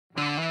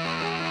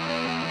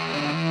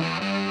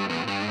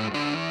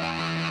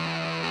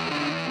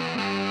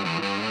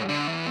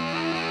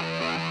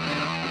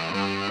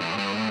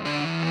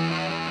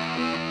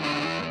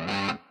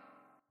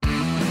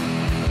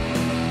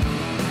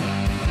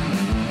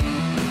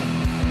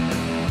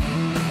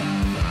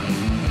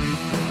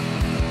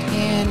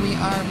and we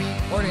are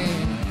recording.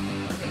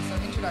 Okay, so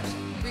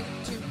introduction. 3,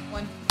 2,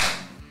 1.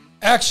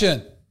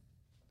 Action.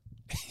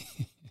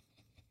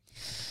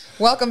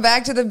 Welcome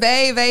back to the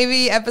Bay,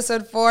 baby.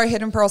 Episode 4,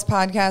 Hidden Pearls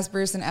podcast.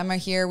 Bruce and Emma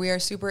here. We are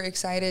super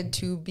excited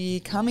to be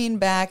coming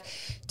back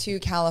to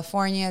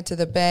California, to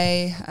the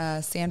Bay,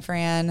 San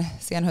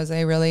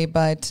Jose, really,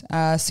 but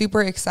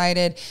super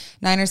excited.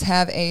 Niners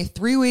have a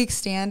 3-week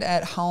stand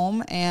at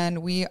home,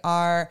 and we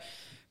are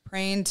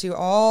praying to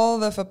all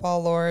the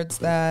football lords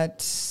that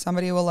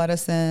somebody will let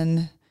us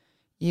in,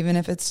 even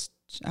if it's,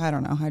 I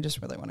don't know, I just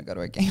really want to go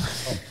to a game.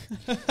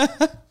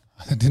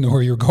 I didn't know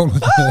where you were going with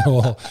that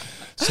whole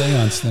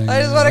seance thing.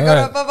 I just want to go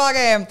to a football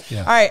game. Yeah.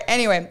 All right.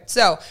 Anyway,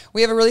 so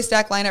we have a really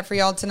stacked lineup for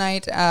y'all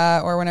tonight,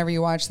 or whenever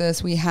you watch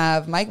this. We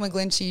have Mike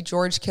McGlinchey,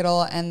 George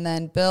Kittle, and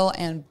then Bill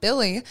and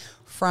Billy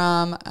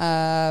from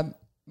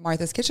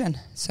Martha's Kitchen.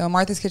 So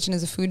Martha's Kitchen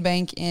is a food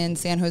bank in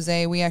San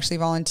Jose. We actually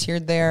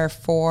volunteered there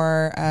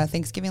for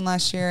Thanksgiving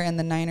last year, and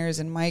the Niners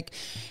and Mike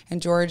and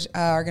George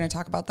are going to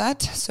talk about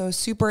that. So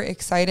super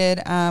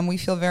excited. We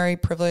feel very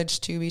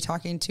privileged to be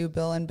talking to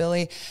Bill and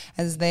Billy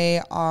as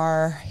they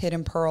are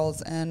Hidden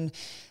Pearls, and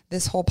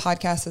this whole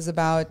podcast is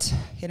about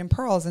Hidden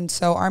Pearls. And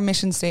so our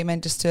mission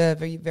statement, just to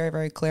be very,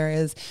 very clear,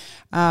 is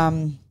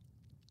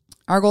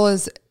our goal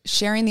is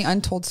sharing the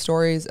untold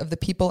stories of the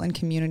people and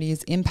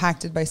communities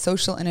impacted by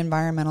social and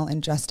environmental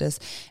injustice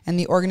and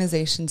the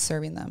organizations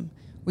serving them.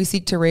 We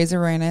seek to raise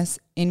awareness,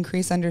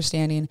 increase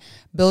understanding,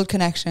 build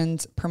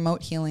connections,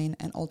 promote healing,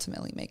 and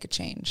ultimately make a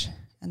change.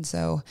 And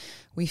so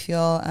we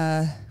feel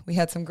we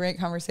had some great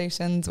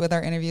conversations with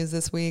our interviews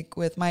this week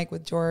with Mike,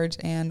 with George,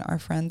 and our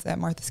friends at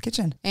Martha's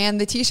Kitchen.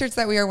 And the t-shirts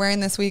that we are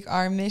wearing this week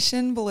are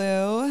Mission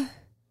Blue.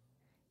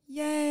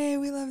 Yay,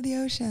 we love the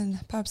ocean.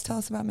 Pops, tell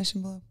us about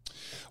Mission Blue.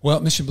 Well,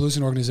 Mission Blue is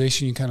an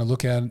organization you kind of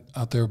look at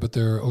out there, but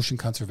they're ocean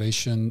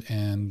conservation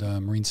and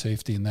marine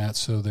safety and that.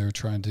 So they're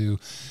trying to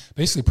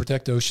basically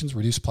protect oceans,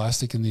 reduce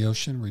plastic in the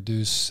ocean,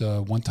 reduce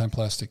one-time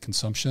plastic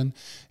consumption,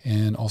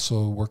 and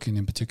also working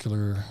in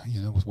particular,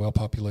 with whale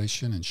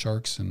population and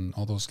sharks and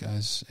all those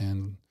guys,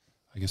 and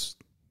I guess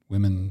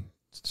women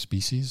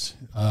species.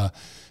 Don't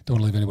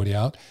want to leave anybody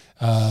out.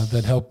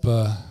 That help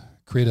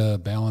create a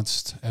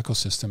balanced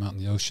ecosystem out in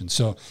the ocean.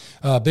 So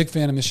big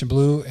fan of Mission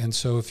Blue. And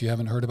so if you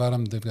haven't heard about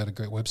them, they've got a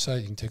great website.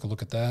 You can take a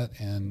look at that,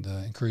 and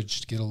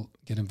encourage to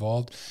get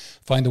involved.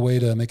 Find a way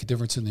to make a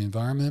difference in the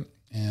environment,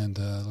 and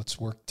let's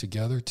work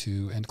together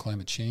to end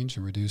climate change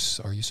and reduce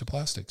our use of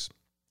plastics.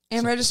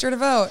 And register to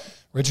vote.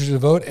 Register to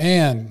vote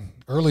and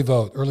early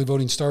vote. Early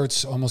voting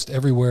starts almost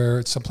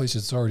everywhere. Some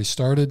places it's already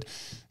started.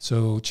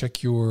 So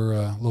check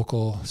your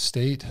local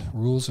state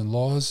rules and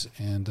laws,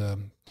 and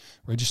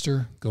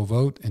register, go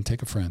vote, and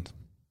take a friend.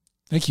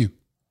 Thank you.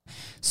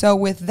 So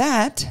with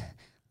that,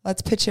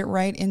 let's pitch it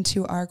right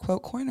into our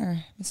quote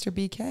corner, Mr.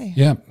 BK.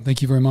 Yeah,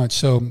 thank you very much.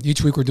 So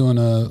each week we're doing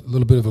a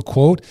little bit of a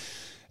quote,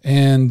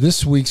 and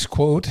this week's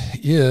quote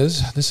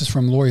this is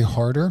from Lori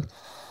Harder.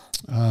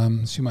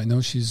 So you might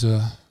know she's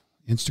a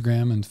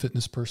Instagram and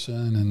fitness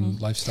person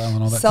and lifestyle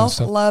and all that kind of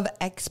stuff. Self-love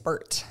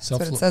expert. That's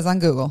what it says on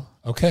Google.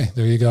 Okay,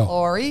 there you go.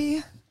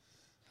 Lori.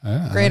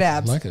 Great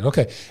abs. I like it.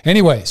 Okay.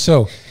 Anyway,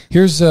 so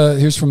here's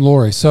from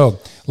Lori. So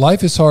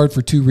life is hard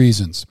for 2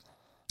 reasons.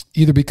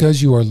 Either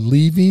because you are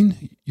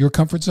leaving your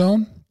comfort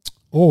zone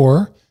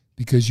or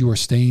because you are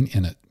staying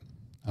in it.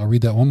 I'll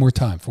read that one more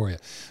time for you.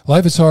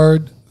 Life is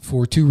hard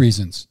for 2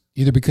 reasons.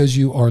 Either because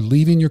you are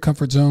leaving your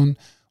comfort zone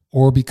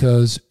or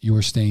because you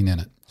are staying in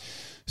it.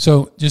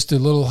 So just a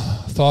little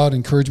thought,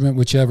 encouragement,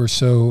 whichever.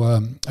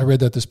 So I read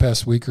that this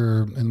past week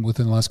and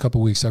within the last couple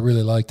of weeks. I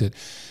really liked it.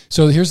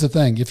 So here's the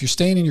thing. If you're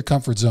staying in your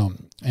comfort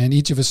zone, and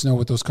each of us know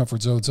what those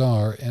comfort zones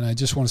are, and I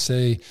just want to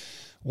say,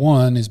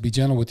 one is be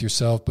gentle with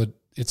yourself, but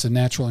it's a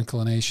natural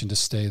inclination to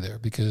stay there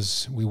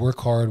because we work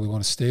hard. We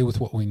want to stay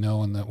with what we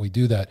know and that we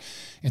do that.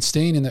 And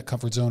staying in that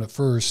comfort zone at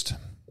first,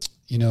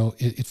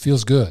 it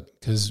feels good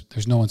because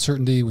there's no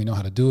uncertainty. We know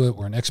how to do it.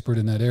 We're an expert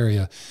in that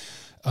area.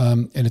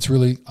 And it's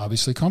really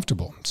obviously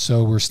comfortable.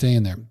 So we're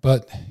staying there.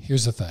 But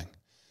here's the thing.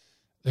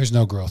 There's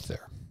no growth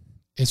there.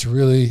 It's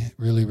really,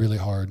 really, really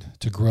hard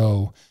to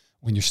grow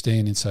when you're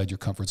staying inside your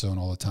comfort zone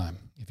all the time,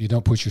 if you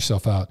don't push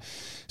yourself out.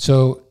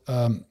 So,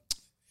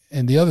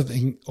 and the other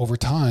thing, over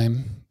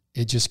time,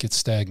 it just gets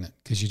stagnant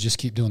because you just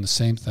keep doing the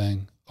same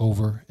thing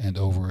over and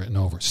over and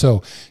over.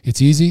 So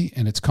it's easy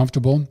and it's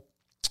comfortable.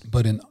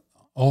 But in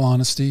all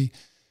honesty,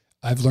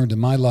 I've learned in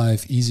my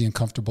life, easy and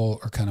comfortable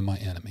are kind of my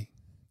enemy.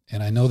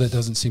 And I know that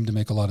doesn't seem to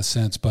make a lot of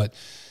sense, but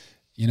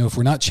if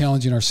we're not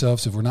challenging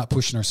ourselves, if we're not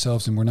pushing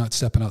ourselves, and we're not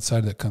stepping outside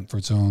of that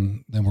comfort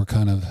zone, then we're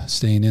kind of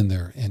staying in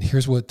there. And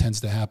here's what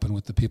tends to happen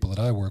with the people that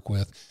I work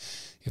with.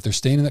 If they're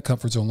staying in that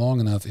comfort zone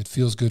long enough, it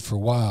feels good for a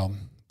while,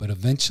 but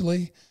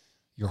eventually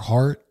your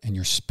heart and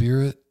your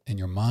spirit and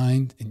your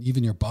mind and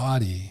even your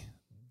body,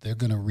 they're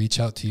going to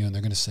reach out to you and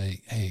they're going to say,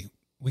 hey,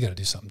 we got to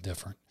do something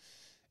different.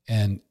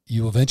 And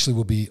you eventually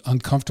will be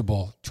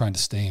uncomfortable trying to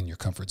stay in your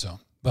comfort zone.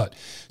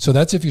 So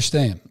that's if you're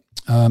staying.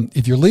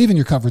 If you're leaving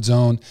your comfort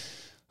zone,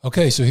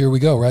 okay, so here we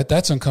go, right?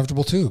 That's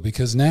uncomfortable too,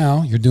 because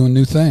now you're doing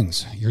new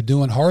things. You're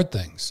doing hard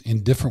things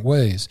in different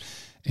ways.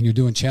 and you're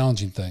doing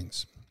challenging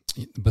things.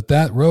 But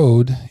that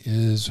road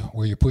is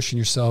where you're pushing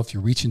yourself,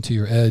 you're reaching to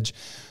your edge,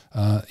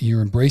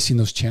 you're embracing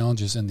those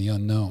challenges and the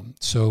unknown.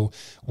 So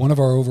one of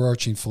our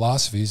overarching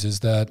philosophies is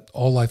that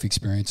all life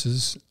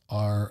experiences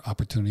are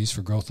opportunities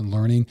for growth and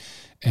learning.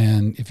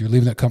 And if you're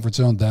leaving that comfort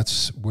zone,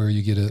 that's where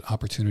you get an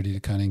opportunity to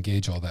kind of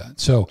engage all that.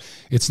 So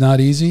it's not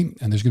easy,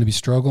 and there's going to be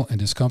struggle and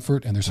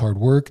discomfort, and there's hard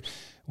work,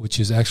 which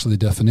is actually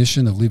the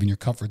definition of leaving your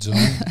comfort zone.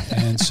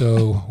 And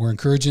so we're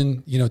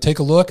encouraging, take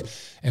a look,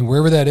 and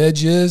wherever that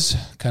edge is,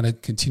 kind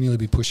of continually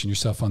be pushing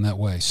yourself on that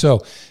way.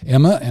 So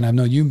Emma, and I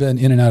know you've been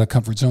in and out of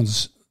comfort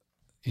zones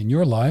in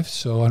your life,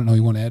 so I don't know,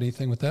 you want to add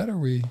anything with that, or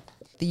we?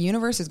 The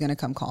universe is going to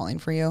come calling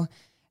for you.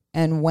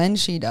 And when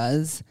she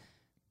does,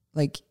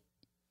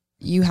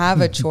 you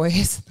have a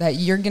choice that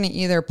you're going to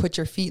either put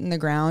your feet in the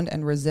ground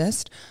and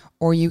resist,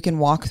 or you can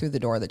walk through the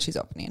door that she's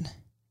opening.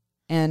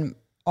 And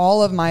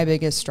all of my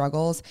biggest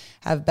struggles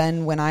have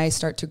been when I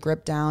start to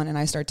grip down and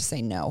I start to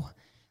say no.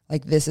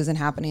 This isn't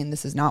happening.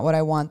 This is not what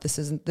I want. This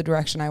isn't the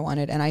direction I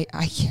wanted. And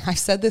I've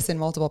said this in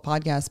multiple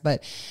podcasts,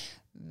 but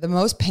the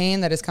most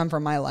pain that has come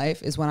from my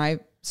life is when I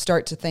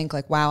start to think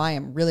wow, I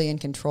am really in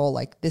control.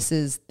 This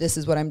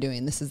is what I'm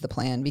doing. This is the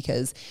plan.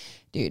 Because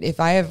dude, if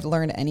I have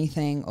learned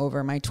anything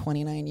over my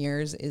 29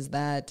 years is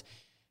that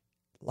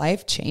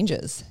life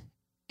changes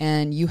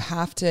and you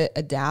have to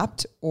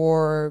adapt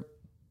or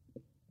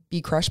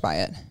be crushed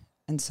by it.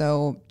 And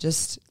so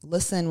just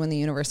listen when the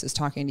universe is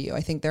talking to you. I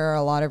think there are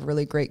a lot of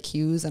really great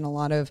cues and a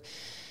lot of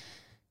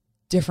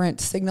different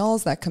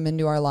signals that come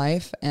into our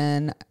life.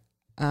 And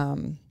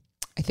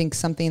I think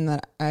something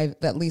that I've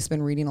at least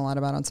been reading a lot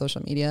about on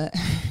social media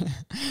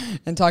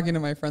and talking to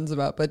my friends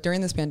about, but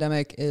during this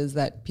pandemic, is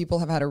that people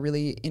have had a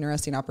really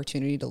interesting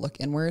opportunity to look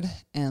inward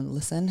and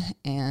listen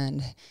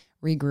and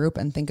regroup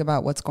and think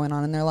about what's going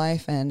on in their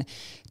life and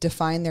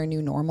define their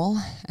new normal.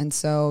 And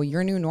so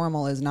your new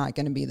normal is not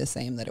going to be the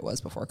same that it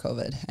was before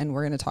COVID. And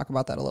we're going to talk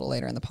about that a little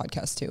later in the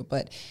podcast too,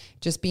 but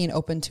just being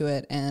open to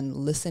it and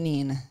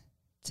listening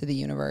to the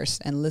universe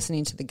and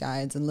listening to the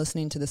guides and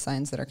listening to the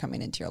signs that are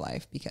coming into your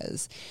life,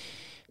 because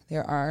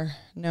there are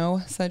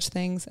no such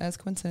things as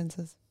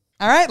coincidences.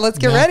 All right, let's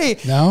get ready.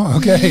 No?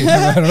 Okay.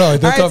 I don't know. All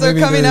right,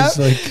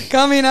 so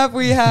coming up,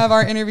 we have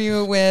our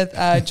interview with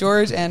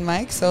George and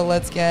Mike. So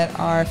let's get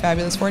our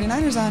fabulous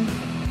 49ers on.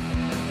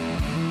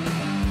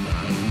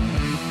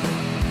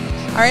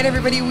 All right,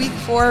 everybody, week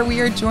 4, we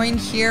are joined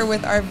here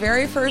with our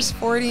very first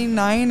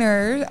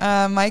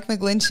 49er, Mike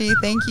McGlinchey.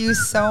 Thank you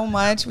so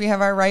much. We have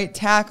our right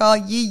tackle,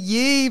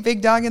 yee,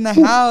 big dog in the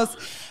house.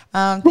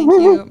 Thank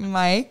you,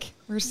 Mike.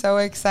 We're so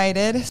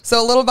excited.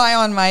 So a little bio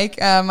on Mike.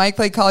 Mike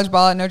played college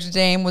ball at Notre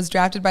Dame, was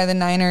drafted by the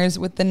Niners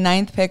with the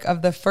 9th pick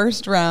of the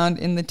first round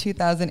in the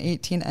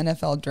 2018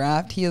 NFL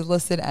draft. He is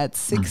listed at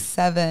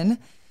 6'7",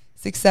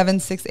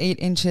 6'8"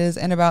 inches,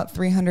 and about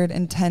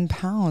 310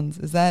 pounds.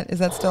 Is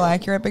that still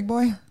accurate, big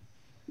boy?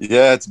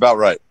 Yeah, it's about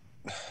right.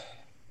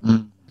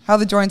 How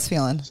the joints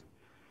feeling?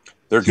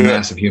 They're good.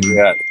 Massive human.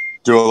 Yeah,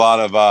 do a lot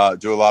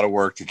of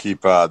work to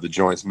keep the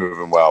joints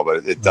moving well,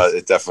 but it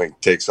definitely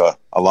takes a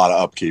lot of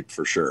upkeep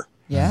for sure.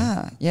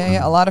 Yeah.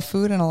 A lot of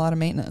food and a lot of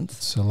maintenance.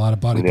 It's a lot of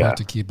body part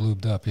to keep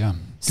lubed up. Yeah. Good.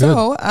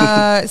 So,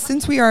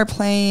 since we are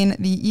playing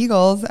the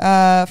Eagles,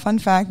 fun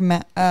fact: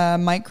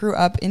 Mike grew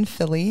up in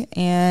Philly,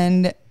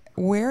 and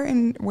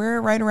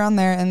where right around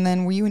there. And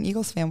then, were you an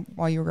Eagles fan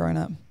while you were growing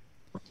up?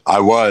 I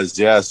was,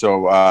 yeah.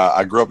 So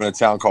I grew up in a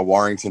town called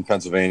Warrington,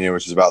 Pennsylvania,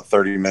 which is about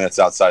 30 minutes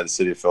outside the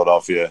city of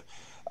Philadelphia.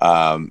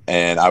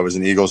 And I was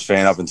an Eagles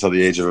fan up until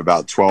the age of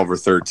about 12 or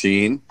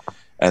 13.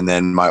 And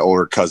then my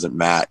older cousin,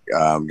 Matt,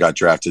 got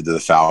drafted to the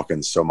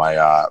Falcons. So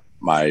my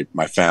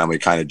family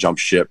kind of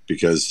jumped ship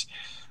because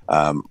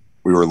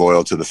we were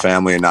loyal to the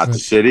family and not the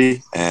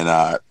city.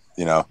 And,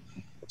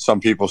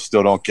 some people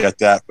still don't get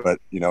that, but,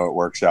 it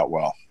works out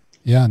well.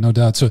 Yeah, no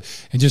doubt. So,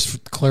 and just for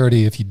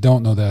clarity, if you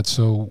don't know that,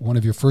 so one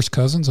of your first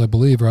cousins, I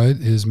believe, right,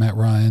 is Matt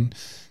Ryan,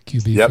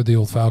 QB for the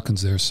old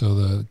Falcons there. So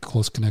the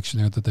close connection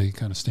there that they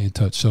kind of stay in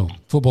touch. So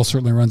football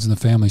certainly runs in the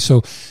family.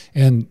 So,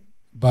 and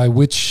by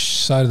which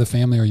side of the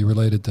family are you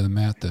related to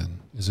Matt then?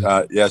 Is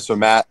it? So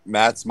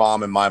Matt's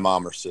mom and my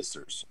mom are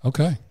sisters.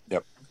 Okay.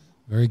 Yep.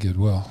 Very good.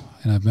 Well,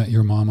 and I've met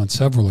your mom on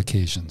several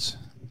occasions.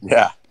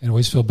 Yeah. And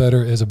always feel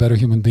better as a better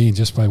human being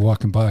just by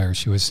walking by her.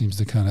 She always seems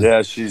to kind of.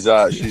 Yeah, she's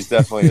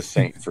definitely a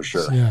saint for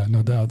sure. Yeah,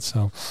 no doubt.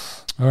 So,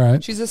 all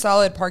right. She's a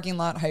solid parking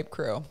lot hype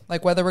crew.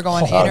 Whether we're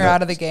going in or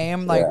out of the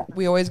game,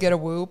 we always get a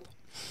whoop.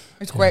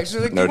 It's great. She's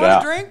like, "You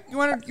want a drink? You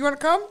want to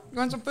come? You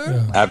want some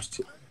food?" Yeah.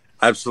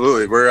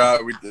 Absolutely. We're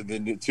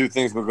the two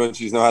things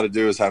McGlincheys know how to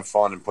do is have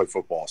fun and play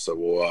football. So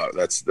we'll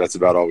that's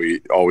about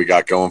all we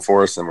got going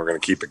for us, and we're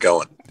going to keep it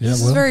going. Yeah,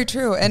 this is very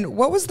true. And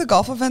what was the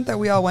golf event that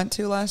we all went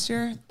to last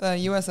year? The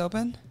U.S.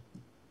 Open?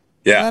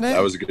 Yeah,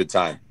 that was a good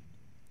time.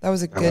 That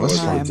was a good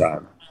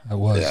time. It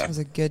was. It was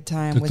a good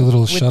time. Took the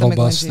little shuttle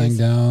bus thing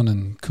down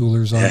and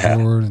coolers on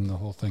board and the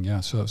whole thing. Yeah,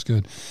 so it was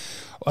good.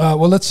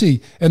 Well, let's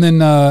see. And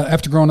then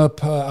after growing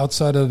up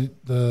outside of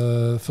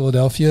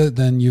Philadelphia,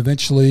 then you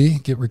eventually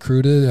get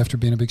recruited after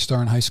being a big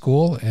star in high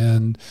school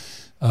and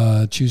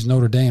choose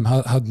Notre Dame.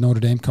 How did Notre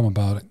Dame come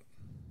about it?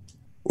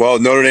 Well,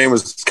 Notre Dame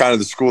was kind of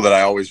the school that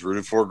I always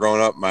rooted for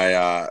growing up.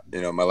 My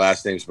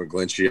last name's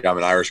McGlinchey. I'm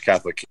an Irish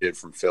Catholic kid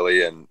from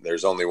Philly, and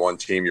there's only one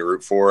team you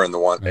root for, and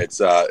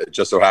it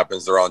just so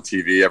happens they're on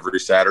TV every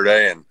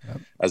Saturday. And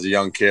as a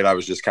young kid, I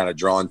was just kind of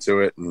drawn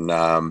to it.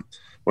 And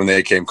when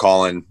they came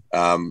calling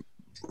right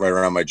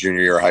around my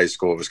junior year of high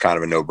school, it was kind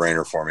of a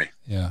no-brainer for me.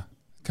 Yeah,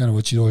 kind of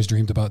what you always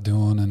dreamed about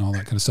doing and all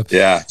that kind of stuff.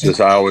 Yeah,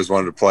 I always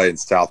wanted to play in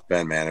South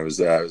Bend, man. It was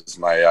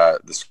my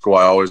the school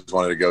I always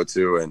wanted to go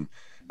to, and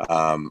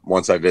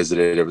once I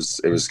visited, it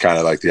was kind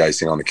of like the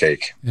icing on the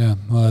cake. Yeah,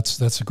 well,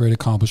 that's a great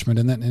accomplishment.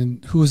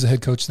 And who was the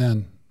head coach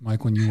then,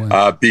 Mike, when you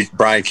went?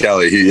 Brian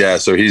Kelly.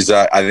 So he's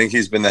I think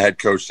he's been the head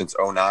coach since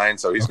 2009.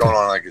 So he's going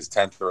on like his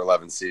 10th or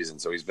 11th season.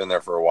 So he's been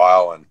there for a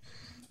while,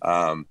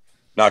 and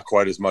not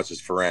quite as much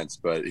as Ferentz,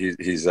 but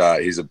he's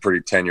a pretty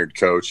tenured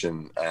coach,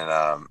 and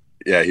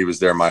he was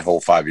there my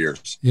whole 5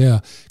 years. Yeah,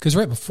 because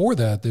right before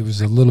that, there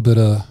was a little bit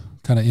of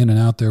kind of in and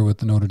out there with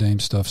the Notre Dame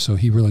stuff. So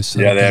he really set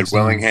they had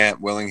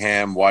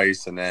Willingham,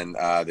 Weiss, and then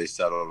they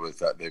settled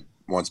with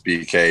once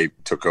BK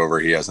took over.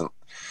 The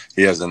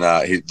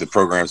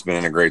program's been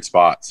in a great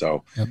spot.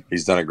 So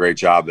he's done a great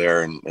job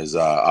there, and is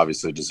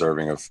obviously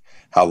deserving of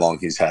how long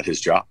he's had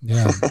his job.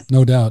 Yeah,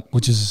 no doubt,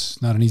 which is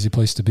not an easy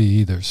place to be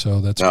either.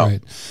 So that's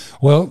great.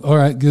 Well, all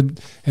right,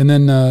 good. And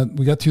then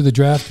we got through the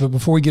draft, but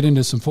before we get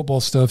into some football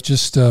stuff,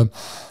 just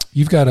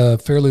you've got a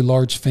fairly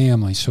large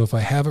family. So if I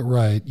have it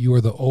right, you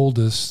are the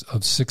oldest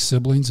of 6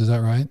 siblings. Is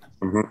that right?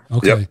 Mm-hmm.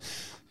 Okay. Yep.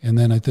 And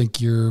then I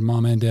think your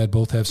mom and dad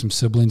both have some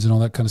siblings and all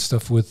that kind of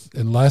stuff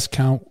and last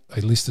count,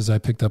 at least as I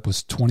picked up,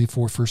 was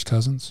 24 first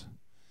cousins.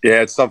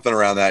 Yeah, it's something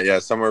around that. Yeah,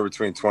 somewhere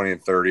between 20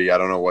 and 30. I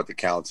don't know what the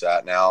count's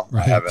at now.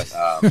 Right. I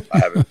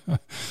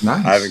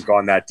haven't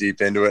gone that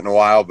deep into it in a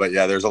while, but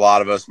yeah, there's a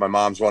lot of us. My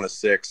mom's one of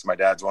 6, my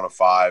dad's one of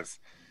 5.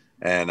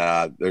 And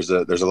there's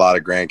a lot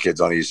of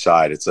grandkids on each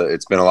side.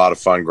 It's been a lot of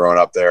fun growing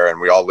up there, and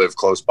we all live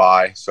close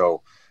by.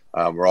 So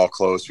we're all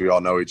close. We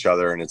all know each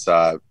other, and it's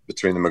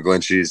between the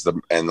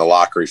McGlincheys and the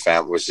Lockery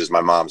family, which is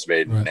my mom's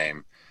maiden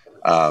name.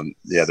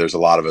 There's a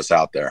lot of us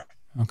out there.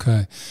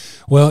 Okay.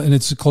 Well, and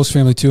it's a close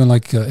family too. And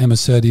like Emma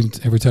said, even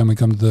every time we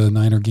come to the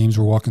Niner games,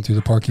 we're walking through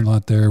the parking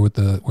lot there where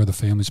the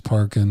families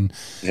park, and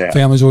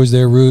family's always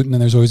there rooting,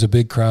 and there's always a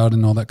big crowd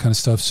and all that kind of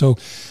stuff. So,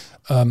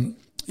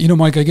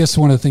 Mike, I guess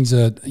one of the things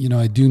that,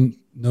 I do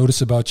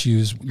notice about you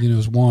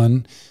is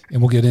one,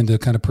 and we'll get into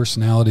kind of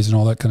personalities and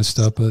all that kind of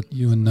stuff, but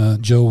you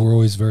and Joe were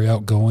always very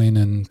outgoing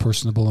and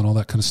personable and all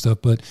that kind of stuff.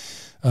 But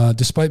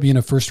despite being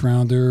a first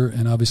rounder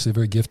and obviously a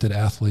very gifted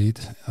athlete,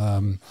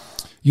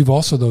 you've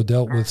also, though,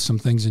 dealt with some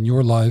things in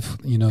your life,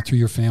 through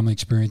your family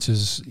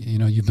experiences.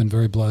 You've been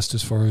very blessed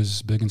as far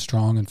as big and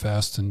strong and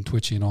fast and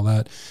twitchy and all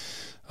that.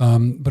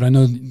 But I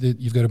know that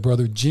you've got a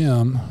brother,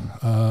 Jim,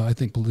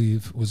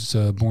 believe was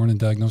born and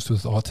diagnosed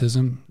with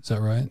autism. Is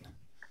that right?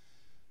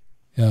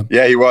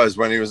 Yeah, he was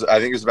when he was, I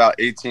think he was about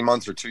 18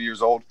 months or 2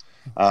 years old.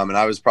 And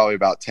I was probably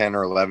about 10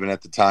 or 11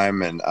 at the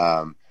time. And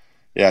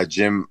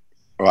Jim,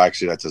 well,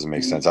 actually that doesn't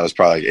make sense. I was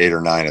probably like 8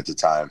 or 9 at the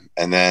time.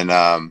 And then,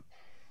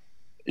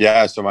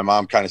 so my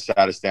mom kind of sat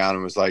us down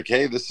and was like,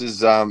 hey, this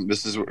is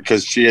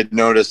because she had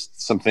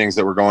noticed some things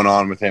that were going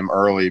on with him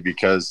early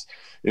because,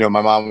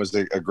 my mom was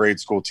a grade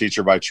school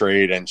teacher by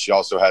trade, and she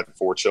also had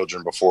 4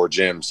 children before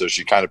Jim. So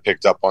she kind of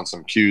picked up on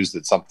some cues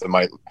that something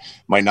might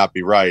not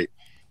be right.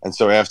 And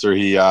so after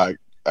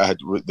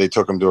they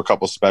took him to a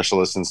couple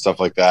specialists and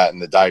stuff like that,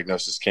 and the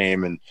diagnosis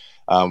came, and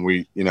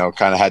we,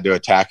 kind of had to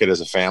attack it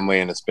as a family,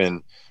 and it's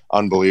been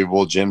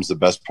unbelievable. Jim's the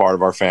best part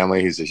of our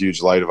family. He's a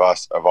huge light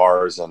of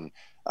ours, and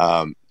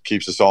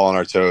keeps us all on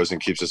our toes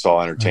and keeps us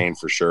all entertained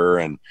for sure.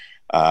 And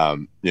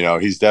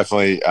he's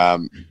definitely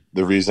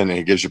the reason.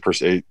 He gives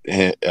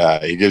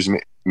he gives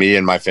me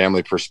and my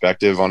family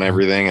perspective on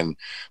everything and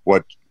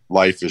what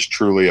life is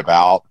truly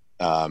about,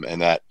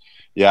 and that.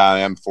 Yeah, I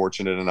am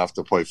fortunate enough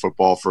to play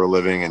football for a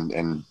living,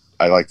 and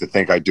I like to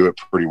think I do it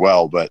pretty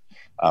well. But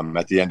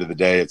at the end of the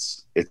day,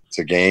 it's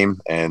a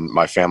game, and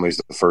my family's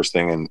the first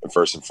thing and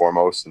first and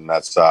foremost, and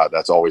that's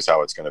always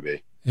how it's going to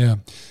be. Yeah,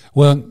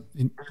 well,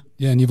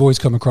 and you've always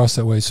come across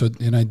that way. So,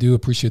 and I do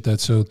appreciate that.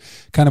 So,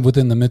 kind of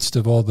within the midst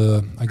of all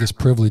the, I guess,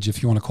 privilege,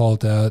 if you want to call it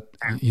that,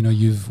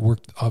 you've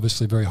worked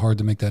obviously very hard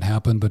to make that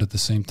happen, but at the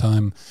same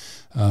time,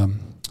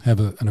 have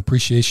an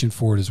appreciation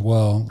for it as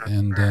well,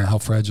 and how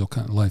fragile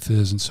kind of life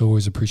is, and so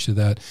always appreciate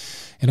that.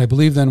 And I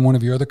believe then one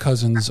of your other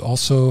cousins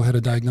also had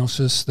a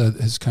diagnosis that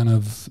is kind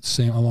of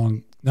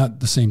not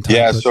the same time.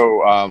 Yeah,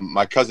 so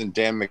my cousin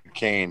Dan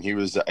McCain,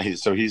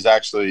 he's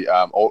actually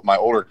my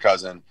older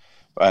cousin,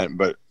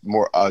 but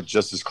more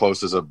just as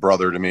close as a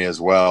brother to me as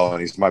well, and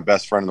he's my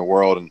best friend in the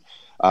world.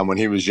 And when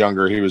he was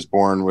younger, he was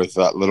born with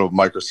little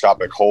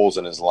microscopic holes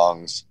in his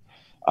lungs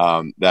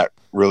that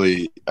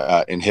really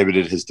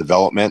inhibited his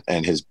development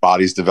and his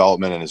body's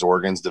development and his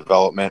organs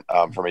development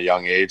from a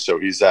young age. So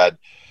he's had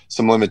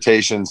some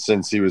limitations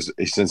since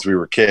we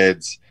were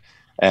kids,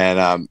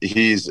 and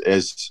he's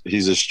as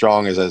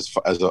strong and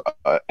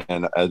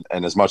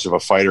as much of a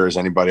fighter as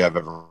anybody I've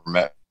ever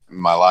met in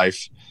my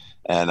life.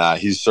 And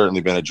he's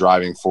certainly been a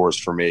driving force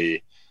for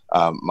me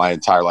my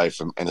entire life,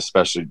 and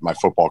especially my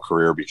football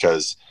career,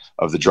 because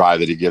of the drive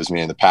that he gives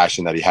me and the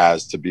passion that he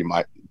has to be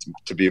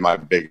my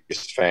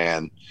biggest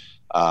fan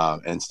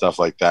and stuff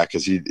like that.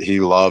 Because he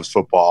loves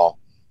football.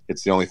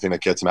 It's the only thing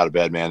that gets him out of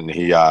bed, man. And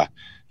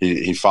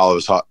he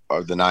follows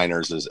the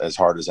Niners as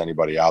hard as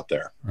anybody out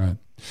there. Right.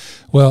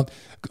 Well,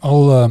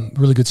 all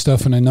really good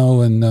stuff. And I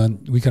know,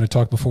 and we kind of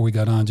talked before we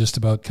got on just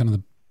about kind of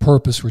the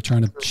purpose. We're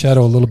trying to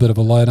shadow a little bit of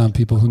a light on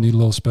people who need a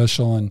little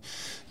special. And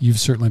you've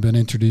certainly been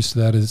introduced to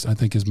that, as I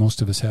think as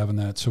most of us have in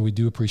that. So we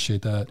do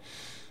appreciate that.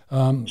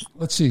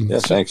 Let's see. Yeah,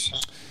 thanks.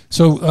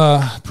 So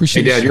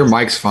appreciate Hey, Dad, your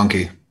mic's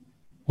funky.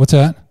 What's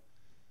that?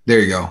 There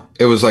you go.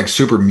 It was like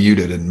super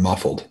muted and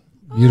muffled.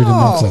 Muted and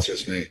muffled. That's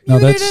just me. No,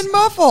 Muted and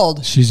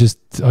muffled. She's just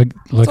like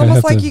It's I almost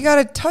have like to, you got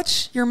to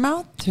touch your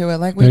mouth to it,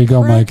 like we there you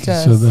go, Mike.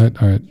 practice. So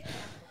that all right.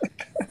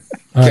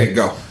 All Okay, right.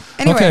 go.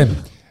 Anyway, Okay.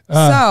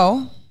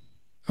 so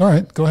All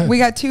right, go ahead. we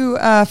got two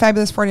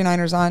fabulous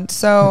 49ers on.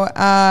 So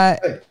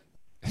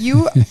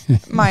you,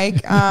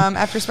 Mike,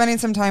 after spending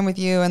some time with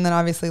you and then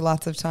obviously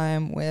lots of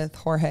time with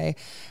Jorge,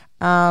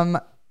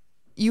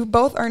 you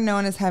both are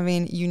known as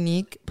having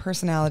unique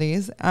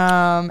personalities.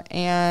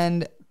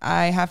 And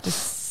I have to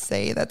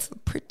say that's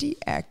pretty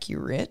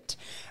accurate.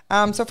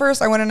 So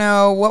first, I want to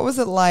know, what was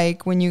it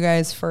like when you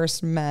guys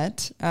first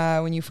met,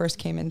 when you first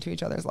came into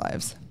each other's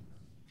lives?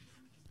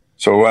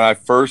 So when I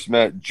first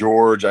met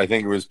George, I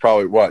think it was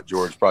probably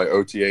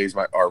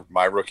OTAs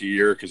my rookie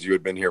year, because you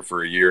had been here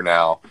for a year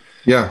now.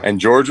 Yeah.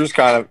 And George was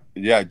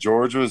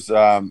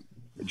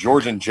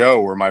George and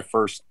Joe were my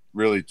first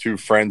really two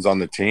friends on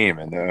the team,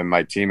 and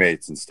my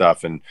teammates and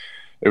stuff. And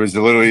it was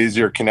a little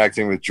easier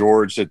connecting with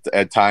George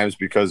at times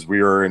because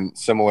we were in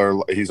similar.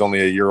 He's only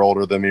a year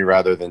older than me,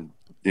 rather than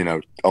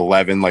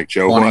 11 like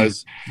Joe 20,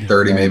 was.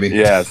 30 maybe.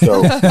 Yeah.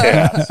 So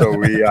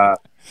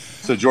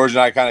So George and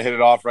I kind of hit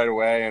it off right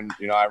away. And,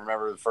 I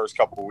remember the first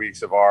couple of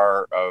weeks of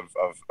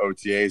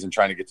OTAs and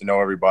trying to get to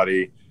know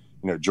everybody.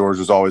 George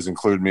was always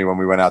including me when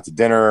we went out to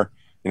dinner,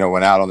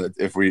 went out on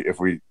if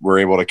we were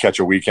able to catch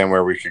a weekend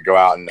where we could go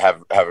out and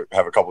have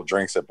a couple of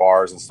drinks at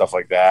bars and stuff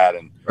like that.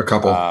 And a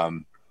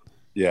couple.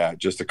 Yeah,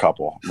 just a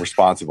couple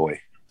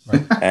responsibly.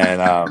 Right.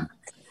 And,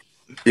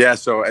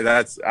 so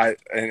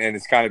and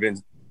it's kind of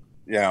been,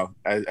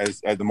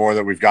 as the more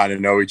that we've gotten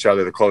to know each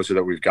other, the closer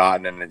that we've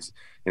gotten, and it's,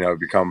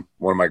 become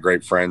one of my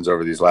great friends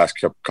over these last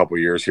couple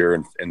of years here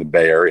in the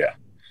Bay Area.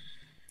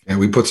 And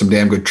we put some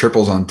damn good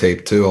triples on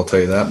tape too. I'll tell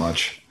you that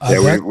much.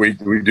 We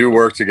do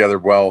work together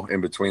well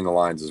in between the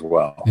lines as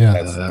well.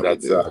 Yeah,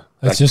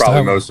 that's just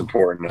probably most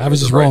important. I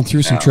was just rolling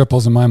through some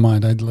triples in my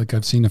mind.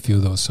 I've seen a few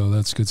of those, so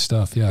that's good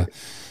stuff. Yeah,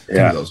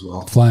 those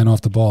well. Flying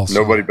off the ball.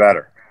 So. Nobody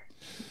better.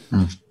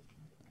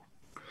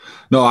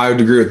 No, I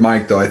would agree with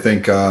Mike though. I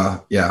think,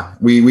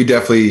 we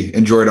definitely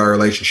enjoyed our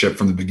relationship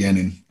from the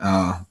beginning.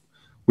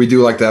 We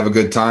do like to have a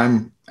good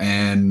time,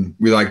 and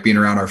we like being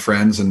around our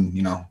friends, and,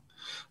 I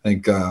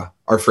think,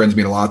 our friends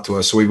mean a lot to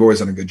us. So we've always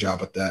done a good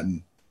job at that.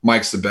 And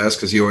Mike's the best,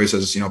 because he always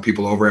has,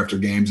 people over after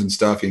games and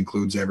stuff. He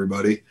includes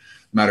everybody,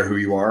 no matter who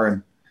you are.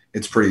 And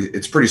it's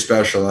pretty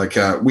special. Like,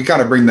 we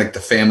kind of bring like the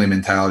family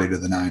mentality to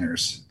the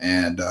Niners,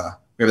 and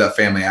we have that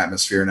family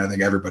atmosphere, and I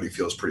think everybody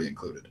feels pretty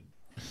included.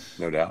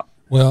 No doubt.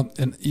 Well,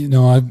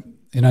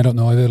 and I don't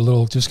know, I've had a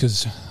little, just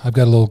because I've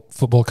got a little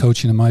football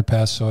coaching in my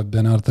past, so I've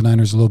been out at the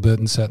Niners a little bit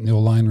and sat in the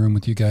old line room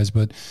with you guys.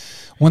 But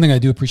one thing I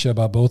do appreciate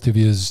about both of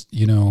you is,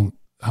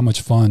 how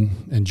much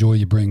fun and joy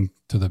you bring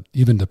to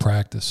even to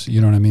practice, you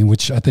know what I mean?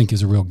 Which I think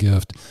is a real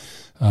gift.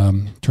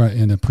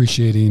 And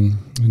appreciating,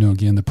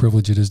 again, the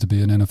privilege it is to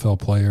be an NFL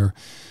player,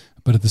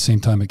 but at the same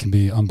time, it can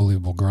be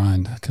unbelievable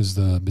grind because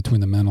between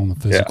the mental and the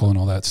physical and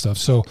all that stuff.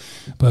 So,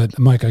 but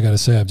Mike, I got to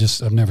say,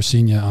 I've never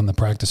seen you on the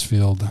practice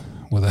field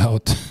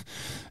without,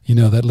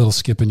 that little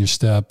skip in your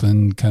step,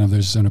 and kind of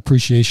there's an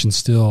appreciation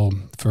still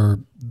for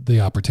the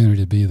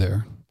opportunity to be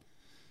there.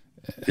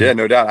 Yeah,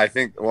 no doubt. I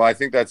think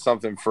that's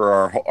something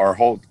for our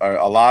whole.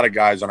 A lot of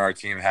guys on our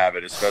team have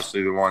it,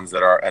 especially the ones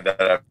that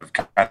have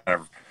kind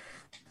of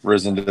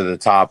risen to the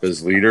top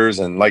as leaders.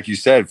 And like you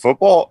said,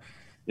 football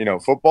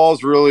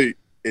is really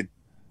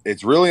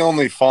it's really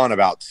only fun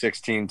about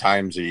 16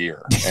 times a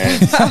year,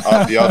 and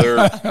the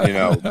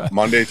other,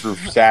 Monday through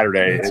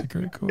Saturday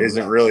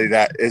isn't really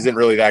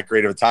that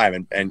great of a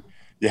time. And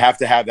you have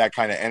to have that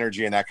kind of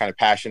energy and that kind of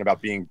passion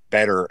about being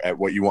better at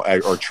what you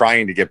want, or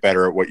trying to get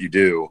better at what you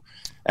do.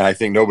 And I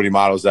think nobody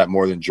models that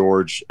more than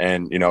George.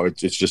 And,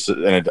 it's just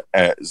the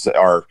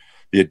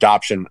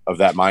adoption of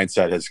that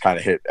mindset has kind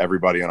of hit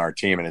everybody on our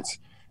team. And it's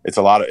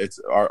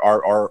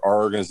our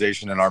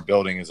organization and our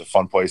building is a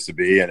fun place to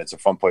be, and it's a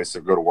fun place to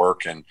go to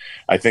work. And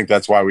I think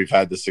that's why we've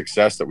had the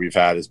success that we've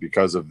had, is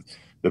because of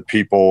the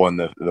people and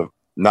the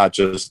not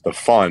just the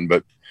fun,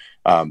 but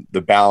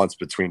the balance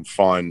between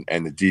fun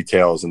and the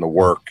details and the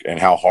work and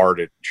how hard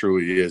it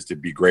truly is to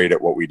be great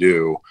at what we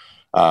do.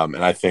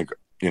 And I think,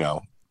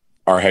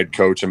 our head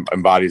coach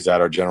embodies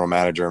that, our general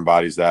manager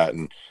embodies that.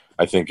 And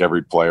I think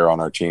every player on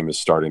our team is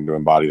starting to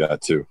embody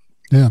that too.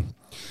 Yeah.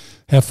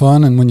 Have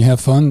fun. And when you have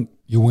fun,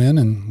 you win,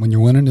 and when you're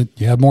winning,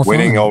 you have more fun.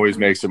 Winning always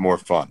makes it more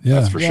fun. Yeah.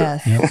 That's for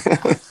Yes. sure.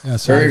 Yeah,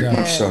 so, Very yeah.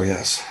 much so,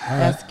 yes.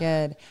 That's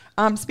good.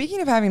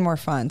 Speaking of having more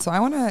fun, so I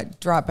want to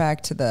drop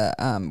back to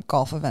the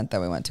golf event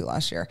that we went to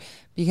last year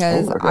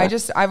because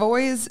I've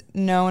always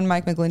known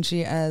Mike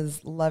McGlinchey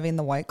as loving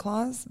the White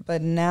Claws,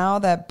 but now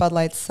that Bud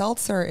Light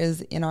Seltzer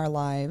is in our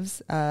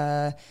lives,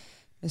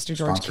 Mr.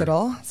 George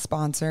Kittle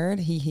sponsored,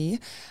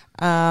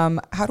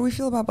 how do we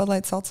feel about Bud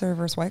Light Seltzer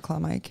versus White Claw,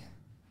 Mike?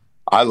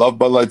 I love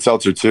Bud Light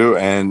Seltzer too,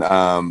 and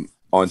on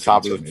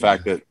top of the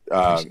fact that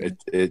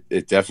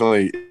it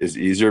definitely is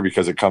easier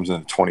because it comes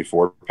in a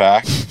 24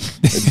 pack,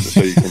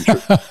 so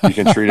you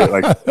can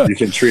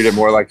treat it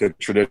more like a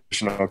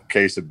traditional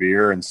case of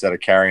beer instead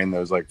of carrying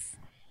those like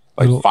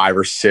 5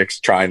 or 6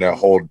 trying to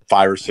hold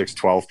 5 or 6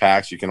 12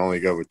 packs. You can only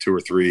go with 2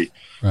 or 3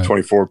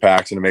 24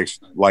 packs, and it makes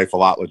life a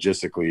lot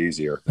logistically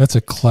easier. That's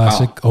a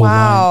classic O-line.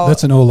 Wow.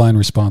 That's an O-line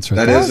response, right?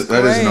 That there. is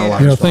an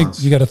O-line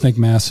response. You got to think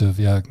massive.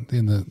 Yeah,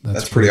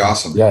 that's pretty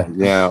awesome.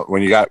 Yeah.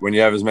 When you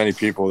have as many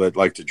people that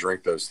like to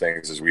drink those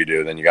things as we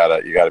do, then you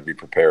gotta be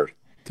prepared.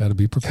 Got to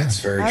be prepared. That's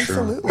very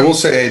Absolutely. true. I will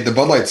say the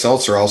Bud Light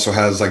Seltzer also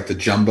has like the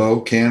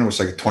jumbo can, which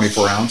is like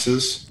 24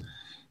 ounces.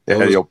 Yeah,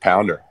 the old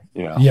pounder.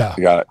 You know, Yeah.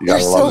 you got They're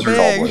to so love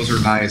big. Those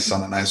are nice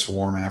on a nice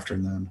warm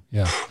afternoon.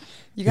 Yeah.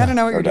 You got to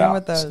know what you're doing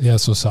with doubt. those. Yeah,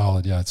 so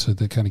solid. Yeah, so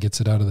that kind of gets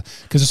it out of the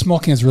because the small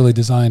can is really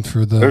designed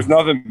for the. There's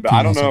nothing.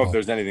 I don't know Possible. if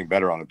there's anything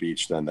better on a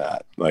beach than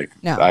that. Like,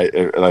 No.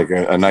 like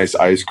a nice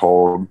ice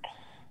cold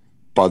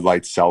Bud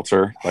Light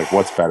Seltzer. Like,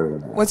 what's better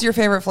than that? What's your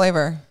favorite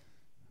flavor?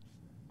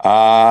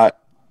 I'm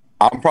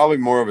probably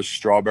more of a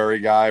strawberry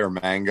guy or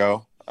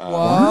mango. Both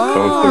are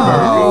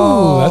very good.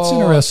 Oh, that's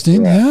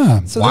interesting.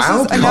 Yeah. So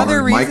Wild this is another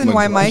card, Mike reason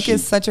why Mike McGlinchey.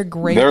 is such a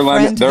great Their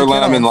friend.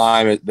 lemon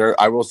lime.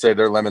 I will say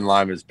their lemon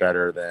lime is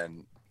better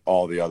than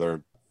all the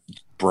other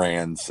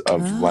brands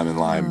of lemon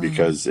lime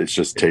because it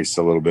just tastes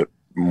a little bit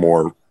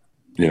more,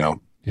 Yeah.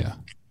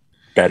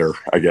 better,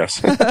 I guess.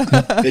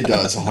 It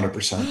does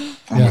 100%.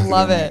 Yeah.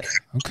 Love it.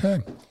 Okay.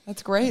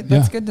 That's great.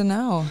 That's Yeah. good to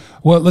know.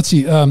 Well, let's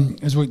see.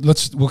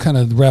 We'll kind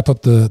of wrap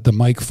up the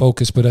mic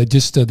focus, but I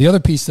just the other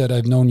piece that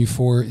I've known you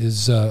for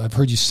is I've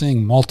heard you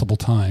sing multiple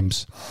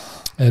times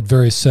at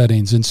various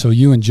settings, and so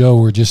you and Joe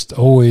were just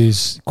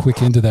always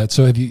quick into that.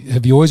 So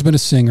have you always been a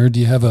singer? Do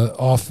you have a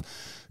off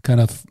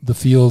kind of the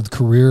field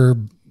career,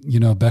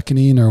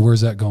 beckoning, or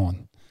where's that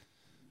going?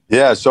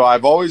 Yeah, so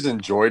I've always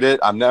enjoyed it.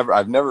 I've never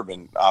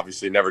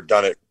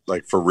done it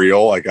like for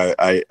real. Like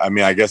I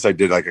mean, I guess I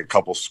did like a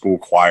couple school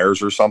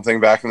choirs or something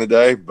back in the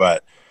day,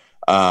 but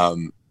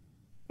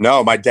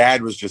no, my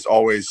dad was just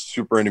always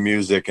super into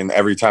music, and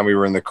every time we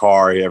were in the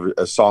car,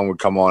 a song would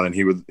come on and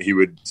he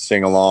would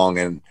sing along,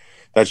 and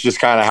that's just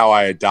kind of how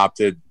I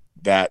adopted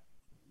that.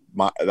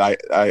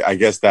 I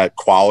guess that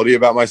quality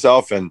about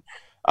myself, and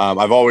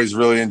I've always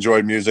really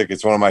enjoyed music.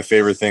 It's one of my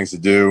favorite things to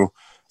do.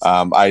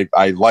 I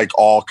like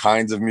all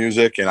kinds of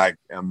music, and I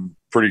am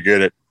pretty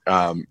good at,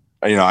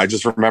 I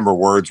just remember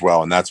words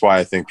well, and that's why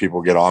I think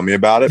people get on me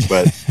about it.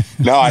 But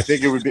no, I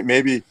think it would be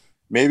maybe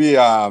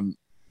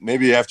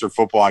after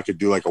football, I could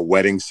do like a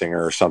wedding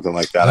singer or something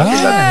like that.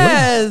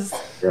 Yes.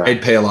 Yeah.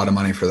 I'd pay a lot of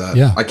money for that.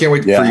 Yeah. I can't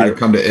wait for you to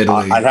come to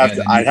Italy. I'd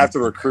have to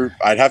recruit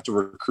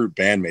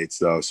bandmates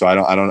though. So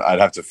I'd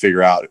have to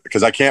figure out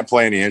because I can't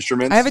play any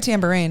instruments. I have a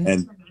tambourine.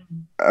 And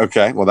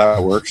okay, well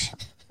that works.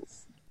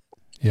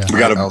 Yeah. We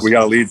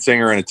got a lead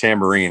singer and a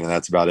tambourine, and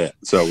that's about it.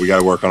 So we got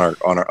to work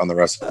on the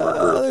rest of our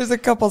group. There's a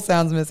couple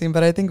sounds missing,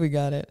 but I think we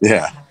got it.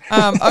 Yeah.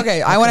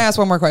 Okay, I want to ask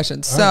one more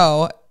question.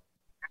 So,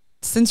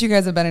 since you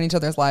guys have been in each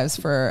other's lives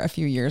for a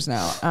few years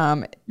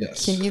now,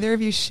 Yes. can either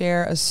of you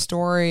share a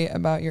story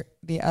about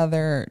the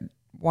other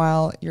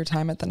while your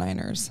time at the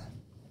Niners?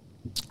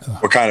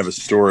 What kind of a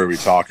story are we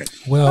talking?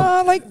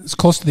 Well, Like as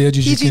close to the edge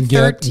as you can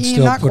get and PG-13,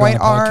 still not put quite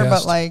on a R, podcast.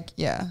 but like,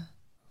 yeah.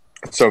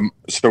 So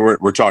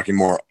we're talking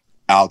more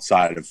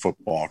outside of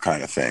football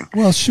kind of thing.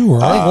 Well, sure.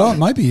 Well, it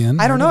might be in.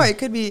 I don't know. It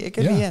could be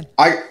Yeah. in.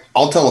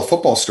 I'll tell a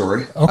football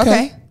story.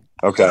 Okay.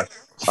 Okay.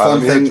 Fun Let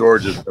me hear thing-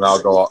 George's, and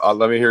I'll go.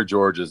 Let me hear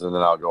George's, and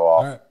then I'll go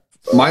off. All right.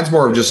 Mine's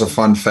more of just a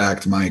fun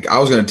fact, Mike. I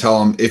was going to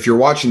tell him if you're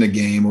watching the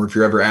game or if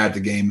you're ever at the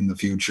game in the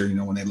future,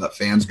 when they let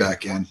fans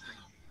back in,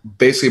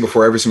 basically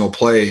before every single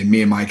play,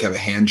 me and Mike have a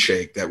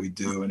handshake that we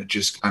do. And it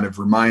just kind of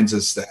reminds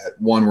us that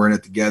one, we're in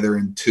it together,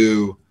 and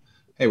two,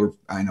 hey, we're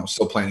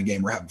still playing a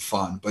game. We're having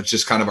fun, but it's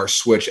just kind of our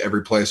switch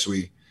every play. So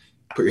we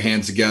put your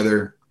hands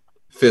together,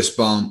 fist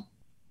bump,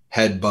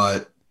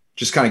 headbutt,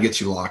 just kind of gets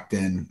you locked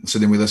in. So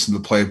then we listen to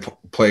the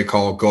play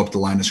call, go up the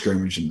line of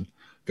scrimmage and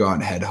go out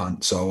and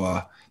headhunt.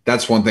 So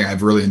that's one thing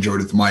I've really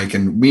enjoyed with Mike,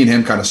 and me and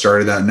him kind of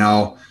started that.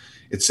 Now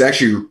it's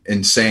actually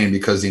insane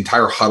because the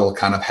entire huddle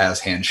kind of has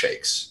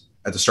handshakes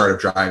at the start of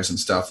drives and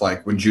stuff.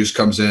 Like when Juice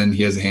comes in,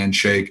 he has a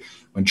handshake.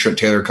 When Trent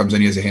Taylor comes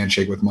in, he has a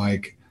handshake with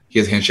Mike. He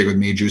has a handshake with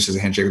me. Juice has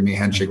a handshake with me,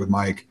 handshake with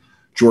Mike.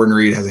 Jordan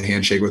Reed has a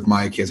handshake with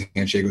Mike. He has a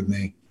handshake with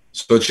me.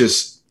 So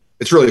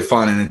it's really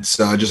fun, and it's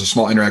just a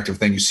small interactive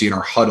thing you see in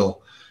our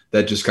huddle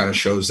that just kind of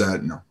shows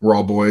that we're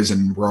all boys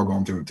and we're all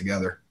going through it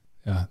together.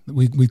 Yeah.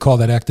 We call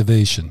that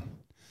activation.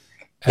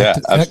 Yeah,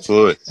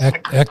 absolutely.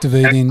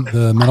 Activating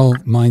the mental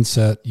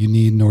mindset you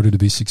need in order to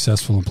be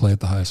successful and play at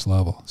the highest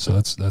level. So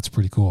that's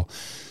pretty cool.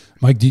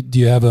 Mike, do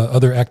you have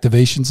other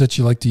activations that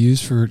you like to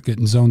use for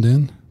getting zoned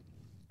in?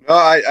 No,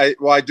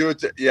 I do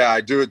it.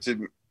 I do it.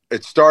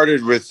 It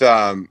started with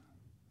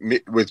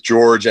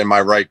George and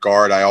my right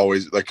guard. I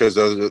always because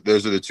those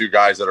are the two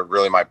guys that are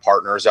really my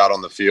partners out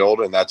on the field,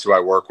 and that's who I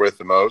work with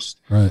the most.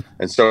 Right.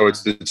 And so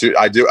it's the two.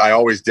 I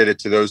always did it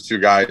to those two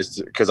guys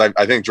because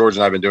I think George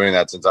and I've been doing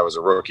that since I was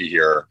a rookie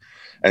here,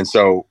 and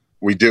so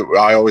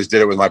I always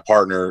did it with my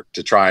partner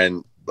to try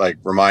and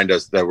remind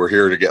us that we're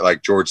here to get,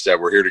 like George said,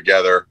 we're here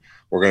together.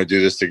 We're going to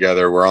do this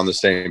together. We're on the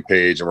same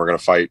page, and we're going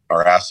to fight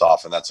our ass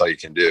off, and that's all you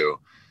can do.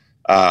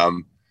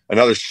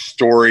 Another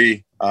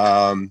story.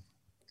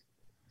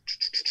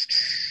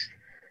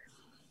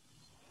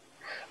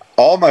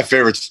 All my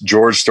favorite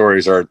George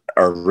stories are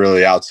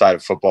really outside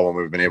of football, when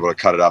we've been able to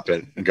cut it up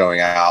and going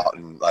out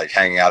and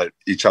hanging out at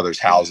each other's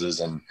houses,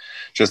 and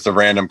just the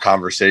random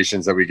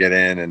conversations that we get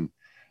in.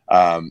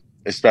 And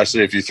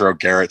especially if you throw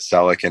Garrett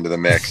Selleck into the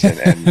mix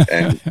and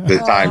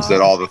the times that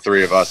all the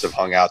three of us have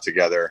hung out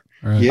together,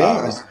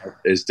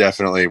 is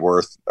definitely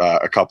worth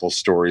a couple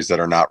stories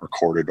that are not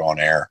recorded on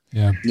air.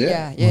 Yeah.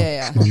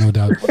 Well, no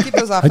doubt. We'll keep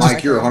those off.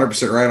 Mike, you're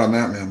 100% right on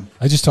that, man.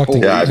 I just talked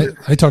to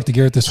I talked to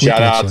Garrett this week.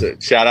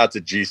 Shout out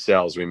to G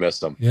Cells. We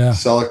missed him. Yeah.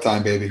 Selleck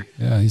time, baby.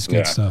 Yeah, he's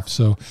good stuff.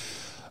 So,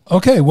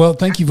 okay. Well,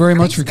 thank you very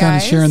much for kind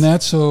of sharing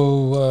that.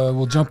 So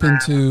we'll jump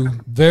into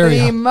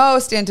the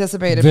most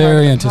anticipated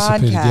part of the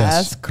podcast.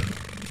 Yes.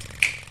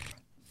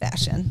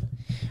 Fashion.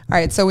 All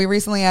right, so we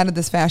recently added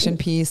this fashion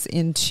piece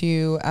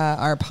into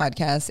our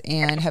podcast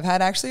and have had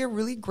actually a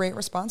really great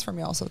response from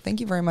y'all. So thank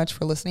you very much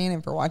for listening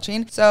and for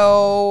watching.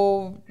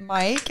 So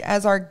Mike,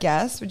 as our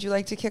guest, would you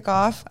like to kick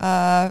off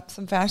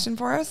some fashion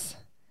for us?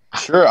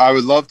 Sure, I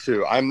would love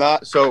to. I'm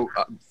not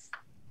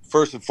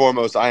first and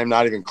foremost, I am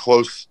not even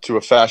close to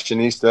a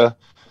fashionista,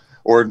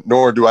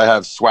 nor do I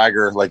have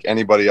swagger like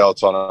anybody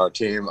else on our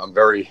team. I'm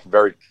very,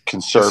 very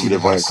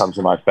conservative when it comes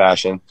to my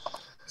fashion.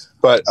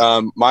 But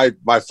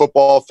my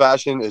football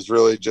fashion is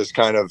really just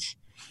kind of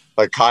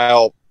like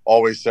Kyle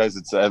always says,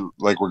 it's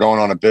like we're going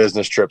on a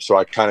business trip. So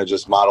I kind of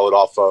just model it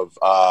off of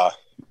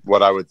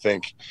what I would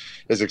think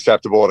is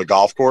acceptable at a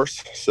golf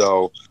course.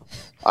 So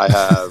I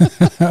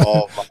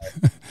have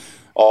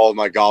all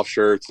my golf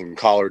shirts and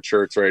collared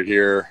shirts right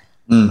here.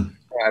 I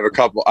have a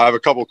couple. I've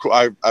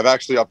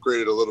actually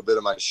upgraded a little bit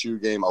of my shoe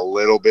game, a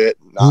little bit,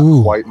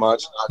 not quite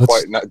much,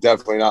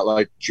 definitely not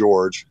like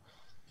George.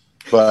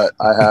 But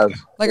I have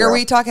are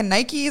we talking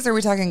Nikes or are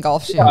we talking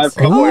golf shoes? I have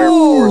a couple Air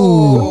Force.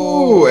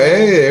 Oh,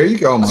 hey, there you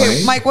go, Mike.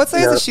 Okay, Mike, what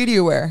size of shoe do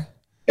you wear?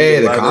 Hey,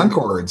 the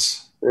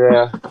Concords.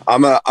 Yeah,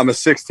 I'm a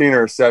 16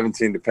 or a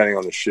 17 depending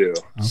on the shoe.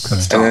 Okay.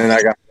 And then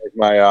I got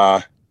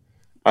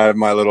I have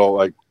my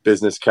little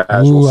business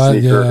casual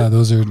sneaker. Yeah,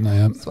 those are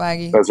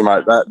swaggy.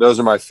 Those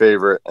are my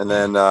favorite. And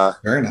then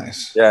very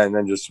nice. Yeah, and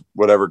then just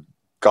whatever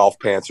golf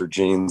pants or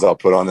jeans I'll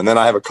put on. And then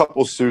I have a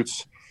couple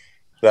suits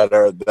that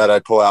I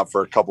pull out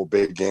for a couple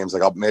big games.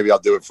 Maybe I'll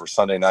do it for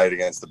Sunday night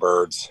against the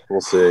Birds.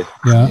 We'll see.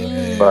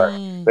 Yeah. But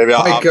maybe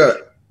I'll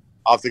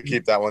have to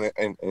keep that one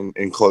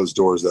in closed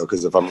doors though,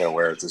 because if I'm going to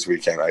wear it this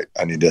weekend,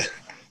 I need to,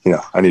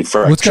 I need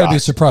fresh. It's got to be a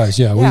surprise.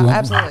 Yeah.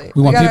 Absolutely.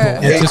 We want people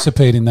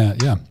anticipating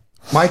that. Yeah.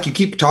 Mike, you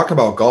keep talking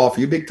about golf.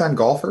 Are you a big time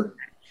golfer?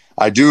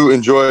 I do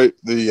enjoy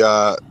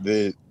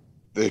the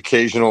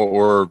occasional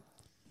or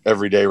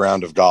everyday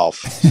round of golf.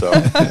 So.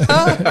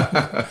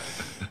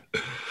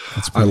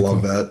 I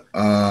love that.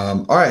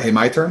 All right. Hey,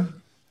 my turn.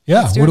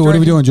 Yeah. What are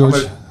we doing,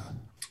 George? I'm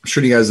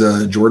shooting you guys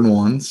Jordan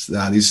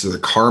 1s. These are the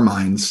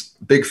Carmines.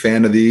 Big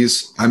fan of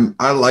these.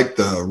 I like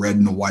the red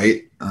and the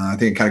white. I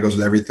think it kind of goes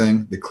with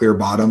everything. The clear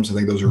bottoms. I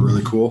think those are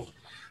really cool.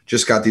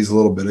 Just got these a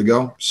little bit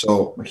ago.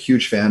 So I'm a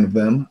huge fan of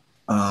them.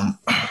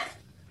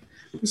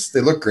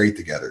 They look great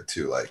together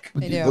too.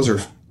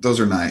 Those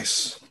are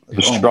nice.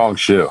 A strong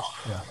shoe.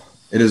 Yeah.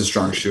 It is a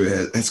strong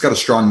shoe. It's got a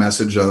strong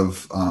message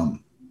of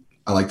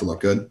I like to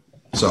look good.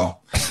 So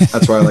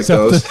that's why I like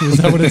those. Is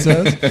that what it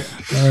says?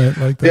 All right,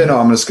 like that. Yeah, no,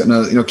 I'm just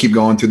gonna keep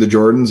going through the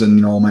Jordans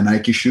and my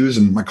Nike shoes,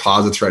 and my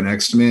closet's right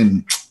next to me,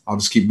 and I'll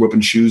just keep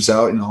whipping shoes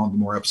out. The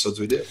more episodes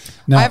we do.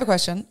 Now, I have a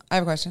question.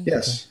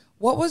 Yes.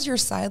 What was your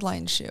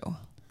sideline shoe?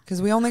 Because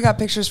we only got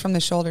pictures from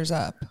the shoulders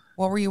up.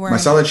 What were you wearing? My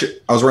sideline shoe.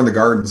 I was wearing the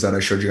Gardens that I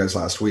showed you guys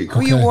last week. Oh,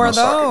 you wore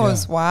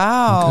those? Yeah.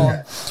 Wow.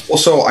 Okay. Well,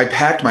 so I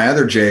packed my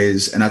other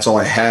J's, and that's all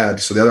I had.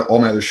 So all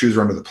my other shoes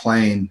were under the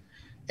plane.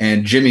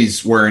 And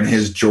Jimmy's wearing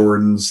his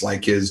Jordans,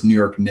 like his New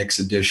York Knicks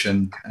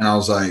edition, and I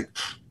was like,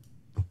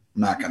 I'm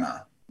not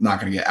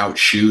gonna get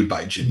out-shoed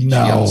by Jimmy G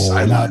on the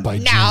sideline. Not by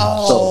Jimmy.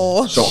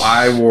 No. So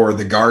I wore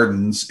the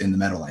Gardens in the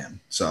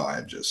Meadowland. So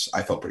I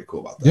felt pretty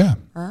cool about that. Yeah,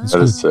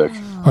 that is sick.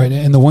 All right,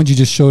 and the ones you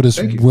just showed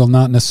us will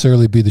not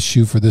necessarily be the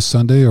shoe for this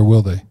Sunday, or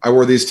will they? I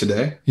wore these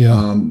today.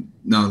 Yeah.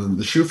 No,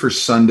 the shoe for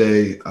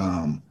Sunday.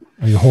 Are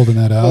you holding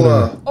that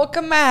out? Oh,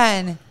 come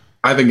on.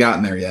 I haven't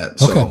gotten there yet.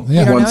 Okay. So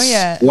you don't know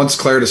yet. Once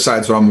Claire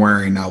decides what I'm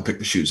wearing, I'll pick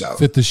the shoes out.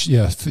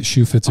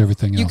 Shoe fits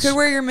everything else. You could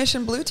wear your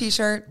Mission Blue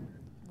t-shirt.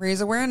 Raise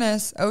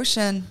awareness.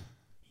 Ocean.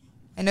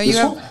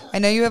 I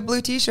know you have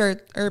blue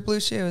T-shirt or blue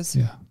shoes.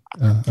 Yeah.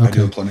 I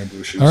do have plenty of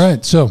blue shoes. All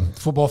right. So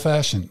football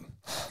fashion.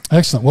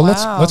 Excellent. Well,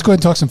 let's go ahead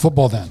and talk some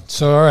football then.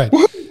 So, all right.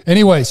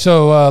 Anyway,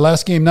 so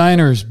last game,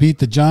 Niners beat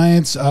the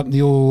Giants out in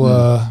the old,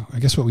 I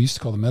guess what we used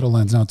to call the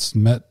Meadowlands. Now it's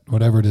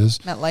whatever it is.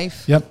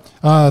 MetLife. Yep.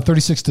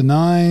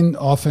 36-9.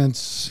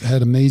 Offense had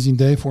an amazing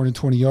day,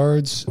 420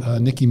 yards.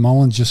 Nicky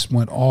Mullins just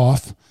went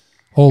off.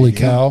 Holy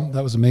cow.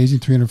 That was amazing,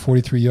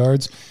 343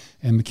 yards.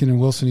 And McKinnon and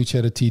Wilson each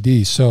had a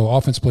TD. So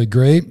offense played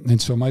great. And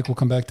so Mike will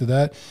come back to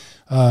that.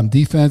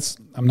 Defense,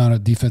 I'm not a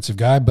defensive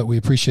guy, but we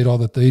appreciate all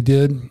that they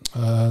did.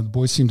 The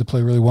boys seemed to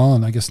play really well,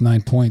 and I guess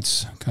 9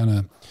 points kind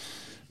of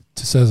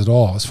says it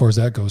all as far as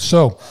that goes.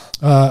 So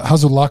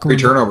how's the locker room?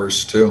 3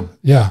 turnovers, too.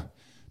 Yeah.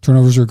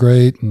 Turnovers are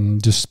great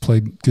and just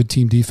played good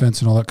team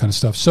defense and all that kind of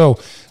stuff. So,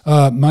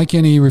 Mike,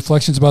 any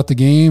reflections about the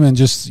game and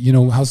just,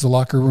 how's the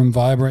locker room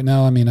vibe right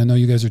now? I mean, I know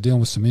you guys are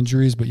dealing with some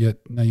injuries, but yet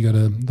now you got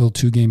a little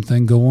 2-game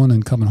thing going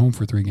and coming home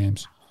for 3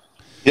 games.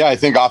 Yeah, I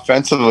think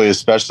offensively,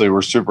 especially,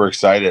 we're super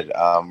excited.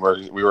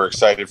 We were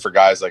excited for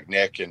guys like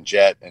Nick and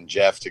Jet and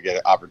Jeff to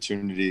get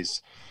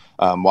opportunities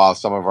while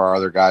some of our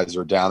other guys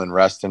are down and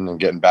resting and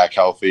getting back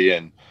healthy.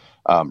 And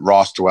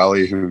Ross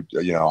Dwelly, who,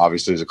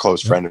 obviously is a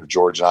close friend of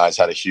George and I's,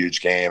 had a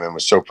huge game and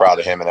was so proud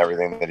of him and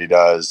everything that he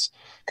does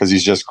because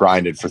he's just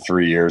grinded for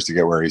 3 years to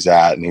get where he's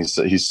at. And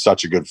he's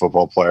such a good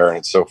football player, and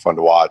it's so fun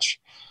to watch.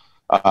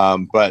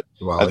 But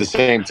at the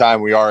same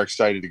time, we are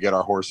excited to get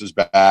our horses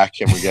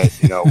back, and we get,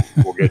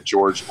 we'll get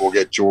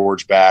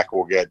George back.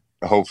 We'll get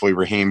hopefully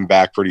Raheem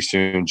back pretty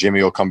soon.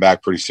 Jimmy will come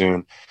back pretty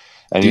soon.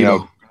 And,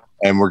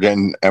 and we're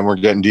getting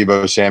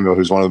Deebo Samuel,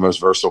 who's one of the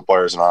most versatile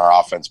players in our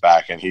offense,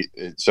 back. And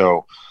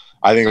so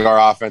I think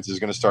our offense is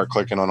going to start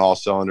clicking on all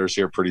cylinders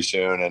here pretty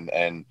soon.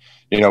 And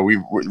George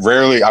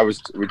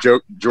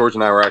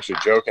and I were actually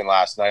joking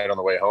last night on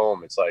the way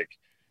home. It's like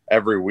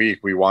every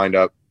week we wind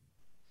up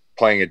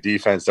playing a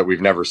defense that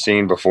we've never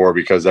seen before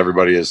because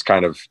everybody is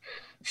kind of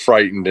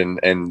frightened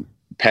and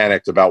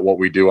panicked about what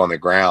we do on the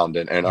ground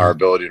and our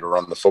ability to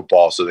run the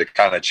football. So they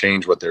kind of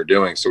change what they're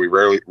doing. So we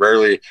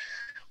rarely,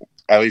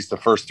 at least the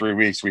first 3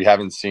 weeks, we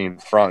haven't seen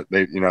front.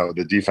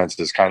 The defense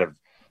has kind of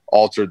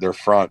altered their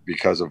front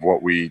because of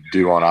what we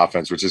do on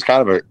offense, which is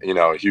kind of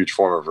a huge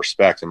form of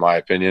respect in my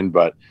opinion,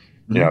 but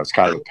it's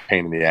kind of a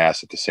pain in the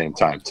ass at the same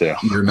time too.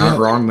 You're not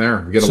wrong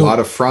there. We get a lot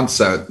of fronts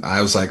that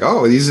I was like,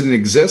 oh, these didn't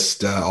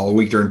exist all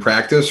week during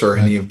practice or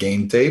any of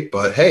game tape,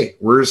 but hey,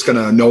 we're just going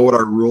to know what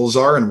our rules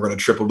are and we're going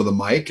to triple to the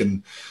mic,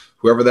 and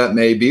whoever that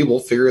may be, we'll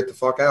figure it the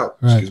fuck out.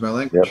 Right. Excuse my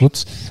language. Yep.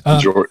 Whoops.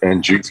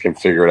 And Juice can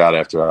figure it out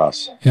after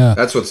us. Yeah.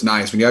 That's what's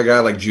nice. When you got a guy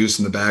like Juice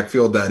in the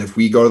backfield, that if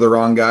we go to the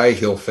wrong guy,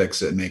 he'll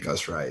fix it and make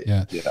us right.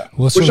 Yeah.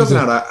 Well, which doesn't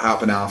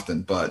happen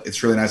often, but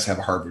it's really nice to have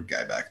a Harvard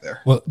guy back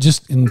there. Well,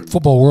 just in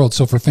football world,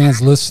 so for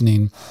fans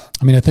listening,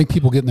 I mean, I think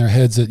people get in their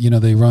heads that,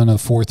 they run a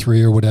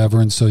 4-3 or whatever,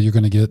 and so you're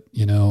going to get,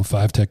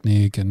 5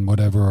 technique and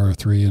whatever, or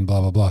 3 and blah,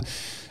 blah, blah.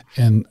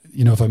 And,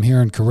 if I'm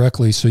hearing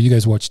correctly, so you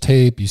guys watch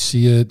tape, you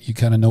see it, you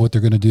kind of know what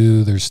they're going to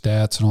do, their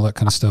stats and all that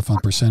kind of stuff on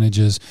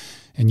percentages.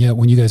 And yet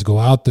when you guys go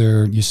out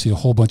there, you see a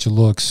whole bunch of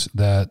looks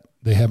that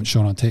they haven't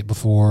shown on tape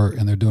before,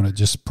 and they're doing it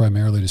just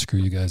primarily to screw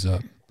you guys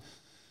up.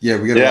 Yeah,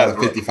 we get a lot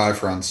of 55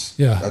 fronts.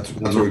 Yeah. That's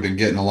what we've been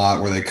getting a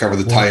lot, where they cover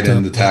the tight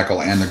end, the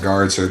tackle, and the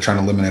guard, so they're trying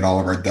to eliminate all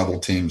of our double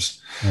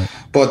teams. Right.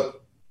 But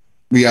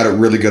we got a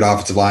really good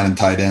offensive line and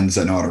tight ends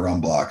that know how to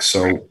run blocks,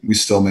 so we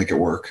still make it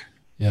work.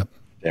 Yep.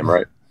 Damn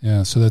right.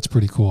 Yeah, so that's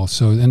pretty cool.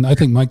 So, and I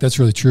think, Mike, that's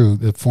really true,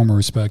 the former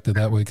respected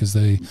that way, because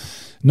they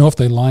know if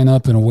they line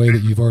up in a way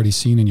that you've already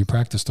seen and you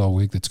practiced all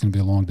week, that's going to be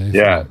a long day.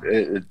 Yeah,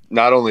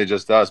 not only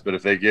just us, but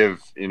if they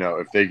give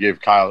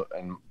Kyle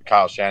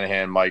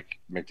Shanahan, Mike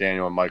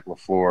McDaniel, and Mike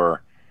LaFleur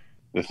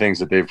the things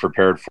that they've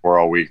prepared for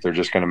all week, they're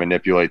just going to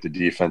manipulate the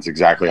defense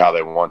exactly how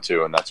they want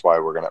to, and that's why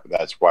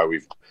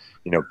we've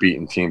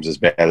beaten teams as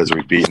bad as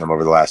we've beaten them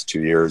over the last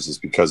 2 years, is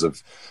because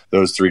of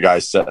those 3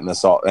 guys setting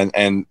us all,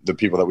 and the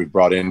people that we've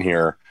brought in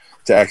here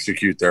to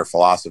execute their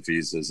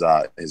philosophies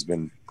has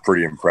been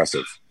pretty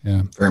impressive.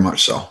 Yeah, very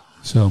much so.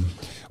 So,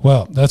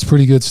 well, that's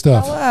pretty good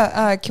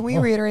stuff. Can we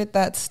reiterate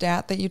that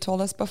stat that you told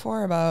us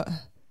before about?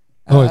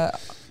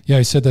 Yeah,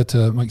 I said that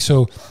to Mike.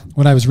 So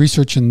when I was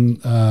researching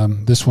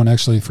this one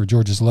actually for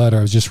George's letter,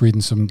 I was just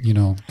reading some,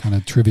 kind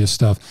of trivia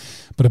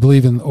stuff. But I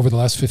believe over the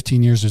last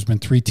 15 years, there's been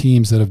 3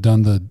 teams that have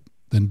done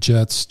the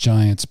Jets,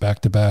 Giants,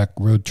 back-to-back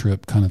road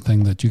trip kind of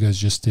thing that you guys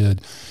just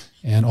did.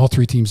 And all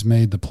 3 teams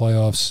made the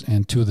playoffs,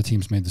 and 2 of the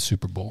teams made the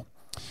Super Bowl.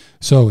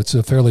 So it's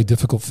a fairly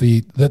difficult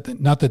feat.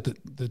 Not that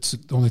that's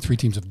only 3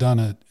 teams have done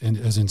it,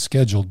 as in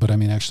scheduled, but I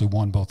mean actually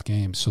won both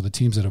games. So the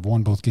teams that have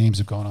won both games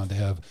have gone on to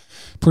have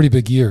pretty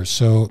big years.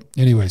 So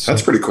anyway,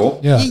 that's pretty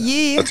cool. Yeah,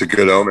 that's a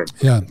good omen.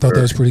 Yeah, I thought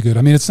that was pretty good.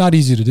 I mean, it's not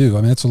easy to do.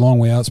 I mean, it's a long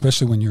way out,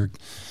 especially when you're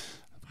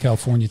a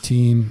California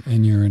team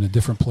and you're in a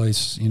different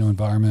place,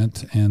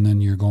 environment, and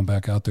then you're going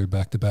back out there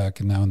back to back,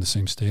 and now in the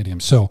same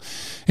stadium. So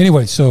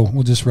anyway,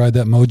 we'll just ride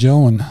that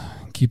mojo and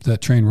keep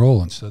that train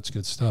rolling. So that's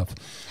good stuff.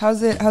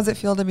 How's it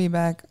feel to be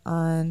back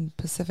on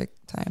Pacific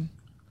time?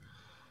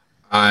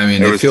 I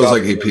mean, it feels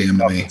like 8 p.m.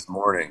 to me. This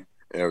morning.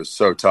 It was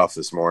so tough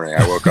this morning.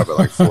 I woke up at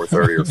like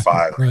 4:30 or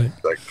 5, Right.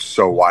 like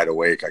so wide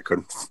awake. I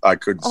couldn't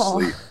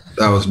sleep.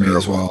 That was me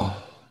as well.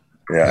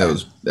 Yeah.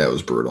 That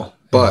was brutal.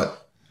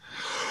 But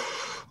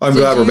I'm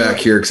glad we're back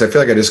here because I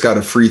feel like I just got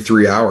a free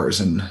 3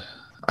 hours, and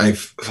I'm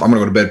going to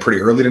go to bed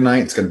pretty early tonight.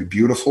 It's going to be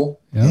beautiful.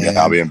 Yeah.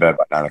 I'll be in bed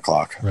by 9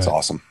 o'clock. It's Right.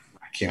 awesome.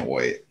 I can't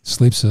wait.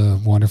 Sleep's a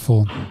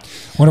wonderful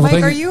Mike,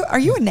 thing. are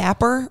you a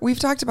napper? We've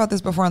talked about this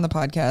before on the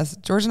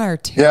podcast. George and I are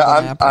terrible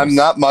Yeah, nappers. I'm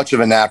not much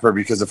of a napper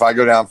because if I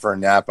go down for a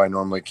nap, I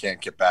normally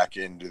can't get back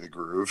into the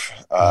groove.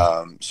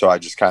 So I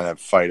just kind of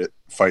fight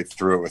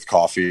through it with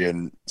coffee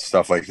and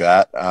stuff like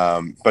that.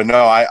 But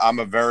no, I'm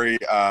a very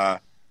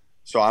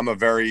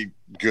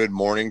good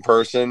morning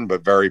person,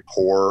 but very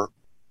poor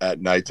at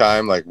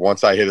nighttime. Like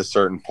once I hit a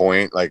certain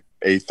point, like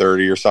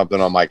 8:30 or something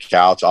on my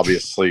couch, I'll be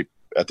asleep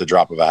at the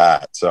drop of a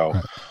hat. So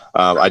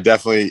I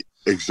definitely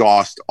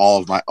exhaust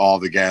all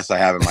of the gas I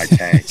have in my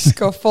tank. Just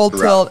go full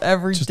tilt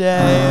every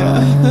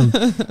day.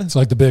 It's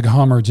like the big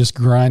Hummer just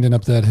grinding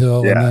up that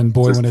hill, and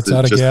then when it's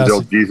out of gas,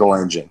 the diesel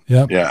engine.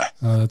 Yep. Yeah.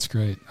 Oh, that's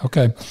great.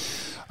 Okay,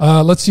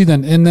 let's see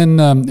then. And then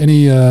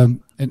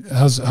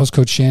how's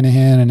Coach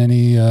Shanahan, and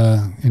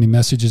any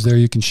messages there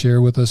you can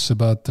share with us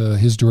about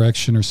his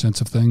direction or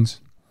sense of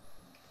things?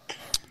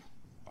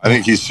 I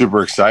think he's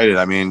super excited.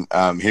 I mean,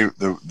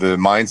 the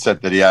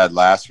mindset that he had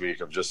last week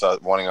of just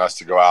wanting us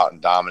to go out and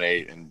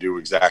dominate and do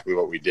exactly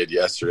what we did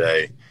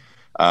yesterday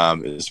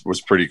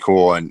was pretty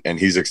cool. And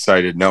he's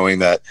excited knowing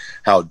that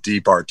how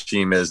deep our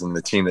team is and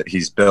the team that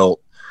he's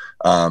built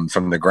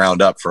from the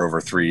ground up for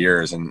over 3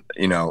 years. And,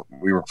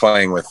 we were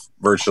playing with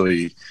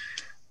virtually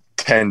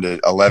 10 to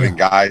 11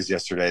 guys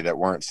yesterday that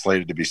weren't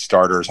slated to be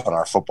starters on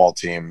our football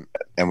team.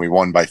 And we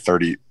won by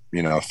 30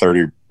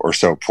 or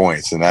so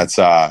points. And that's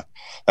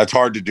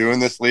hard to do in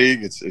this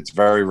league. It's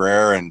very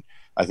rare. And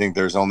I think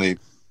there's only,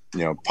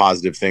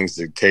 positive things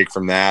to take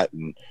from that,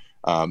 and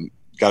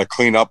got to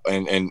clean up.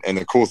 And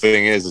the cool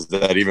thing is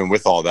that even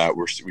with all that,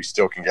 we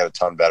still can get a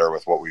ton better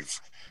with what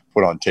we've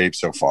put on tape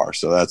so far.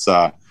 So that's,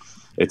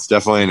 it's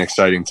definitely an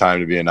exciting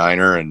time to be a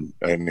Niner and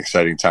an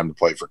exciting time to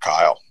play for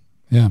Kyle.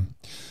 Yeah.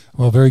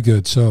 Well, very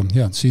good. So,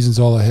 season's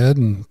all ahead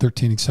and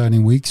 13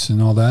 exciting weeks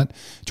and all that.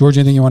 George,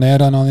 anything you want to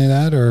add on any of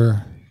that?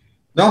 Or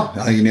No,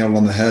 I think you nailed it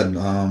on the head.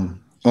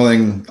 Only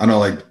thing I know,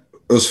 like,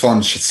 it was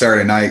fun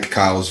Saturday night.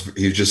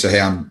 He was just say,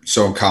 hey, I'm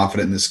so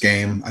confident in this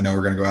game. I know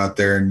we're going to go out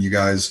there and you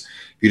guys,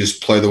 if you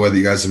just play the way that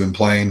you guys have been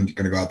playing, you're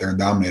going to go out there and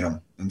dominate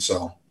them. And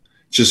so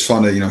it's just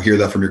fun to, hear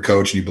that from your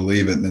coach and you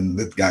believe it. And then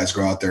the guys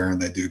go out there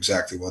and they do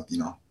exactly what,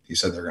 he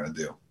said they're going to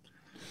do.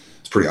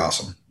 It's pretty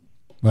awesome.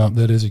 Well,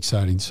 that is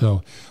exciting.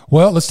 So,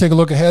 let's take a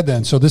look ahead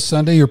then. So this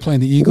Sunday you're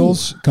playing the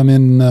Eagles, come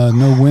in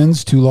no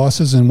wins, 2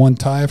 losses, and 1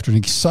 tie after an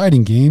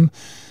exciting game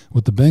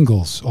with the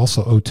Bengals,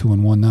 also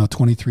 0-2-1 now,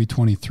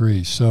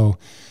 23-23. So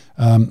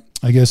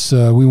I guess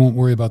we won't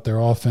worry about their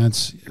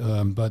offense,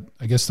 but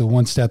I guess the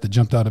one stat that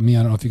jumped out at me,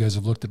 I don't know if you guys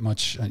have looked at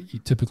much.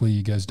 Typically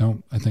you guys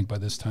don't, I think, by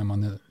this time on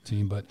the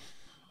team, but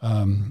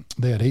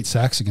they had 8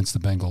 sacks against the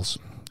Bengals.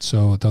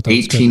 So I thought that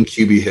 18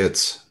 QB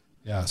hits.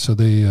 Yeah, so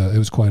it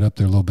was quite up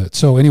there a little bit.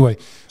 So anyway,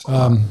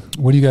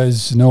 what do you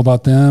guys know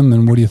about them,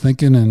 and what are you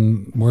thinking,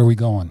 and where are we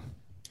going?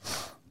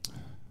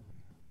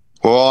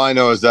 Well, all I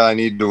know is that I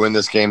need to win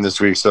this game this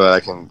week so that I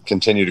can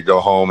continue to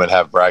go home and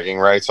have bragging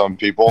rights on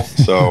people.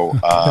 So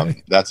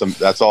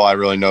that's all I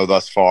really know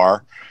thus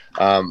far.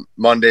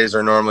 Mondays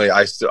are normally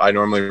I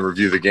normally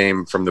review the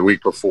game from the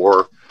week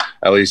before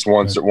at least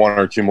one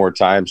or two more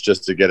times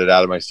just to get it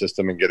out of my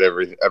system and get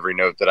every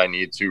note that I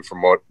need to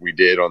from what we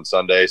did on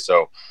Sunday.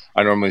 So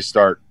I normally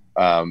start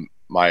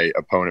my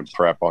opponent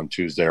prep on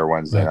Tuesday or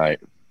Wednesday night.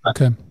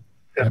 Okay.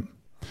 Yeah.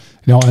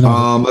 I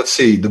know. Let's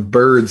see the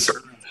Birds.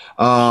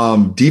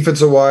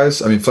 Defensive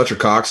wise, I mean, Fletcher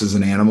Cox is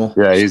an animal.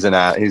 Yeah, he's an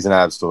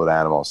absolute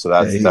animal. So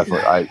that's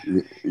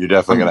definitely you're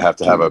definitely going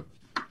to have a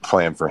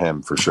plan for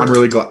him for sure. I'm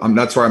really glad.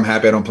 That's why I'm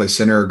happy I don't play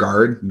center or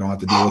guard. I don't have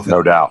to deal with it.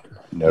 No doubt.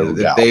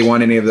 If they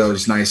want any of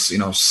those nice,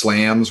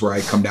 slams where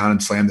I come down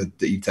and slam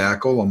the E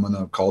tackle, I'm going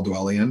to call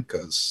Dwelly in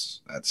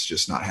because that's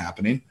just not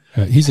happening.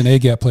 He's an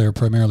A-gap player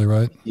primarily,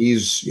 right?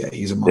 He's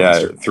a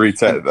monster.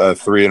 Yeah,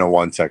 3 and a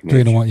 1 technique. 3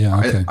 and a 1, yeah.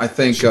 Okay. I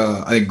think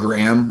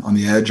Graham on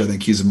the edge. I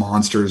think he's a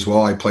monster as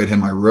well. I played him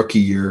my rookie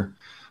year,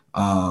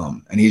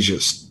 and he's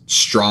just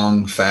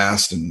strong,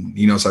 fast, and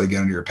he knows how to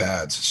get under your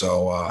pads.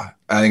 So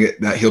I think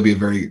that he'll be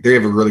they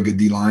have a really good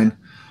D line,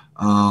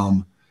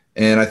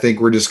 and I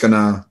think we're just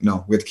gonna,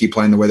 we have to keep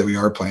playing the way that we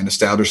are playing,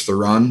 establish the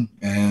run,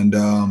 and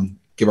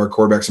give our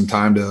quarterback some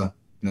time to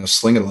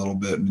sling it a little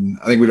bit. And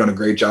I think we've done a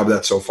great job of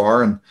that so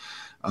far. And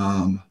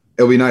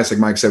it'll be nice. Like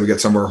Mike said, we got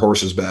some of our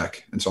horses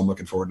back. And so I'm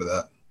looking forward to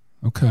that.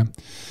 Okay.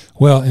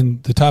 Well,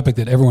 and the topic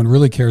that everyone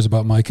really cares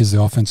about, Mike, is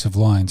the offensive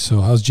line.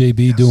 So how's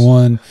JB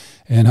doing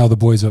and how the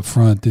boys up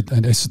front?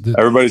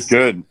 Everybody's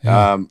good.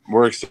 Yeah.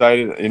 We're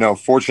excited.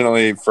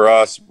 Fortunately for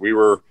us, we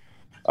were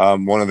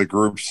one of the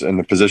groups and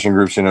the position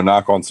groups,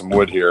 knock on some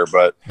wood here,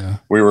 but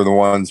we were the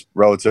ones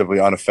relatively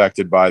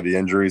unaffected by the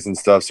injuries and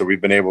stuff. So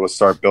we've been able to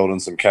start building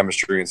some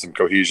chemistry and some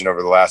cohesion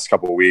over the last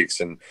couple of weeks,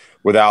 and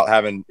without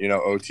having,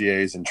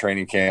 OTAs and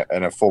training camp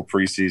and a full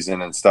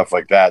preseason and stuff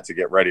like that to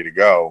get ready to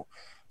go.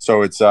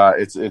 So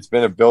it's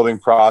been a building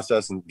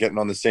process and getting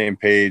on the same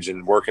page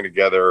and working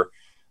together.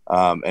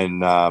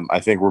 I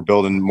think we're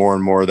building more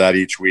and more of that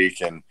each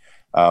week. And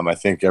I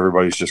think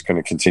everybody's just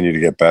going to continue to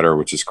get better,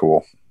 which is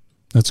cool.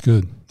 That's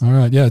good. All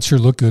right. Yeah, it sure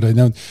looked good. I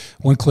know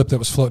one clip that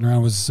was floating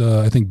around was,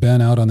 I think,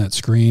 Ben out on that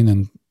screen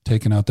and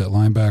taking out that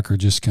linebacker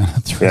just kind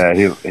of through.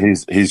 Yeah,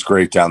 he's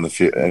great down the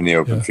field in the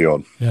open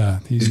field. Yeah.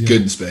 He's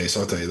good in space,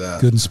 I'll tell you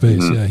that. Good in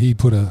space. Mm-hmm. Yeah, he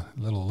put a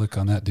little lick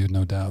on that dude,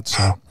 no doubt.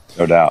 So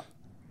no doubt.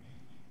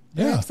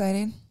 Very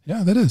exciting.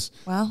 Yeah, that is.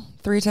 Well,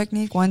 3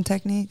 technique, 1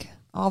 technique.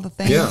 All the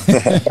things. Yeah.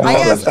 I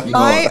guess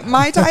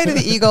my tie to the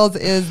Eagles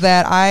is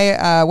that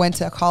I went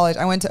to college.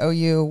 I went to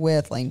OU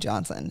with Lane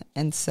Johnson.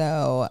 And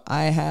so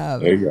I have,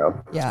 there you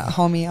go. Yeah,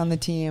 homie on the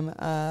team,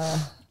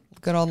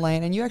 good old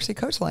Lane. And you actually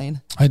coached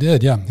Lane. I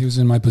did, yeah. He was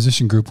in my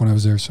position group when I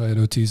was there. So I had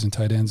OTs and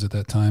tight ends at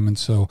that time. And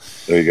so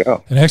there you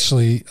go. And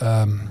actually,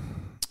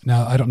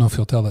 now I don't know if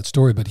he'll tell that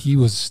story, but he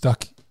was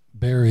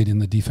buried in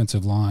the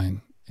defensive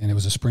line. And it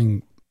was a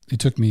spring. It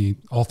took me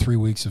all 3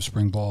 weeks of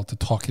spring ball to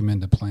talk him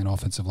into playing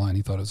offensive line.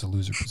 He thought it was a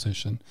loser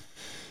position.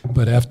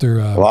 But after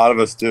a lot of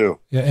us do.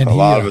 Yeah, and a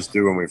lot of us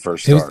do when we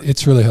first start.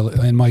 It's really,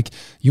 and Mike,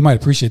 you might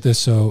appreciate this.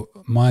 So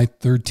my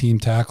third team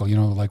tackle,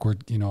 like we're,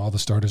 all the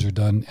starters are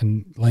done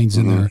and Lane's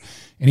in there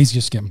and he's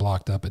just getting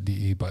blocked up at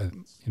DE by,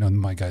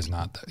 my guy's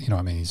not,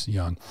 he's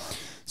young.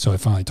 So I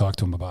finally talked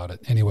to him about it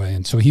anyway.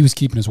 And so he was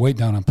keeping his weight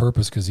down on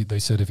purpose because they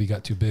said if he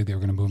got too big, they were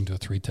going to move him to a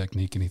 3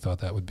 technique. And he thought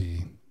that would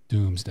be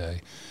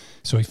doomsday.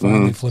 So he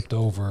finally flipped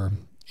over,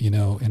 he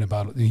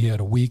had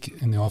a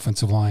week in the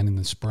offensive line in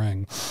the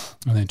spring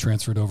and then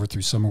transferred over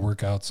through summer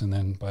workouts. And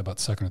then by about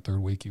 2nd or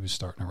 3rd week, he was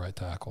starting to right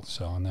tackle.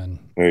 So, and then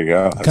there you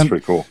go. That's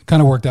pretty cool.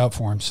 Kind of worked out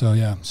for him. So,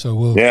 yeah.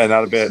 So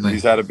not a bit.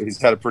 He's had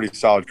a pretty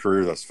solid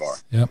career thus far.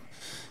 Yep.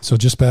 So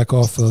just back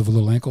off of a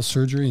little ankle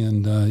surgery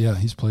and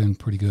he's playing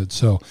pretty good.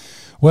 So,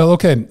 well,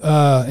 okay.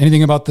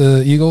 Anything about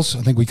the Eagles?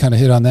 I think we kind of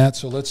hit on that.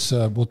 So let's,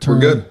 we'll turn.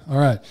 We're good. All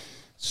right.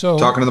 So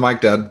talking to the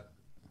mic, Dad.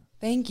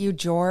 Thank you,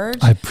 George.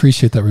 I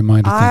appreciate that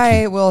reminder.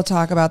 I will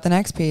talk about the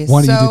next piece.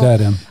 Why don't you do that,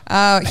 Em?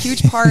 A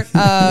huge part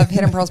of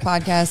Hidden Pearls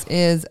podcast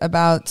is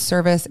about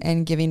service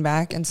and giving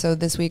back. And so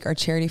this week, our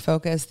charity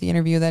focus, the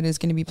interview that is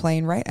going to be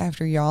playing right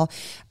after y'all,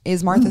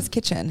 is Martha's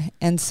Kitchen.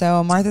 And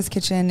so Martha's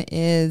Kitchen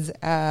is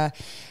a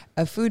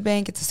food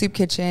bank. It's a soup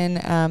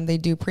kitchen. They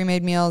do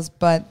pre-made meals,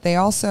 but they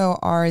also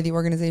are the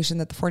organization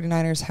that the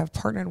 49ers have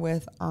partnered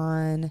with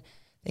on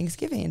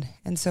Thanksgiving.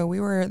 And so we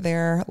were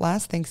there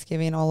last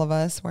Thanksgiving, all of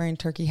us wearing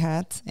turkey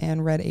hats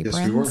and red aprons.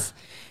 Yes, we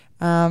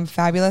were.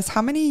 Fabulous.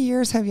 How many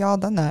years have y'all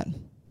done that?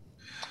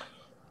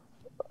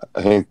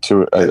 I think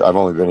 2. I've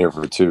only been here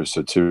for 2,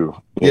 so 2.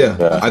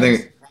 Yeah. I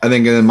think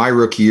in my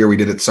rookie year we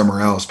did it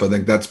somewhere else, but I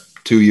think that's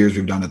 2 years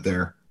we've done it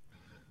there.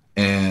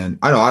 And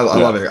I know I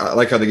love it. I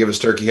like how they give us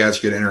turkey hats.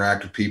 You get to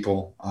interact with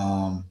people.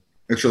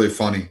 It's really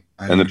funny.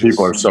 And the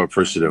people are so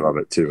appreciative of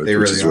it too,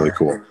 which is really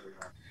cool.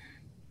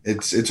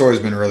 It's always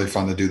been really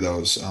fun to do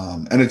those.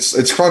 And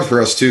it's fun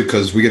for us too,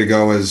 because we get to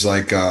go as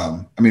like,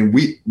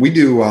 we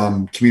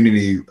do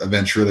community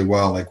events really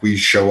well. Like we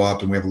show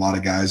up and we have a lot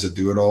of guys that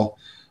do it all.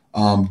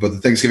 But the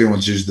Thanksgiving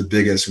one's usually the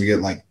biggest. We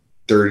get like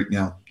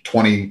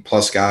 20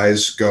 plus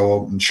guys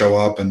go and show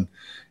up, and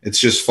it's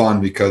just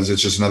fun because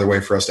it's just another way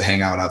for us to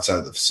hang out outside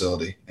of the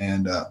facility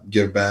and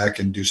give back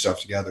and do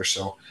stuff together.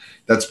 So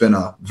that's been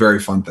a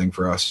very fun thing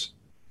for us.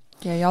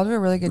 Yeah, y'all do a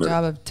really good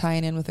job of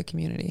tying in with the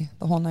community,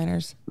 the whole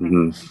Niners.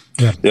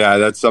 Mm-hmm. Yeah,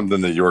 that's something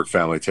the York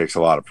family takes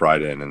a lot of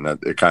pride in, and that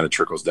it kind of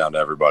trickles down to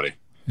everybody.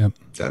 Yep,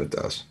 that it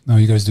does. No,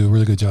 you guys do a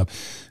really good job.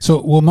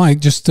 So, well, Mike,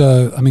 just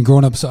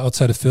growing up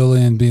outside of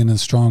Philly and being a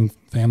strong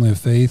family of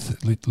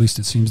faith, at least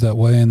it seems that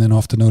way, and then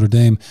off to Notre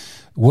Dame,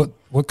 what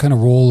kind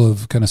of role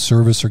of kind of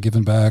service or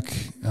giving back?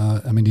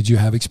 Did you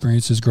have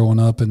experiences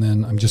growing up? And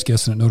then I'm just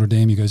guessing at Notre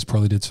Dame, you guys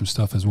probably did some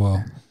stuff as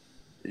well.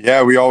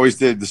 Yeah, we always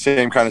did the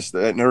same kind of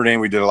stuff. At Notre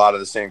Dame, we did a lot of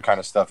the same kind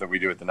of stuff that we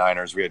do at the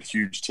Niners. We had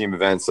huge team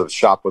events of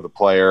shop with a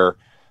player.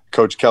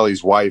 Coach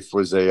Kelly's wife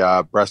was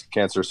a breast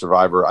cancer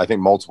survivor, I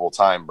think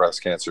multiple-time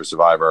breast cancer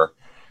survivor.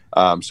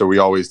 So we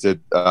always did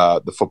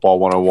the football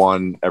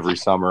 101 every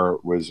summer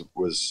was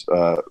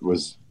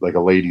like a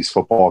ladies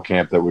football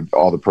camp that would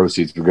all the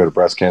proceeds would go to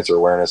breast cancer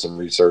awareness and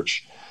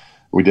research.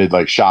 We did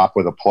like shop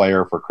with a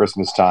player for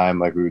Christmas time.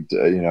 Like we would,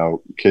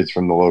 kids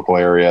from the local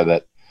area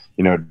that,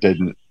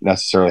 didn't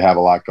necessarily have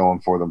a lot going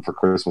for them for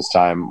Christmas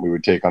time. We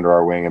would take under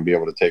our wing and be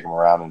able to take them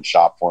around and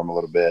shop for them a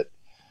little bit.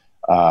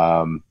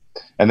 And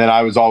then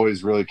I was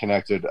always really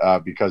connected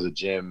because of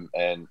Jim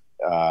and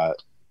the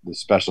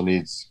special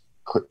needs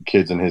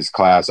kids in his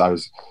class. I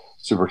was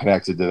super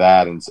connected to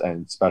that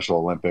and Special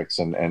Olympics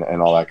and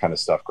all that kind of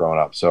stuff growing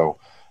up. So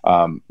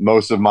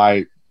most of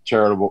my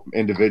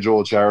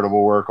individual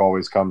charitable work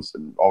always kind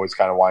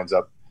of winds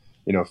up,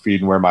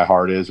 feeding where my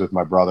heart is with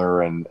my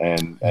brother and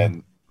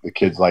the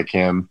kids like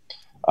him.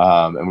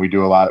 And we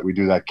do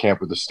that Camp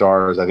with the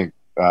Stars. I think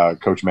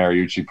Coach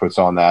Mariucci puts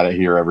on that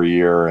here every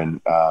year,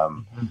 and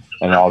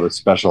all the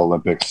Special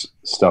Olympics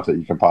stuff that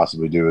you can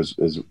possibly do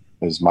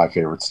is my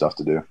favorite stuff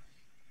to do.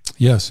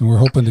 Yes, and we're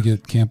hoping to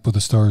get Camp with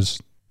the Stars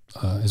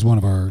as one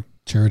of our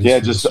charities. Yeah,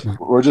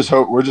 we're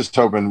just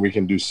hoping we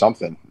can do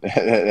something.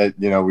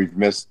 We've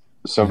missed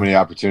so many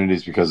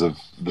opportunities because of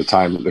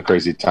the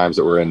crazy times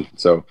that we're in.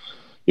 So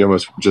you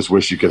almost just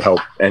wish you could help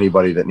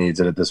anybody that needs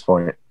it at this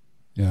point.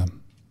 Yeah.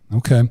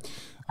 Okay.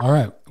 All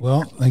right.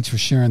 Well, thanks for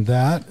sharing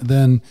that.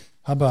 Then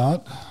how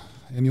about,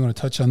 Amy, you want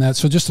to touch on that?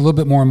 So just a little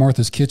bit more on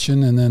Martha's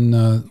Kitchen, and then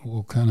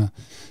we'll kind of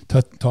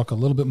talk a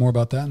little bit more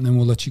about that, and then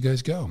we'll let you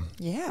guys go.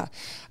 Yeah.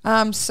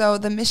 So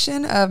the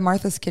mission of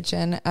Martha's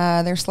Kitchen,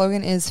 their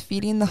slogan is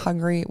feeding the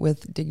hungry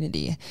with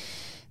dignity.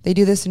 They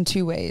do this in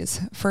two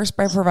ways. First,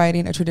 by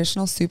providing a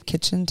traditional soup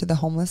kitchen to the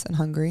homeless and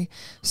hungry,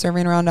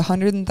 serving around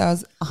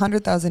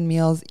 100,000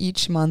 meals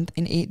each month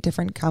in 8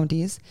 different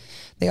counties.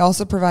 They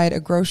also provide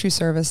a grocery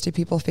service to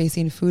people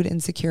facing food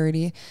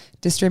insecurity,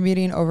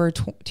 distributing over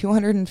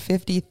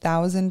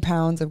 250,000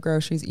 pounds of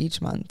groceries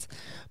each month.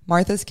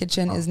 Martha's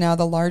Kitchen is now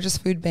the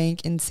largest food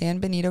bank in San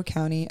Benito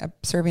County,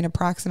 serving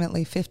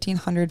approximately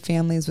 1,500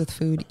 families with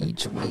food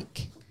each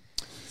week.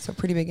 So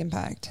pretty big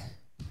impact.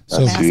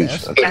 So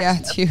massive. Yeah,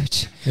 it's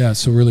huge. Yeah,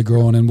 so really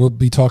growing. And we'll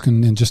be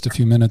talking in just a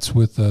few minutes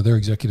with their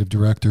executive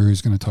director,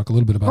 who's going to talk a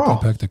little bit about the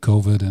impact of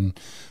COVID and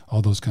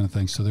all those kind of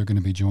things. So they're going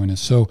to be joining us.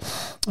 So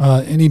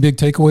any big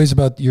takeaways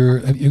about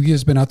have you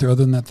guys been out there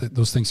other than that,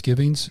 those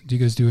Thanksgivings? Do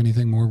you guys do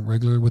anything more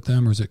regular with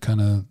them, or is it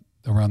kind of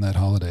around that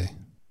holiday?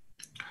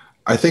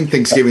 I think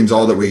Thanksgiving's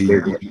all that we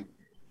I think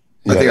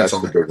that's all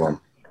the big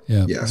one.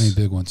 Yeah, yes.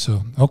 Big one.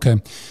 So, okay.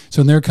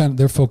 So their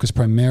focus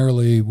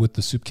primarily with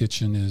the soup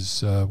kitchen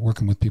is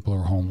working with people who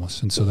are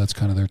homeless. And so that's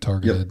kind of their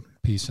targeted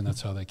piece, and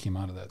that's how they came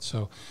out of that.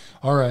 So,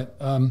 all right.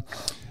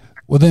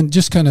 Well, then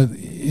just kind of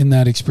in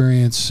that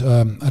experience,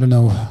 I don't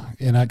know,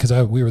 because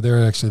we were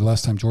there actually the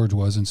last time George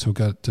was, and so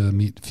got to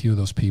meet a few of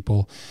those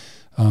people.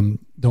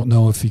 Don't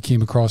know if he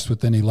came across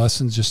with any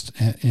lessons just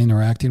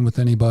interacting with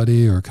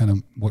anybody, or kind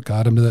of what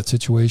got him to that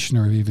situation,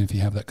 or even if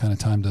you have that kind of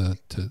time to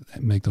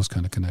make those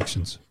kind of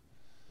connections.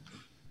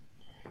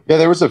 Yeah,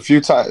 there was a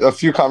few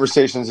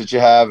conversations that you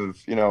have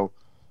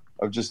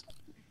of just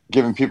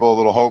giving people a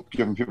little hope,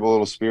 giving people a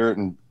little spirit,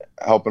 and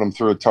helping them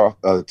through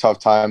a tough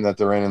time that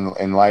they're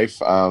in life.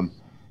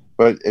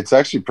 But it's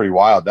actually pretty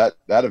wild. That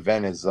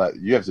event is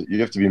you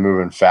have to be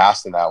moving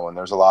fast in that one.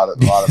 There's a lot of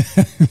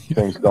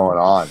things going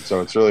on,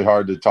 so it's really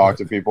hard to talk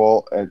to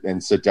people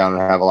and sit down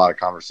and have a lot of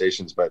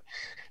conversations. But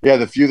yeah,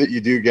 the few that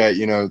you do get,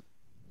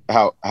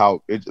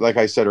 how it, like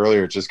I said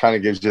earlier, it just kind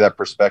of gives you that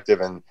perspective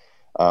and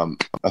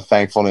a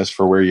thankfulness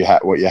for where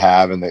what you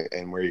have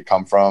and where you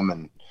come from,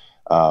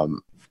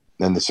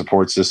 and the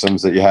support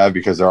systems that you have,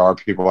 because there are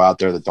people out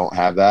there that don't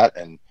have that.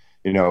 And,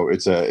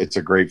 it's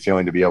a great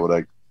feeling to be able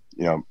to,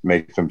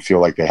 make them feel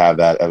like they have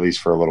that at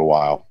least for a little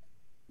while.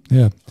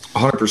 Yeah.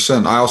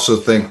 100%. I also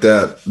think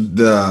that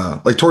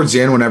towards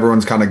the end, when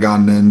everyone's kind of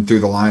gone in through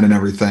the line and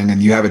everything,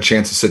 and you have a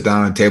chance to sit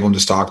down at a table and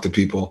just talk to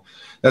people,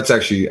 that's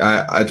actually,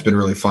 it's been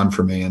really fun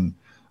for me. And,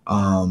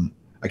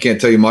 I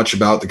can't tell you much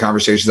about the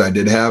conversations I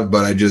did have,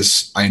 but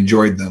I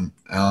enjoyed them.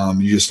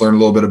 You just learn a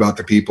little bit about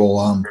the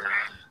people.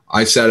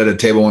 I sat at a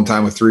table one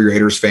time with 3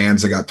 Raiders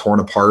fans that got torn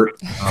apart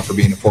for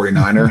being a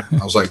 49er.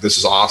 I was like, this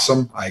is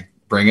awesome.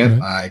 Bring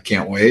it. I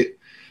can't wait.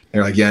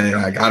 They're like,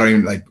 yeah, I don't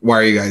even why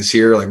are you guys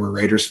here? Like, we're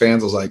Raiders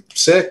fans. I was like,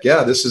 sick.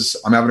 Yeah,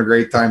 I'm having a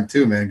great time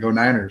too, man. Go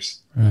Niners.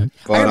 Right.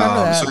 But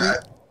I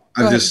remember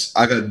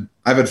that.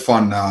 I've had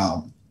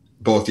fun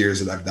both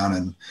years that I've done,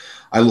 and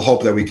I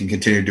hope that we can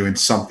continue doing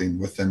something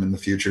with them in the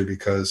future,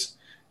 because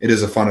it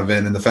is a fun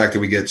event. And the fact that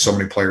we get so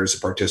many players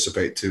to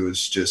participate too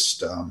is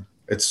just,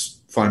 it's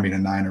fun being a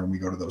Niner when we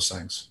go to those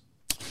things.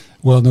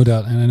 Well, no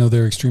doubt. And I know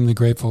they're extremely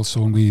grateful.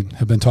 So when we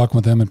have been talking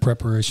with them in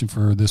preparation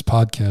for this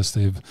podcast,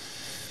 they've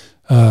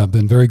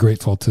been very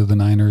grateful to the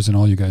Niners and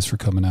all you guys for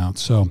coming out.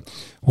 So,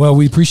 well,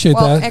 we appreciate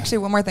that. Actually,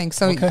 one more thing.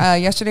 So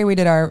yesterday we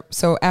did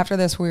so after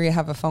this, we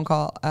have a phone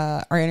call,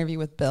 our interview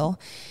with Bill.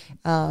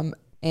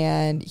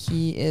 And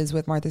he is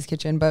with Martha's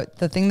Kitchen. But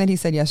the thing that he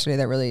said yesterday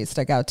that really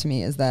stuck out to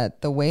me is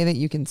that the way that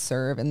you can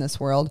serve in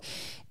this world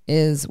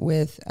is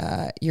with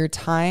your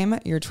time,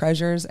 your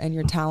treasures, and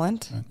your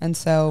talent. Right. And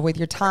so with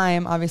your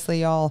time,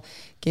 obviously y'all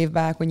gave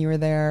back when you were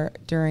there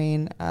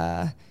during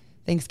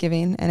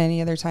Thanksgiving and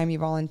any other time you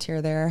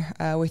volunteer there.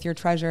 With your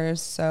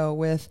treasures, so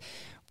with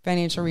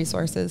financial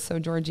resources. So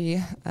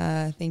Georgie,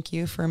 thank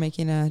you for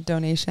making a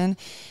donation.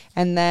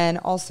 And then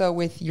also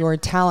with your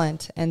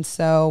talent. And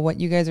so what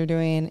you guys are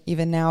doing,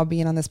 even now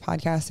being on this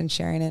podcast and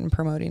sharing it and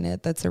promoting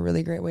it, that's a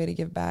really great way to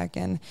give back.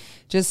 And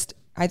just,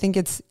 I think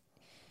it's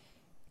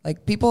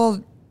like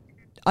people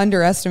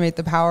underestimate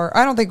the power.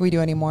 I don't think we do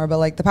anymore,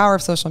 but the power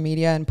of social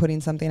media and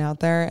putting something out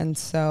there. And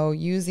so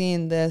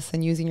using this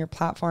and using your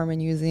platform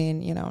and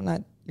using,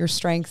 not your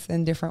strengths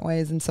in different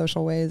ways and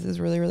social ways is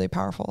really, really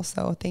powerful.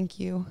 So thank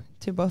you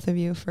to both of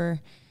you for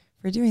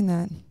doing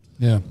that.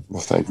 Yeah.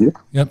 Well, thank you.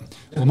 Yep.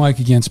 Well, Mike,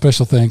 again,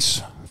 special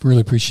thanks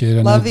really appreciate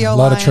it. Love the A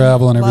lot of O-line.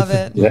 travel and Love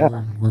everything. it.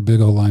 Yeah. We're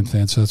big O-line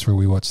fans, so that's where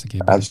we watch the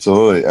game.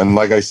 Absolutely. And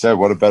like I said,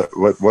 what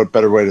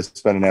better way to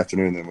spend an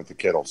afternoon than with the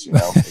Kittles?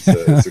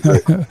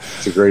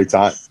 It's a great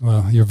time.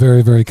 Well, you're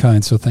very, very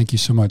kind. So thank you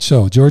so much.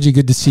 So, Georgie,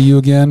 good to see you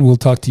again. We'll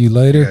talk to you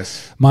later.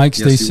 Yes. Mike,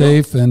 Yes, stay you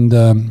safe, and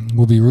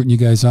we'll be rooting you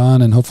guys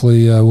on. And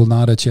hopefully, we'll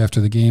nod at you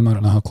after the game. I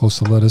don't know how close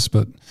they'll let us,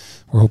 but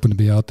we're hoping to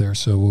be out there,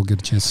 so we'll get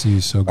a chance to see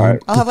you. So, All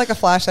right. I'll have like a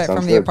flashlight Sounds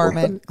from the good.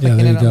 apartment. Yeah, clicking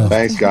there it you on go. the-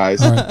 Thanks,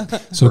 guys. All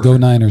right. So go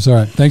Niners. All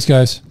right. Thanks,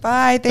 guys.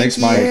 Bye. Thank Thanks,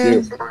 you. Mike.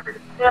 Thank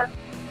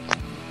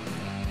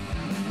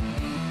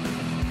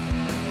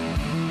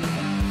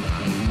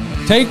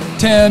you. Take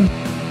 10.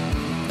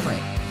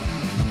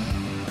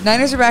 Right.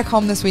 Niners are back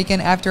home this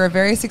weekend after a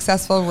very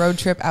successful road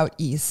trip out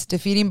east,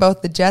 defeating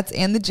both the Jets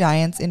and the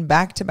Giants in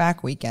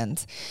back-to-back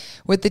weekends.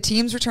 With the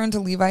team's return to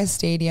Levi's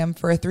Stadium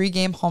for a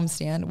 3-game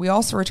homestand, we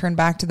also return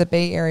back to the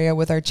Bay Area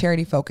with our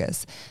charity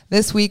focus.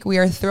 This week, we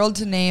are thrilled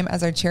to name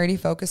as our charity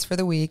focus for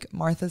the week,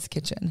 Martha's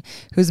Kitchen,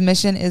 whose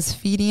mission is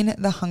feeding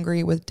the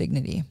hungry with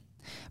dignity.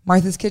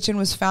 Martha's Kitchen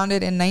was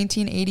founded in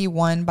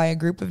 1981 by a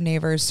group of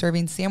neighbors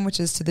serving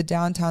sandwiches to the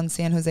downtown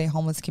San Jose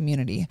homeless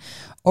community.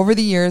 Over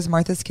the years,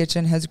 Martha's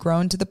Kitchen has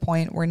grown to the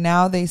point where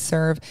now they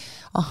serve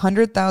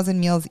 100,000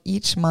 meals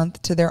each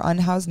month to their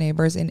unhoused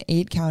neighbors in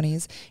 8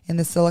 counties in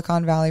the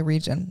Silicon Valley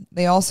region.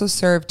 They also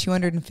serve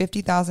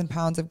 250,000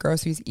 pounds of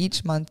groceries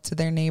each month to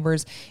their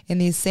neighbors in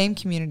these same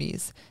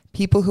communities,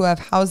 people who have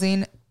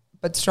housing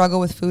but struggle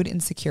with food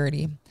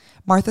insecurity.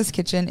 Martha's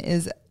Kitchen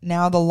is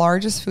now the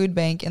largest food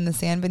bank in the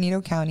San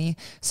Benito County,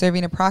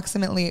 serving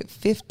approximately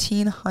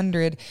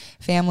 1,500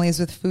 families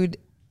with food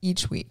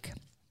each week.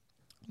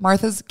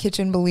 Martha's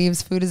Kitchen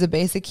believes food is a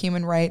basic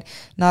human right,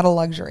 not a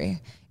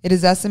luxury. It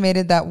is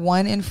estimated that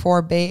 1 in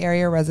 4 Bay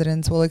Area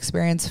residents will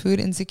experience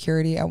food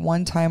insecurity at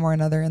one time or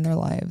another in their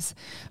lives.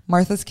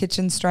 Martha's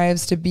Kitchen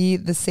strives to be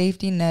the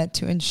safety net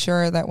to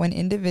ensure that when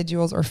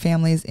individuals or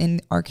families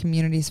in our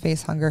communities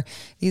face hunger,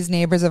 these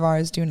neighbors of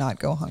ours do not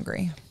go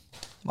hungry.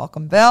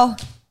 Welcome, Bill.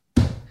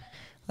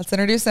 Let's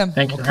introduce him.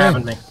 Thank you for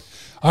having me.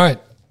 All right.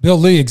 Bill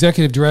Lee,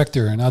 Executive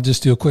Director. And I'll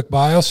just do a quick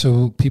bio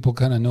so people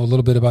kind of know a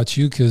little bit about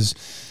you, because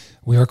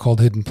we are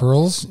called Hidden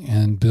Pearls.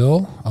 And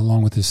Bill,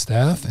 along with his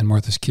staff and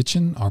Martha's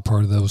Kitchen, are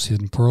part of those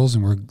Hidden Pearls.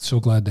 And we're so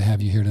glad to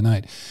have you here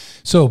tonight.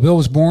 So Bill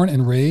was born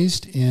and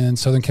raised in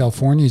Southern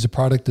California. He's a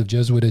product of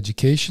Jesuit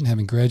education,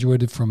 having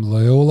graduated from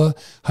Loyola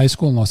High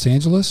School in Los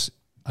Angeles.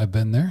 I've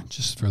been there,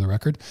 just for the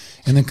record.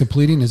 And then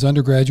completing his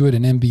undergraduate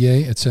and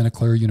MBA at Santa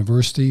Clara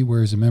University, where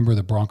he's a member of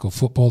the Bronco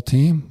football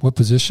team. What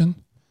position?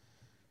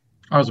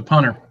 I was a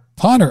punter.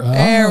 Punter.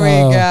 There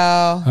we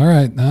go. All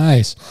right,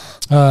 nice.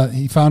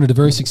 He founded a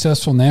very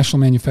successful national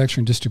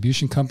manufacturing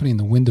distribution company in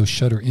the window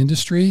shutter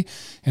industry.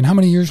 And how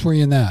many years were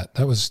you in that?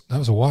 That was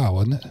a while,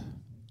 wasn't it?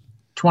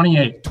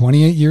 28.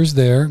 28 years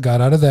there, got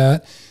out of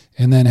that.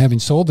 And then having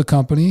sold the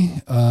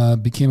company,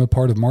 became a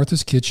part of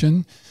Martha's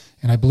Kitchen.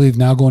 And I believe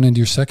now going into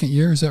your 2nd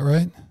year, is that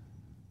right?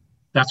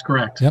 That's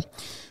correct. Yep.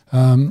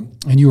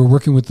 And you were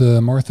working with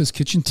the Martha's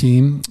Kitchen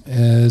team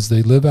as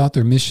they live out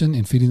their mission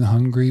in feeding the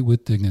hungry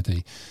with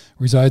dignity.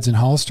 Resides in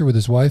Hollister with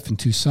his wife and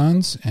 2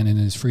 sons, and in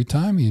his free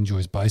time, he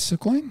enjoys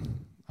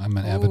bicycling. I'm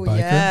an avid biker.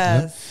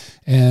 Yes.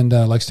 Yep.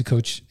 And likes to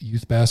coach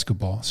youth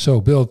basketball.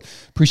 So, Bill,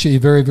 appreciate you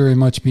very, very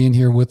much being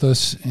here with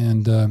us.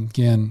 And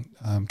again,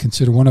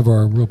 consider one of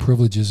our real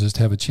privileges is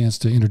to have a chance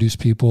to introduce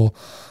people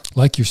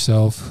like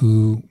yourself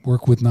who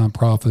work with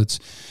nonprofits.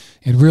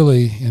 And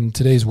really, in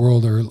today's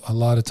world, are a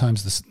lot of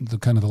times the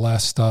kind of the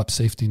last stop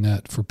safety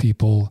net for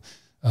people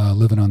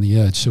living on the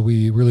edge. So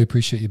we really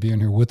appreciate you being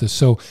here with us.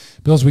 So,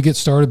 Bill, as we get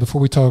started,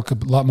 before we talk a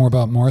lot more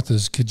about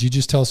Martha's, could you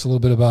just tell us a little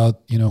bit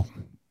about,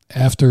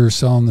 after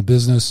selling the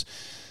business,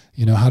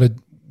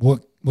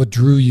 what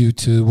drew you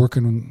to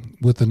working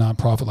with a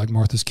nonprofit like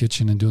Martha's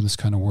Kitchen and doing this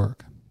kind of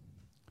work?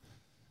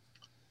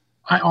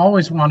 I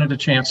always wanted a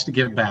chance to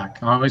give back.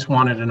 I always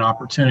wanted an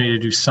opportunity to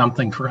do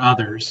something for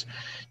others.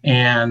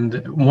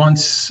 And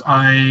once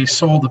I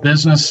sold the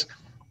business,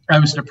 I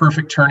was at a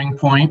perfect turning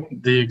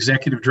point. The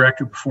executive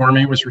director before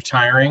me was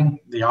retiring.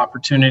 The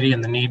opportunity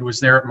and the need was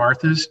there at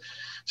Martha's.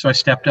 So I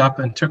stepped up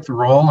and took the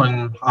role,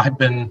 and I've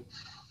been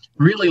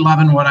really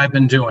loving what I've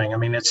been doing. I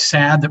mean, it's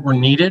sad that we're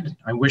needed.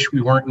 I wish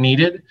we weren't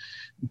needed,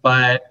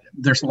 but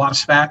there's a lot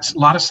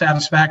of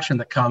satisfaction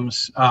that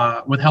comes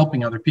with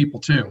helping other people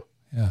too.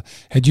 Yeah.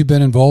 Had you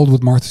been involved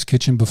with Martha's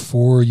Kitchen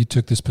before you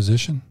took this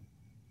position?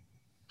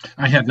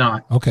 I had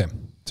not. Okay.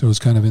 So it was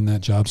kind of in that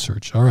job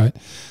search. All right.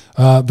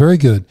 Very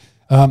good.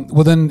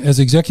 Well, then, as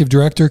executive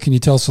director, can you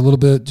tell us a little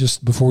bit,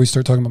 just before we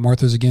start talking about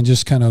Martha's again,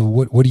 just kind of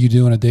what do you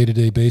do on a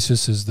day-to-day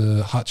basis as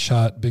the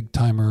hotshot,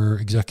 big-timer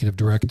executive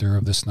director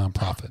of this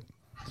nonprofit?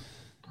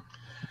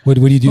 What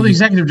do you do? Well, the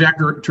executive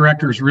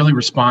director is really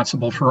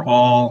responsible for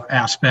all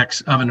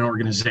aspects of an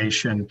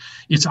organization.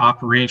 Its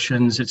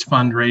operations, its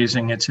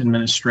fundraising, its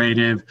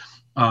administrative,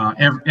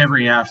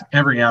 every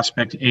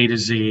aspect, A to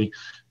Z.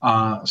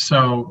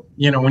 So,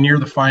 when you're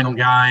the final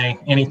guy,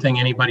 anything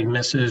anybody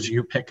misses,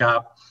 you pick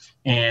up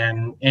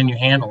and you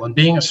handle. And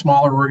being a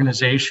smaller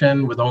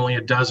organization with only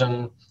a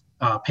dozen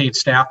paid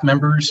staff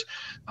members.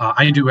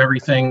 I do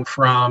everything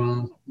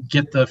from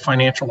get the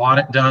financial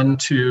audit done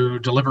to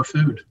deliver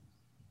food.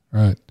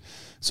 Right.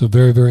 So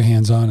very, very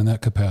hands-on in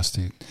that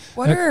capacity.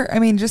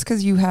 Just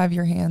because you have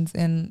your hands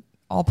in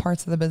all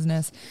parts of the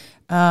business,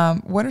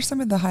 what are some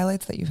of the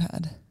highlights that you've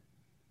had?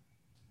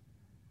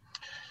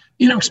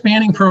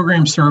 Expanding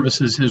program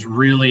services is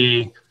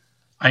really,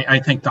 I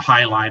think, the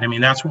highlight. I mean,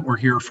 that's what we're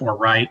here for,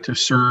 right? To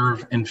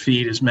serve and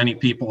feed as many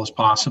people as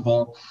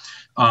possible.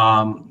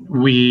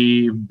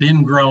 We've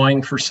been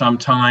growing for some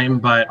time,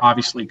 but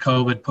obviously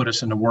COVID put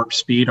us into warp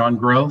speed on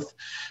growth.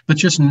 But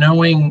just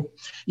knowing,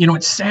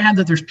 it's sad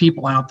that there's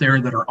people out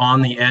there that are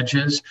on the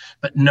edges,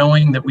 but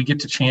knowing that we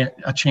get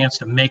a chance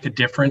to make a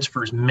difference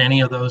for as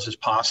many of those as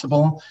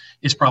possible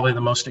is probably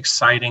the most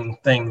exciting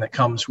thing that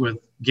comes with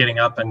getting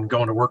up and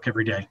going to work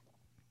every day.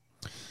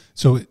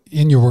 So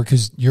in your work,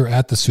 because you're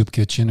at the soup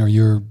kitchen or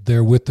you're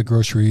there with the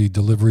grocery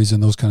deliveries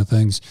and those kind of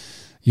things,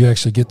 you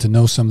actually get to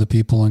know some of the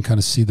people and kind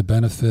of see the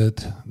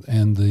benefit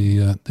and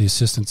the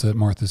assistance that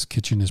Martha's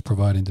Kitchen is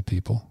providing to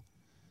people.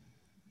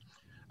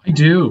 I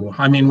do.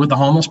 I mean, with the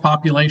homeless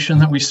population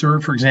that we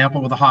serve, for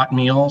example, with the hot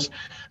meals,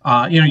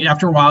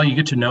 after a while you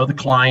get to know the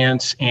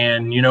clients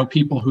and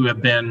people who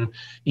have been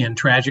in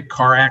tragic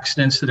car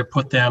accidents that have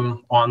put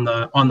them on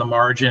the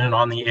margin and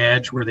on the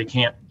edge where they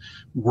can't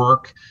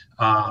work.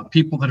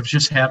 People that have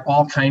just had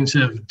all kinds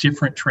of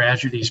different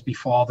tragedies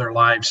befall their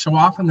lives. So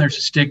often there's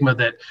a stigma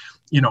that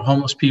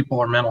homeless people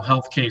are mental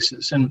health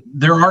cases. And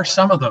there are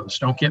some of those,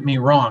 don't get me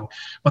wrong,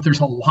 but there's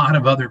a lot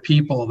of other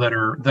people that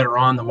are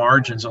on the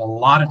margins. And a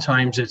lot of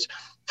times it's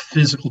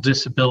physical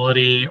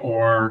disability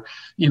or,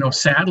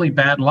 sadly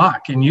bad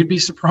luck. And you'd be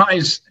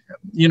surprised,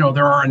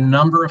 there are a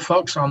number of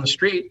folks on the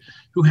street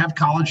who have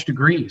college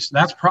degrees.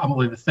 That's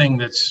probably the thing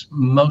that's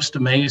most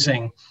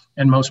amazing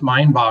and most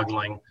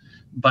mind-boggling.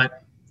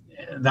 But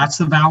that's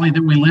the valley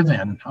that we live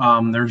in.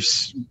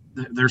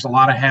 There's a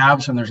lot of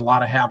haves and there's a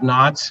lot of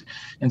have-nots,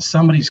 and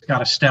somebody's got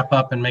to step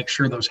up and make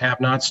sure those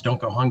have-nots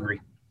don't go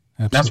hungry.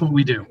 Absolutely. That's what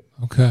we do.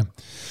 Okay.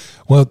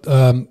 Well,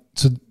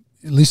 so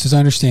at least as I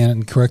understand it,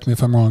 and correct me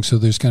if I'm wrong, so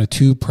there's kind of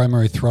two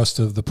primary thrusts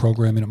of the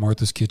programming at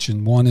Martha's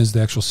Kitchen. One is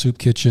the actual soup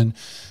kitchen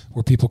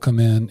where people come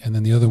in, and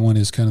then the other one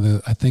is kind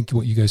of I think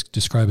what you guys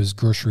describe as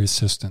grocery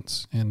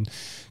assistance. And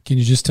can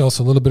you just tell us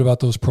a little bit about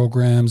those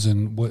programs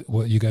and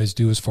what you guys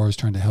do as far as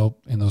trying to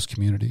help in those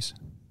communities?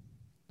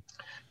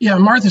 Yeah,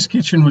 Martha's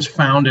Kitchen was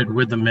founded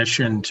with the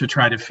mission to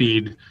try to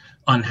feed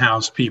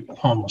unhoused people,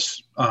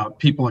 homeless,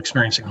 people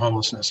experiencing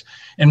homelessness.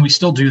 And we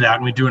still do that,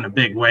 and we do it in a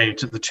big way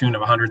to the tune of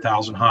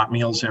 100,000 hot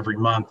meals every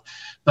month.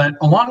 But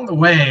along the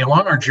way,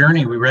 along our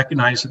journey, we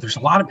recognize that there's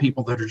a lot of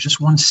people that are just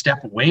one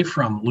step away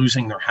from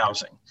losing their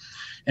housing.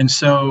 And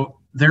so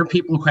there are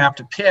people who have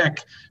to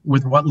pick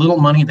with what little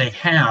money they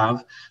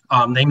have.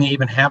 They may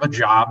even have a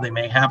job. They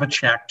may have a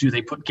check. Do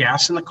they put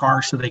gas in the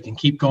car so they can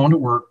keep going to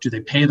work? Do they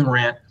pay the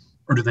rent?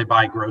 Or do they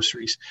buy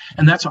groceries?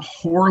 And that's a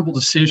horrible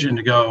decision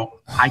to go,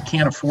 I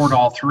can't afford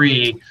all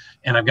three,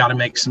 and I've got to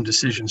make some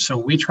decisions. So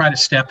we try to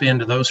step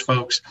into those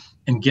folks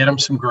and get them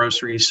some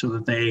groceries so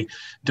that they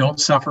don't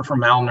suffer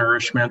from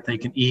malnourishment. They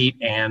can eat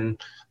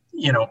and,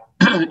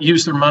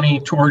 use their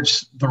money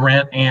towards the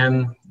rent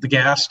and the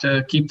gas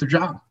to keep their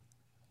job.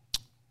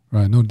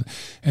 Right. No,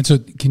 and so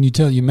can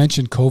you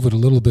mentioned COVID a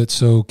little bit.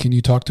 So can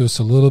you talk to us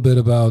a little bit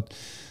about,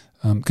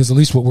 because at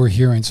least what we're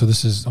hearing, so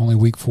this is only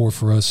week 4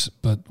 for us,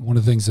 but one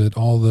of the things that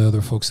all the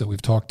other folks that we've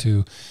talked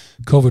to,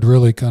 COVID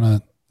really kind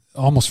of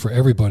almost for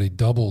everybody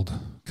doubled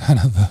kind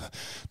of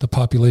the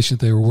population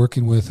that they were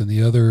working with. And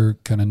the other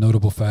kind of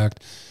notable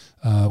fact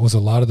was a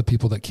lot of the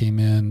people that came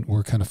in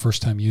were kind of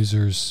first-time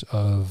users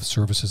of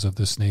services of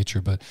this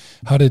nature. But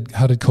how did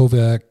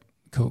COVID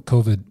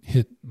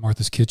hit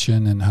Martha's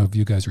Kitchen, and how have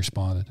you guys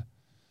responded?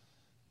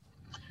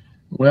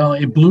 Well,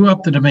 it blew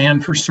up the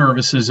demand for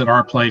services at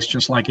our place,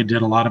 just like it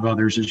did a lot of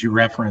others, as you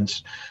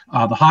referenced.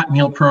 The hot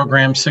meal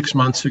program 7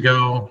 months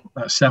ago,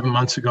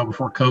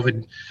 before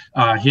COVID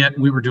hit,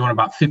 we were doing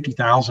about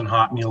 50,000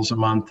 hot meals a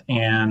month.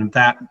 And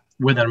that,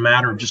 within a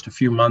matter of just a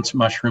few months,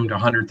 mushroomed to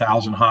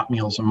 100,000 hot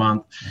meals a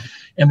month.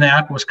 And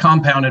that was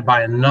compounded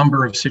by a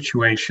number of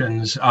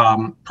situations.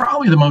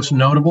 Probably the most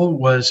notable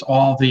was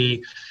all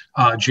the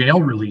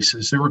jail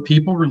releases. There were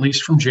people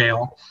released from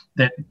jail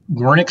that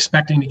weren't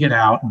expecting to get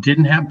out,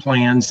 didn't have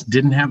plans,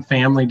 didn't have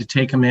family to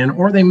take them in,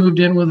 or they moved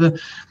in with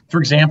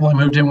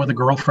a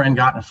girlfriend,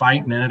 got in a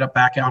fight, and ended up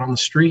back out on the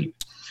street.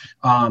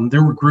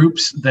 There were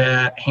groups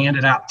that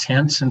handed out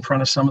tents in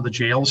front of some of the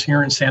jails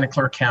here in Santa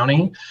Clara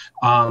County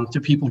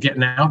to people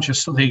getting out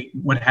just so they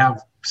would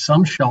have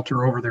some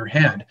shelter over their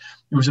head.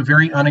 It was a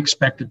very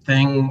unexpected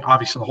thing.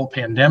 Obviously, the whole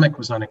pandemic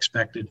was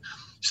unexpected.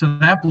 So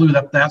that blew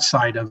up that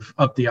side of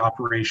the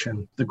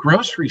operation. The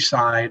grocery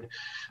side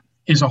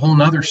is a whole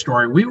nother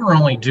story. We were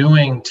only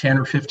doing 10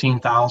 or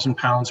 15,000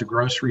 pounds of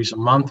groceries a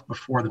month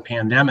before the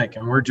pandemic,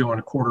 and we're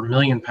doing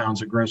 250,000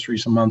 pounds of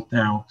groceries a month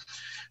now.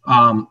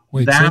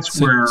 That's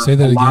where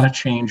a lot of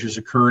change has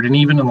occurred. And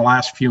even in the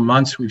last few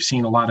months, we've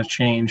seen a lot of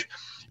change.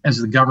 as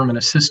the government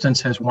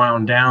assistance has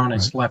wound down,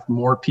 it's left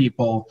more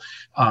people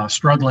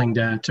struggling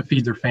to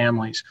feed their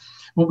families.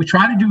 What we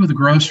try to do with the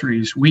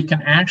groceries, we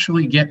can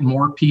actually get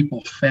more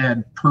people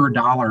fed per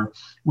dollar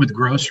with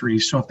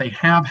groceries. So if they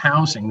have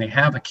housing, they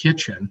have a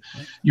kitchen,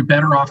 you're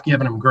better off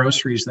giving them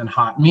groceries than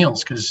hot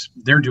meals because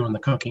they're doing the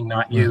cooking,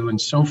 not you, and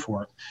so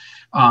forth.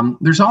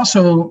 There's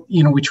also,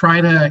 we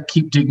try to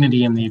keep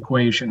dignity in the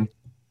equation.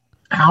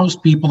 House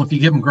people, if you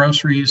give them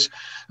groceries,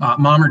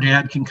 mom or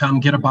dad can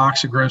come get a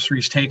box of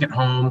groceries, take it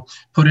home,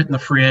 put it in the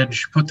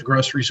fridge, put the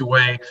groceries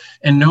away,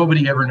 and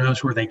nobody ever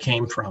knows where they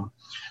came from.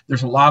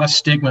 There's a lot of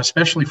stigma,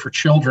 especially for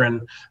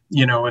children.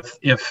 If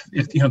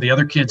the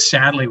other kids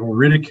sadly will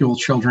ridicule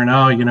children,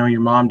 your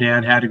mom,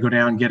 dad had to go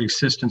down and get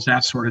assistance,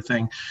 that sort of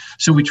thing.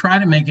 So we try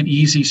to make it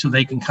easy so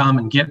they can come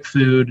and get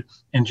food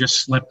and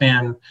just slip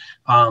in.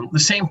 The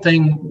same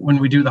thing when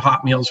we do the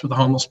hot meals with the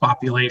homeless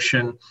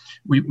population.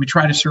 We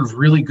try to serve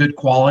really good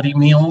quality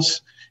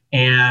meals,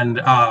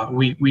 and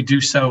we do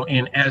so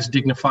in as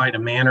dignified a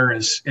manner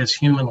as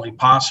humanly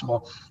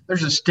possible.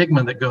 There's a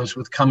stigma that goes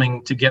with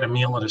coming to get a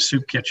meal at a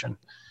soup kitchen.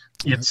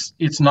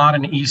 It's not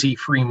an easy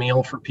free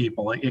meal for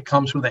people. It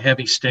comes with a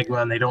heavy stigma,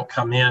 and they don't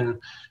come in.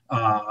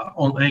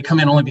 They come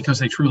in only because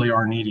they truly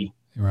are needy.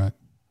 Right.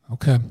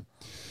 Okay.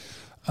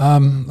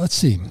 Let's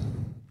see.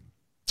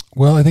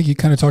 Well, I think you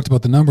kind of talked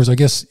about the numbers. I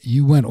guess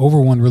you went over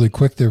one really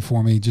quick there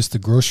for me, just the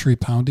grocery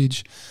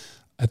poundage.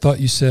 I thought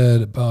you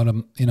said about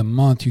in a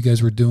month you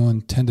guys were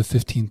doing 10 to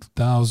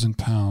 15,000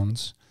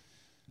 pounds.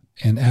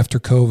 And after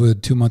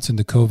COVID, 2 months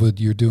into COVID,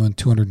 you're doing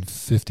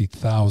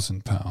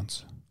 250,000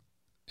 pounds.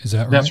 Is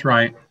that right? That's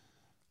right.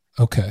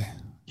 Okay.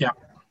 Yeah.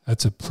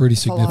 That's a pretty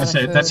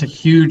significant. That's a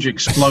huge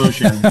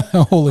explosion.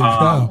 Holy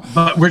cow.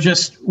 But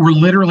we're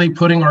literally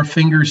putting our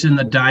fingers in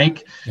the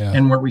dike,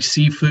 and where we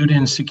see food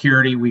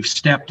insecurity, we've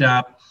stepped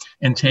up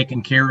and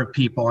taken care of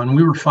people. And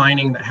we were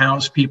finding that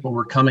house people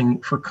were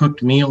coming for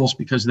cooked meals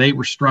because they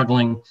were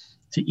struggling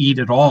to eat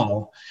at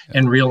all,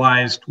 and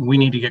realized we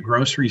need to get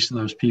groceries to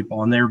those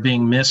people. And they're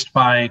being missed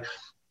by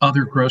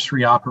other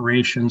grocery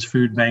operations,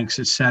 food banks,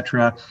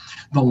 etc.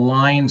 The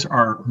lines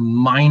are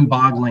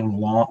mind-bogglingly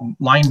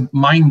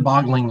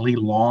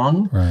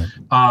long. Right.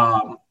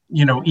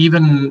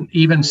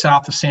 Even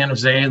south of San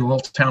Jose, in the little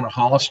town of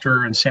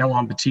Hollister and San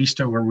Juan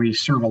Bautista, where we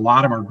serve a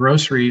lot of our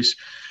groceries,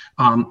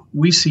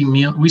 we see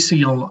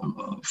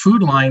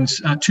food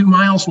lines 2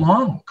 miles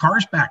long,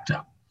 cars backed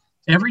up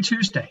every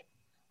Tuesday.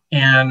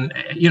 And,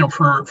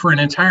 for an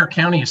entire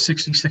county of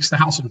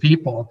 66,000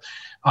 people,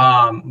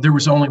 there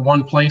was only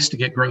one place to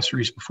get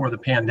groceries before the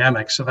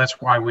pandemic. So that's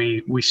why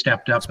we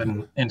stepped up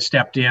and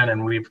stepped in,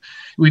 and we've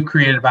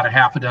created about a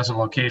half a dozen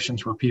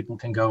locations where people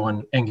can go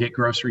and get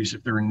groceries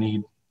if they're in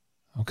need.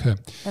 Okay.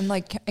 And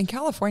like in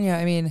California,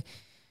 I mean,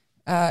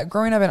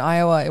 growing up in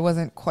Iowa, it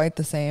wasn't quite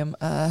the same,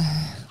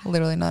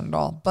 literally not at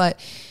all. But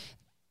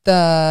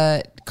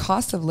the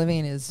cost of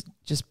living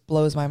just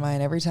blows my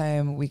mind every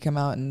time we come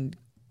out and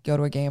go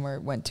to a game or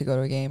went to go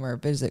to a game or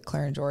visit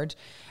Claire and George.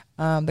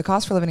 The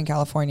cost for living in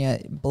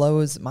California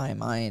blows my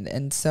mind.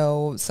 And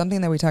so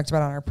something that we talked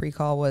about on our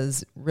pre-call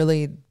was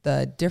really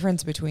the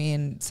difference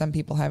between some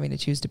people having to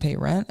choose to pay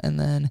rent and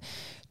then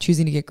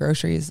choosing to get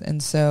groceries.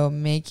 And so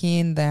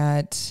making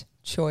that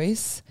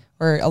choice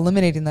or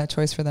eliminating that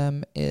choice for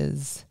them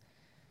is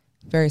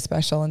very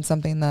special and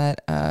something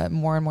that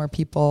more and more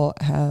people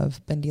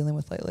have been dealing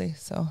with lately.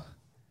 So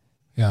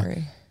yeah.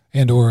 Very.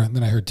 Or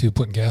then I heard too,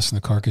 putting gas in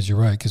the car, because you're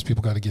right, because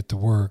people got to get to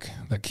work,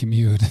 that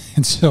commute.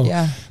 And so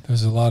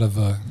there's a lot of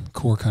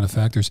core kind of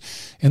factors.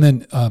 And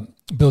then,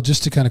 Bill,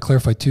 just to kind of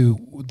clarify too,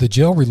 the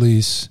jail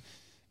release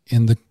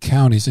in the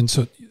counties, and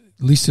so at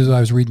least as I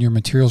was reading your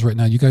materials right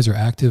now, you guys are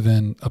active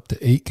in up to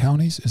 8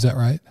 counties. Is that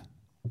right?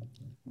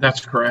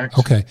 That's correct.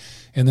 Okay.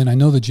 And then I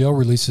know the jail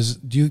releases,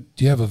 do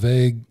you have a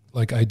vague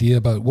idea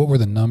about what were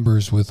the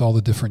numbers with all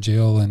the different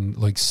jail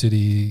and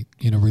city,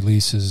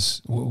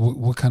 releases?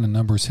 What kind of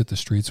numbers hit the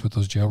streets with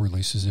those jail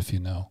releases, if you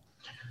know?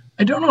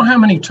 I don't know how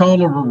many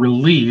total were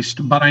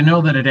released, but I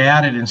know that it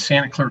added in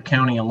Santa Clara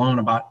County alone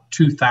about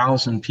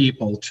 2,000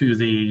 people to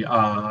the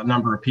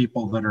number of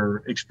people that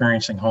are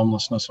experiencing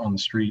homelessness on the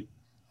street.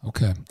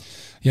 Okay.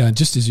 Yeah. And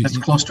just as that's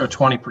close to a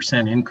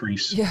 20%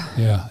 increase. Yeah.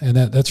 Yeah. And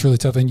that's really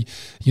tough. And,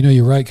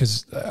 you're right,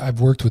 because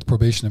I've worked with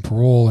probation and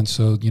parole. And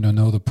so,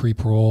 know the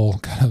pre-parole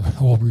kind of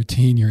whole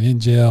routine. You're in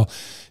jail.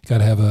 You got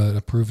to have an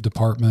approved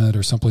department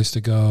or someplace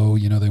to go.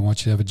 They want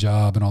you to have a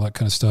job and all that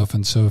kind of stuff.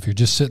 And so if you're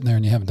just sitting there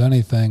and you haven't done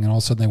anything and all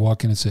of a sudden they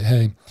walk in and say,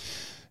 hey,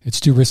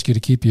 it's too risky to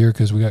keep you here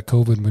because we got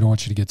COVID and we don't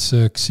want you to get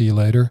sick. See you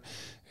later.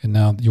 And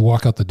now you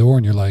walk out the door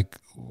and you're like,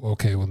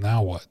 okay, well,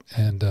 now what?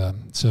 And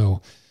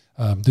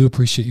do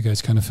appreciate you guys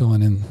kind of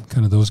filling in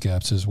kind of those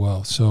gaps as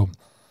well. So,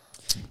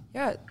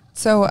 yeah.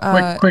 So,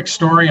 quick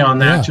story on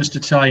that, just to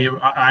tell you,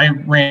 I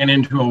ran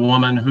into a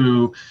woman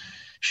who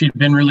she'd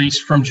been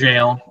released from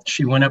jail.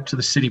 She went up to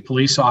the city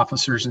police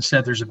officers and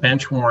said, "There's a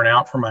bench warrant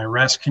out for my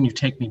arrest. Can you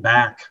take me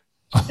back?"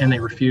 And they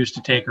refused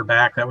to take her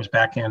back. That was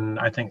back in,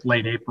 I think,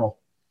 late April.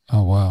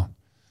 Oh, wow.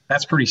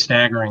 That's pretty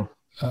staggering.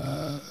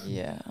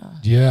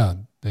 Yeah.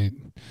 the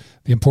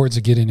importance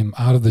of getting him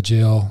out of the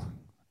jail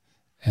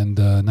and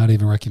not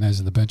even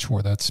recognizing the bench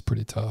war, that's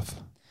pretty tough.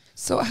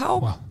 So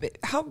how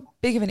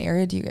big of an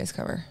area do you guys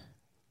cover?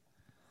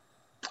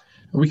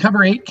 We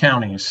cover 8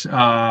 counties: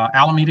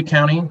 Alameda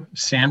County,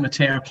 San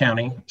Mateo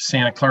County,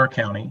 Santa Clara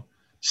County,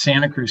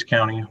 Santa Cruz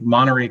County,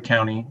 Monterey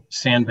County,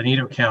 San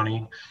Benito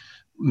County,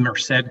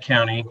 Merced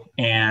County,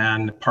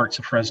 and parts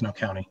of Fresno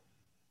County.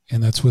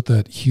 And that's with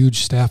that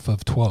huge staff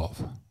of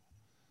 12.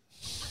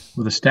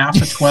 With a staff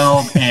of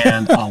 12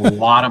 and a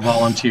lot of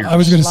volunteers. I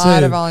was going to say, a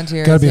lot of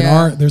volunteers. Got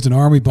to be there's an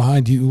army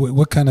behind you.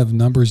 What kind of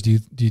numbers do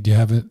you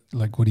have it?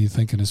 Like, what are you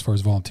thinking as far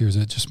as volunteers?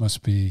 It just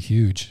must be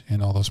huge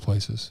in all those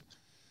places.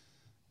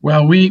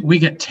 Well, we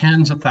get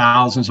tens of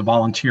thousands of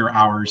volunteer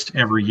hours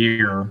every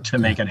year to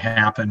make it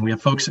happen. We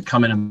have folks that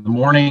come in the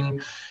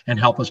morning and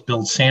help us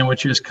build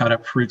sandwiches, cut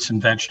up fruits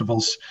and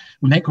vegetables.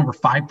 We make over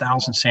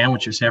 5,000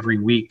 sandwiches every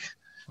week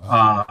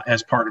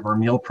as part of our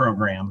meal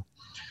program.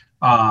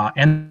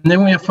 And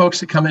then we have folks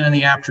that come in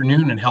the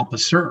afternoon and help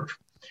us serve.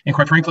 And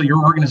quite frankly,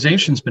 your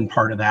organization's been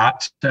part of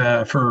that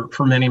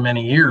for many,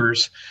 many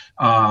years.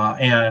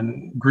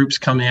 And groups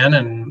come in,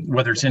 and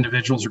whether it's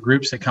individuals or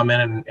groups, they come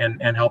in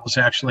and help us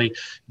actually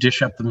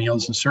dish up the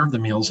meals and serve the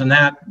meals. And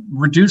that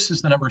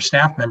reduces the number of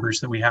staff members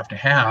that we have to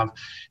have.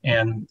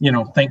 And,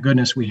 thank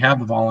goodness we have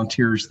the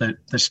volunteers that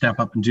step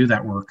up and do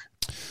that work.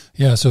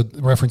 Yeah, so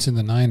referencing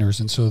the Niners.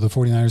 And so the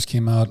 49ers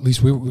came out, at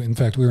least we were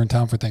in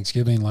town for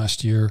Thanksgiving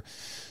last year.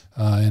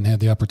 And had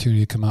the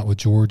opportunity to come out with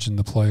George and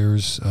the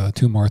players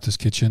to Martha's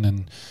Kitchen.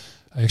 And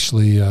I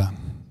actually,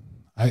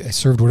 I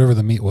served whatever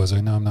the meat was.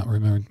 I'm not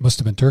remembering. Must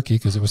have been turkey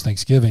because it was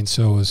Thanksgiving.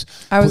 So it was.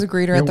 I was a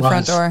greeter at the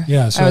front door.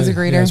 Yeah, so I was a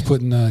greeter. I was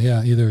putting,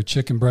 either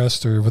chicken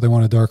breast or what they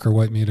wanted, dark or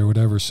white meat or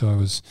whatever. So I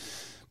was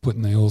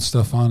putting the old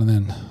stuff on, and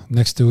then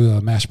next to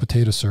a mashed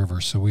potato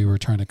server. So we were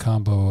trying to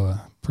combo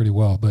pretty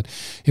well, but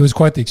it was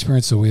quite the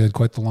experience. So we had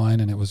quite the line,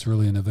 and it was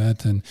really an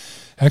event. And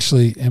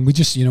actually, and we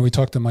just, we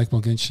talked to Mike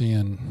McGlinchey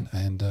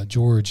and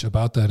George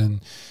about that,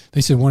 and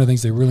they said one of the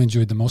things they really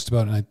enjoyed the most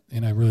about it,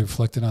 and I really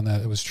reflected on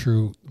that. It was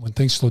true when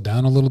things slowed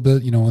down a little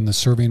bit, when the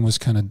serving was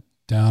kind of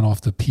down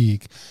off the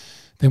peak.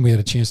 Then we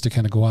had a chance to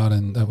kind of go out,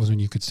 and that was when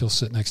you could still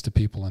sit next to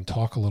people and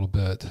talk a little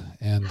bit.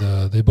 And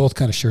they both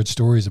kind of shared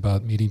stories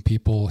about meeting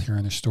people,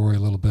 hearing their story a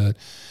little bit,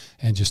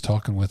 and just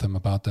talking with them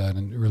about that.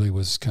 And it really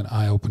was kind of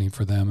eye-opening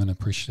for them and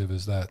appreciative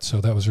as that. So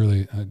that was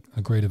really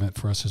a great event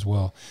for us as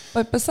well.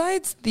 But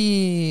besides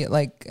the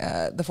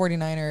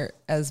 49er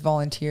as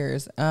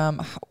volunteers,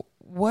 how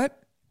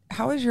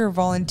has your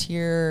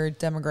volunteer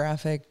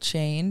demographic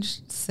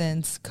changed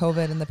since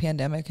COVID and the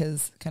pandemic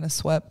has kind of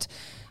swept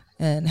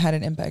and had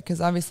an impact? Because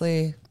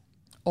obviously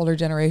older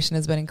generation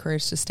has been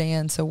encouraged to stay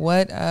in. So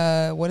what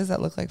does that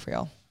look like for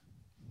y'all?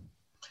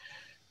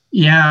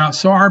 Yeah,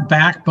 so our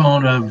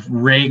backbone of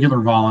regular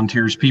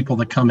volunteers, people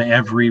that come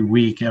every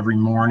week, every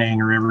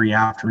morning or every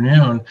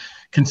afternoon,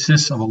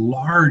 consists of a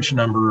large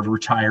number of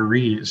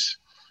retirees.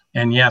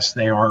 And yes,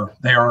 they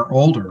are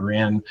older.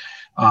 And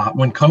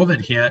when COVID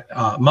hit,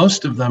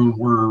 most of them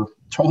were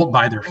told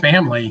by their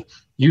family,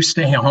 you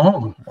stay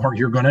home or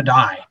you're going to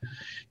die.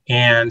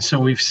 And so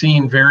we've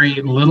seen very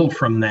little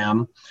from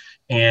them.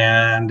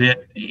 And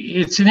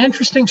it's an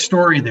interesting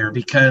story there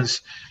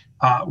because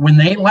when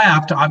they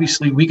left,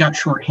 obviously we got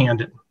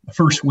shorthanded. The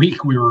first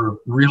week we were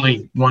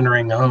really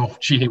wondering, oh,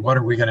 gee, what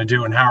are we going to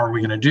do and how are we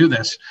going to do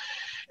this?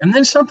 And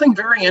then something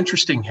very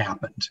interesting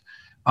happened.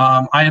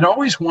 I had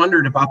always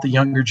wondered about the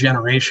younger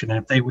generation and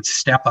if they would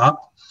step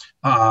up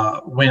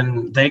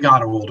when they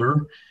got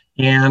older.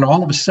 And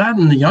all of a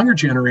sudden, the younger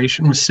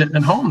generation was sitting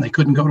at home. They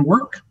couldn't go to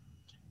work.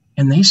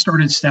 And they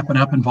started stepping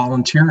up and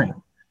volunteering.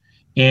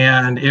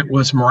 And it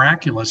was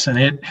miraculous. And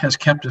it has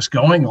kept us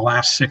going the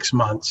last 6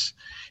 months.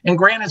 And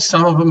granted,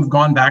 some of them have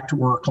gone back to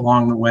work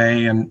along the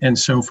way and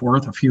so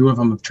forth. A few of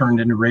them have turned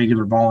into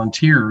regular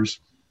volunteers.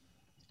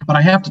 But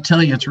I have to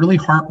tell you, it's really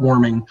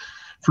heartwarming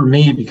for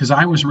me because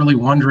I was really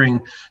wondering,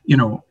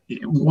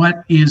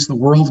 what is the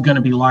world going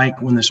to be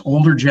like when this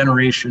older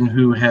generation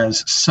who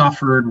has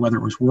suffered, whether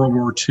it was World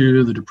War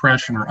II, the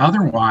Depression, or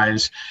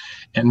otherwise,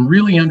 and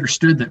really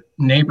understood that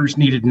neighbors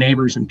needed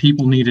neighbors and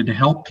people needed to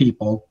help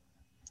people.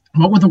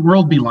 What would the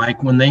world be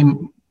like when they,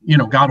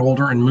 got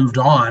older and moved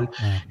on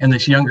and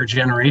this younger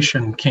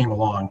generation came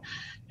along?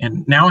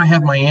 And now I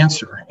have my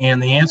answer.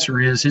 And the answer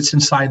is it's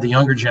inside the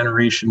younger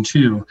generation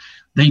too.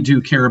 They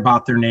do care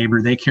about their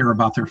neighbor. They care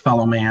about their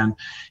fellow man.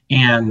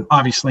 And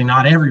obviously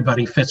not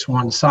everybody fits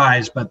one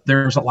size, but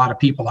there's a lot of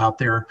people out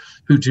there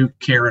who do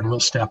care and will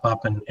step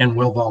up and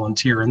will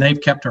volunteer. And they've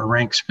kept our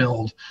ranks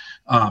filled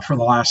for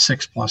the last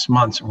 6+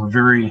 months. And we're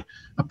very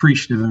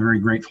appreciative and very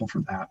grateful for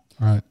that.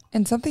 Right.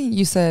 And something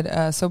you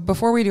said, so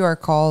before we do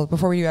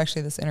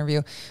actually this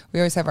interview, we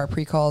always have our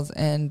pre-calls.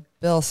 And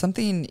Bill,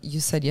 something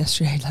you said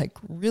yesterday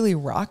really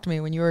rocked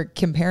me when you were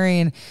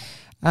comparing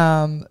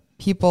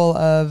people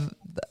of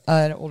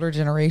an older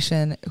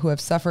generation who have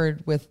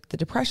suffered with the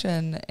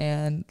Depression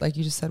and, like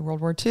you just said,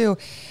 World War II,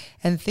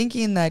 and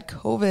thinking that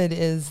COVID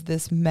is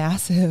this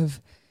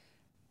massive,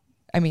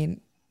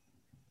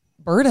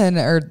 burden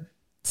or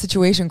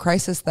situation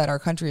crisis that our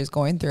country is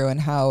going through, and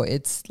how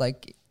it's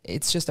like,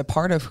 it's just a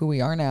part of who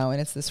we are now, and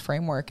it's this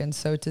framework. And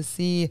so to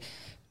see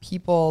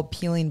people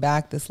peeling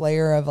back this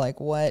layer of like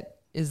what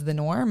is the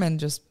norm, and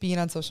just being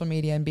on social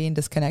media and being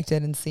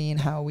disconnected and seeing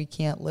how we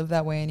can't live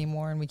that way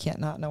anymore and we can't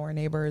not know our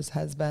neighbors,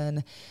 has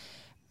been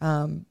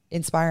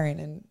inspiring,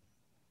 and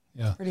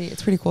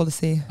it's pretty cool to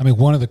see. I mean,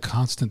 one of the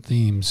constant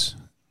themes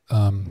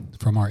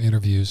from our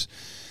interviews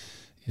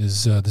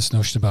is this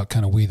notion about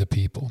kind of we the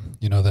people,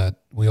 you know, that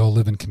we all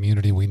live in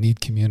community, we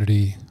need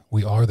community,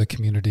 we are the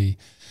community.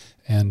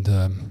 And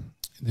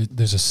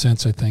there's a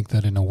sense, I think,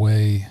 that in a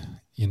way,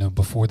 you know,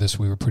 before this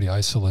we were pretty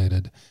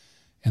isolated,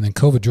 and then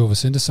COVID drove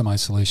us into some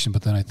isolation.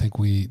 But then I think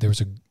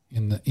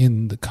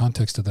in the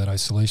context of that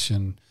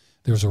isolation,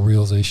 there was a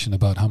realization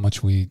about how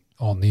much we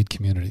all need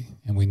community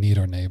and we need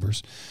our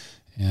neighbors.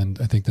 And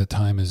I think that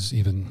time is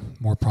even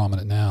more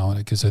prominent now,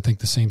 because I think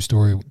the same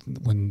story,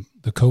 when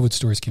the COVID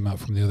stories came out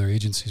from the other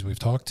agencies we've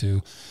talked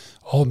to,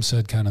 all of them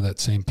said kind of that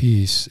same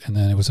piece. And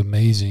then it was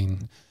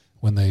amazing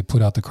when they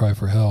put out the cry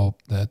for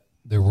help that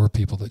there were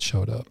people that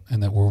showed up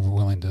and that were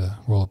willing to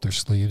roll up their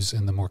sleeves.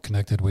 And the more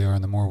connected we are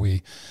and the more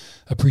we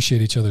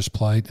appreciate each other's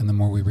plight and the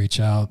more we reach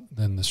out,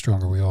 then the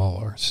stronger we all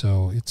are.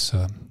 So it's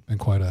been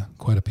quite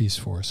a piece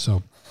for us.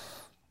 So,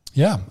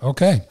 yeah,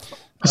 okay.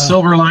 A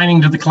silver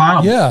lining to the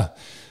cloud. Yeah.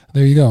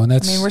 There you go. And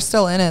that's, I mean, we're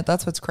still in it.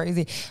 That's what's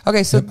crazy.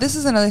 Okay. So this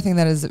is another thing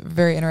that is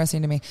very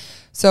interesting to me.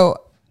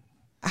 So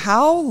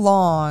how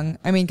long,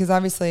 I mean, because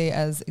obviously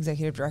as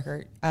executive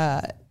director,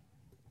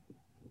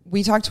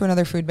 we talked to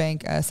another food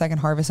bank, Second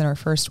Harvest, in our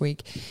first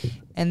week,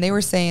 and they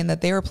were saying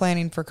that they were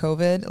planning for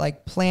COVID,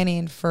 like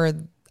planning for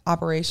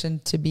operation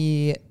to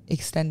be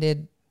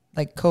extended,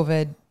 like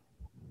COVID.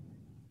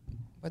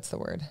 What's the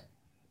word?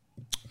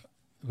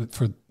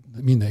 I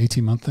mean the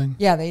 18-month thing?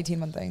 Yeah, the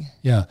 18-month thing.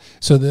 Yeah.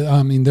 So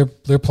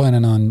they're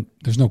planning on,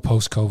 there's no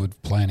post-COVID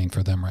planning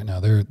for them right now.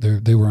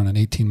 They were on an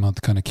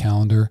 18-month kind of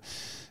calendar,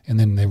 and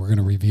then they were going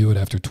to review it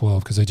after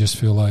 12, because they just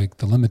feel like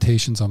the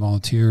limitations on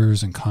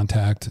volunteers and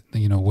contact,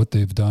 you know, what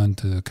they've done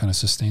to kind of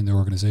sustain their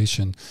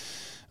organization,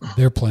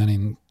 they're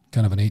planning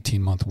kind of an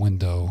 18-month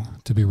window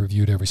to be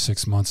reviewed every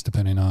 6 months,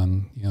 depending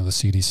on, you know, the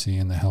CDC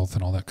and the health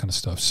and all that kind of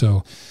stuff.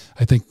 So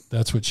I think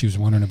that's what she was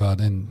wondering about.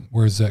 And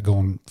where's that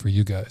going for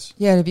you guys?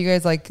 Yeah. Have you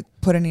guys like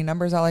put any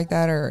numbers out like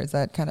that, or is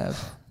that kind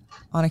of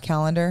on a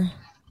calendar?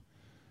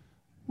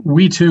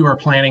 We too are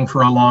planning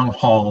for a long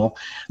haul,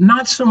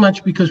 not so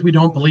much because we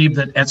don't believe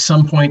that at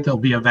some point there'll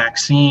be a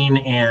vaccine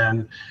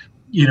and,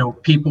 you know,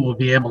 people will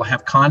be able to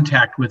have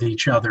contact with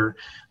each other.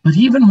 But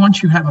even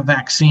once you have a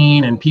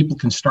vaccine and people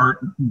can start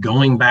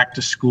going back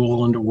to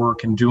school and to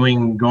work and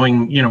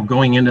going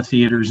into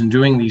theaters and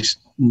doing these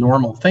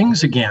normal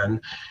things again,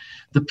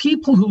 the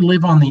people who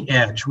live on the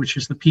edge, which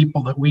is the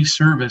people that we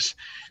service,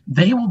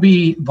 they will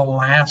be the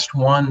last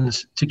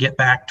ones to get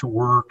back to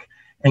work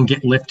and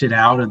get lifted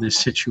out of this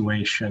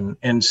situation.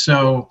 And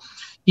so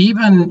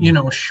even, you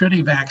know, should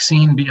a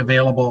vaccine be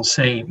available,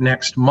 say,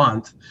 next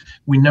month,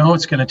 we know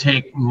it's going to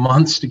take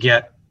months to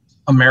get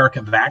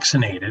America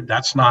vaccinated.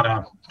 That's not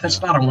a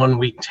 1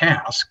 week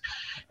task.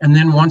 And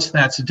then once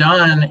that's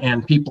done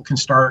and people can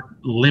start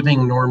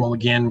living normal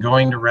again,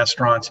 going to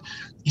restaurants,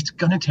 it's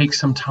going to take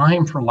some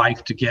time for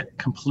life to get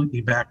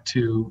completely back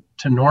to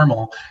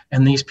normal.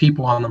 And these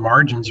people on the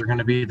margins are going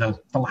to be the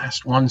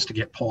last ones to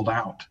get pulled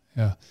out.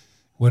 Yeah.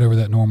 Whatever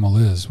that normal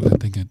is, I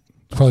think it's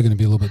probably going to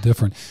be a little bit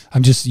different.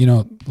 I'm just, you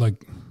know,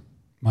 like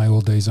my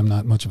old days, I'm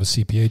not much of a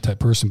CPA type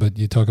person, but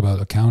you talk about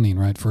accounting,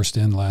 right? First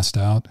in, last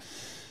out.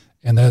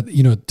 And that,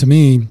 you know, to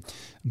me,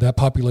 that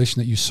population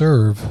that you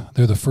serve,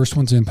 they're the first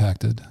ones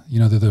impacted. You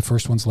know, they're the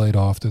first ones laid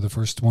off. They're the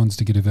first ones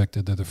to get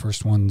evicted. They're the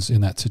first ones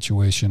in that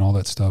situation, all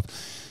that stuff.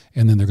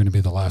 And then they're going to be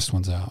the last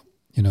ones out,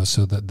 you know,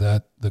 so that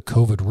the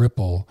COVID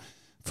ripple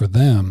for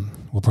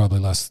them will probably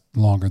last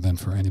longer than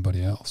for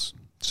anybody else.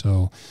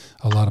 So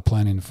a lot of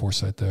planning and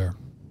foresight there.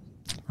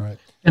 Right.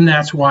 And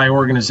that's why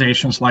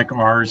organizations like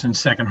ours and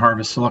Second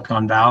Harvest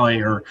Silicon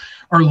Valley are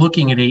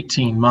looking at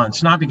 18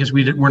 months, not because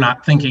we're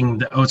not thinking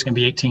that, it's going to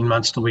be 18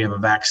 months till we have a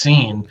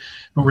vaccine,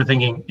 but we're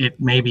thinking it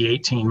may be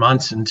 18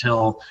 months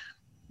until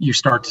you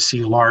start to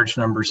see large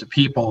numbers of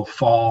people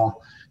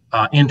fall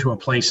into a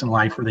place in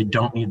life where they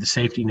don't need the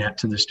safety net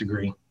to this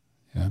degree.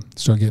 Yeah.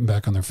 Start getting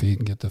back on their feet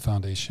and get the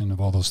foundation of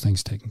all those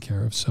things taken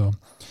care of. So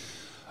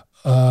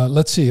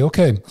let's see.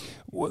 Okay.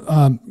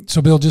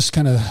 So Bill, just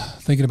kind of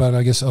thinking about it,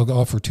 I guess I'll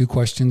offer two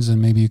questions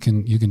and maybe you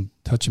can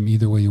touch them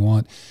either way you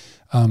want.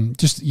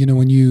 Just, you know,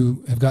 when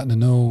you have gotten to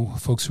know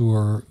folks who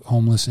are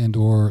homeless and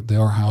or they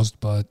are housed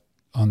but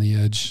on the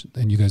edge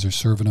and you guys are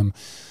serving them,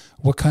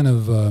 what kind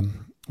of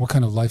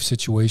life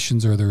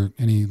situations, are there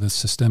any of the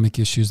systemic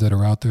issues that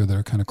are out there that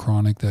are kind of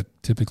chronic that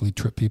typically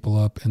trip people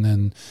up? And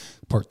then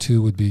part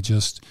two would be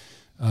just,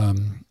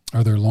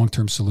 are there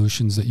long-term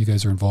solutions that you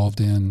guys are involved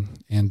in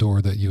and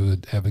or that you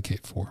would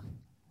advocate for?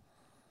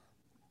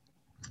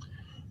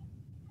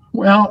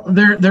 Well,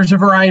 there's a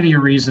variety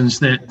of reasons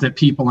that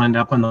people end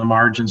up on the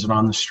margins and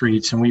on the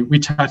streets. And we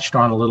touched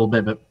on a little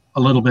bit a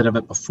little bit of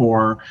it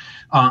before.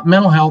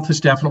 Mental health is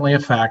definitely a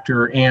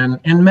factor, and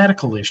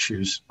medical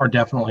issues are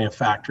definitely a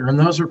factor. And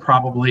those are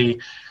probably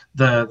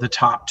the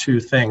top two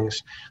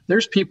things.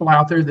 There's people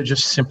out there that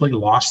just simply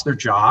lost their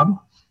job.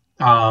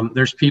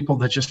 There's people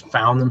that just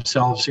found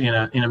themselves in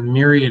a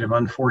myriad of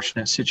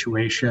unfortunate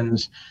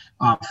situations.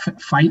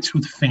 Fights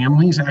with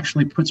families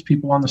actually puts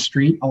people on the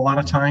street a lot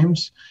of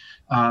times.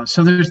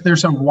 So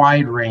there's a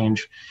wide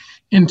range.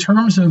 In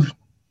terms of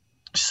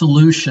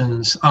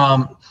solutions,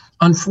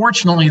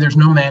 unfortunately, there's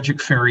no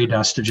magic fairy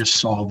dust to just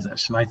solve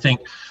this. And I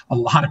think a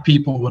lot of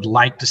people would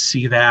like to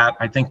see that.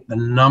 I think the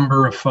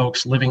number of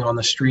folks living on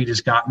the street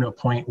has gotten to a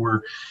point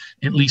where,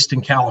 at least in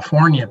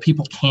California,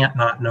 people can't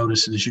not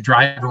notice it. As you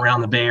drive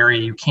around the Bay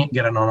Area, you can't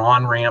get on an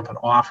on-ramp, an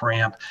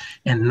off-ramp,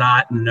 and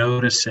not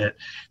notice it.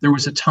 There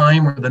was a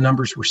time where the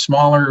numbers were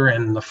smaller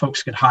and the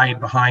folks could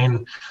hide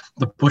behind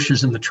the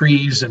bushes and the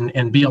trees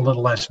and be a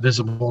little less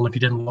visible. And if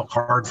you didn't look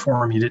hard for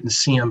them, you didn't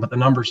see them. But the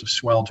numbers have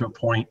swelled to a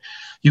point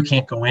you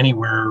can't go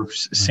anywhere.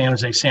 San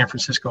Jose, San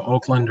Francisco,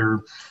 Oakland, or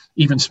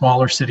even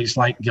smaller cities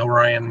like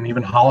Gilroy and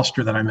even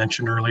Hollister that I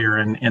mentioned earlier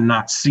and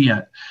not see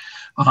it.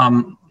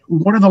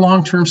 What are the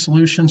long-term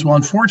solutions? Well,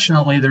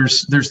 unfortunately,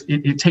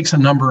 it takes a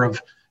number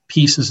of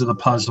pieces of the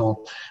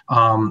puzzle.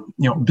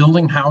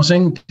 Building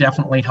housing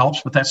definitely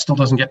helps, but that still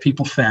doesn't get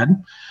people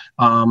fed.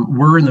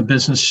 We're in the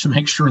business to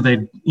make sure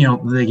they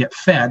get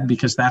fed,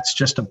 because that's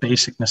just a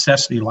basic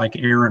necessity like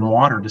air and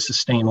water to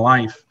sustain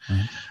life.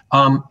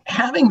 Mm-hmm.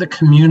 Having the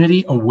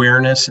community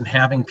awareness and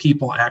having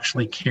people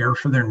actually care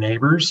for their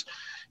neighbors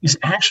is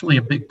actually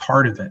a big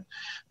part of it,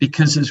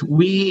 because as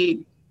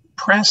we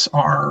press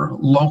our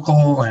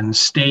local and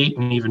state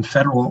and even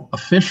federal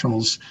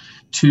officials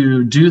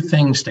to do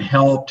things to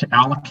help, to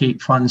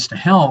allocate funds to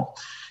help,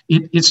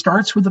 it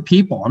starts with the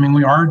people. I mean,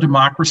 we are a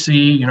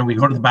democracy. We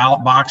go to the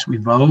ballot box, we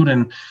vote,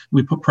 and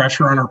we put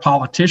pressure on our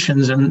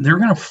politicians, and they're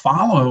going to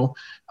follow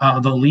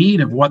the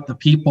lead of what the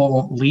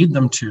people lead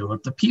them to.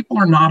 If the people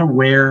are not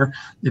aware,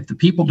 if the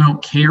people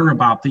don't care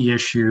about the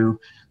issue,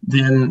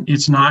 then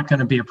it's not going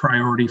to be a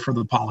priority for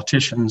the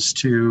politicians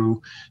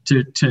to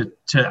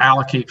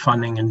allocate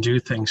funding and do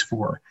things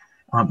for.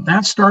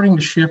 That's starting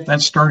to shift.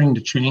 That's starting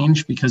to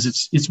change because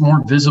it's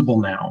more visible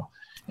now.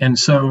 And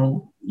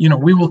so,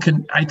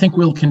 I think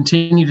we'll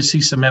continue to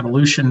see some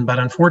evolution, but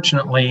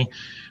unfortunately,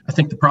 I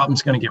think the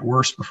problem's going to get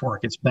worse before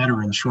it gets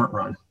better in the short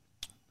run.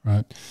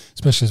 Right.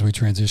 Especially as we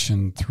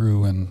transition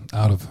through and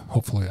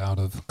hopefully out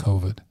of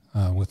COVID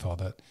with all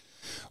that.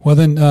 Well,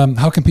 then,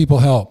 how can people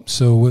help?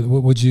 So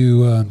what would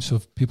you, so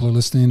if people are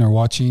listening or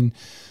watching,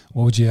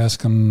 what would you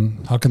ask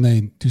them? How can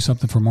they do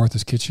something for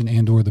Martha's Kitchen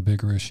and or the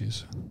bigger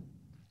issues?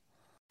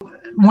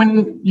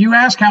 When you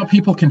ask how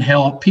people can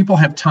help, people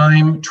have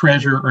time,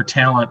 treasure, or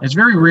talent. It's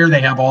very rare they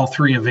have all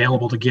three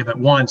available to give at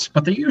once,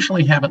 but they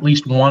usually have at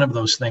least one of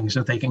those things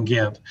that they can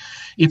give.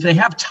 If they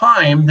have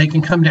time, they can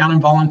come down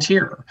and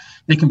volunteer.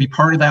 They can be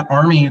part of that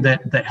army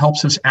that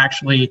helps us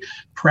actually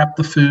prep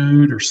the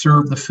food or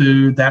serve the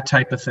food, that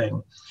type of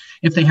thing.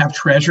 If they have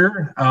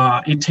treasure,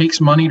 it takes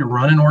money to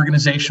run an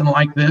organization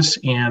like this,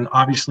 and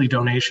obviously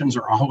donations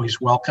are always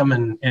welcome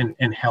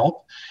and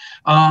help.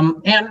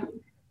 And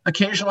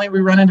occasionally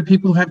we run into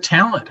people who have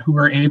talent who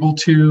are able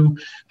to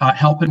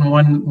help in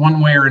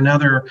one way or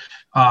another,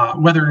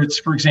 whether it's,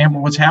 for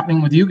example, what's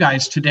happening with you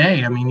guys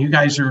today. I mean, you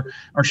guys are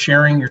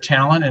sharing your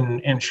talent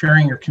and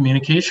sharing your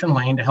communication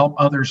lane to help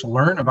others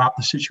learn about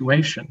the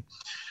situation.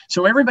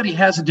 So everybody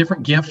has a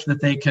different gift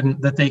that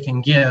they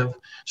can give.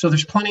 So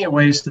there's plenty of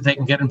ways that they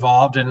can get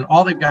involved, and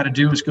all they've got to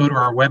do is go to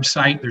our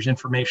website. There's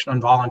information on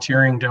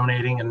volunteering,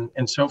 donating,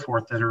 and so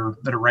forth that are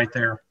right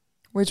there.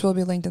 Which will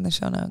be linked in the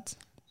show notes.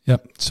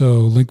 Yep. So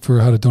link for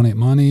how to donate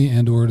money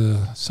and or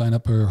to sign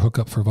up or hook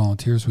up for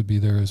volunteers would be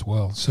there as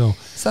well. So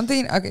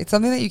something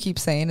that you keep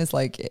saying is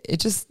like,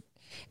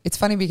 it's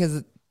funny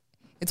because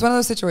it's one of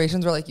those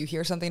situations where like you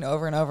hear something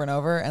over and over and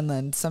over, and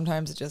then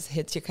sometimes it just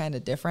hits you kind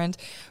of different.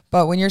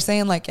 But when you're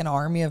saying like an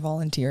army of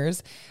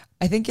volunteers,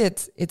 I think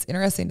it's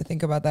interesting to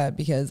think about that,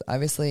 because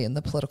obviously in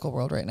the political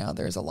world right now,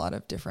 there's a lot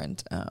of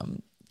different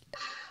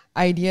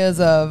ideas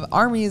of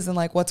armies and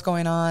like what's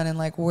going on and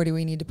like where do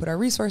we need to put our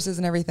resources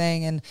and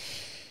everything. And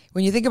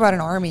when you think about an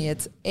army,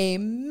 it's a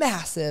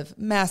massive,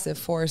 massive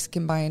force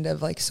combined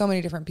of like so many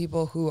different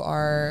people who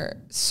are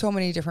so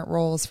many different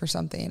roles for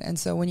something. And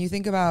so when you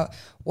think about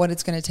what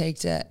it's going to take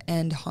to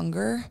end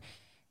hunger,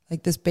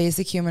 like this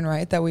basic human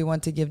right that we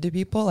want to give to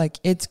people, like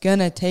it's going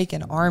to take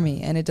an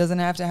army, and it doesn't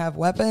have to have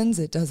weapons.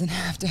 It doesn't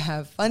have to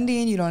have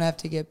funding. You don't have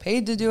to get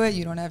paid to do it.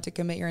 You don't have to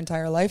commit your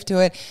entire life to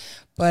it.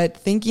 But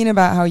thinking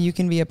about how you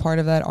can be a part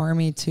of that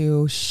army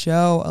to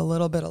show a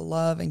little bit of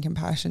love and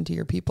compassion to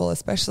your people,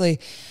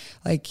 especially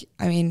like,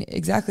 I mean,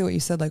 exactly what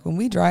you said, like when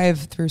we drive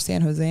through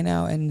San Jose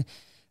now and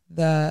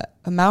the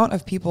amount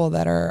of people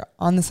that are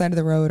on the side of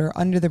the road or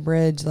under the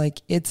bridge,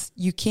 like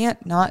you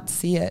can't not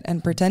see it,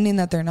 and pretending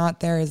that they're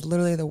not there is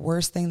literally the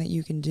worst thing that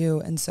you can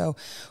do. And so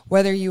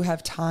whether you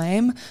have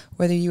time,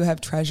 whether you have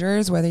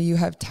treasures, whether you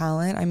have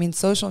talent, I mean,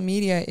 social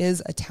media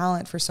is a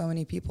talent for so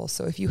many people.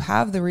 So if you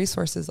have the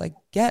resources, like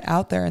get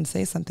out there and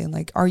say something.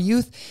 Like our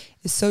youth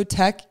is so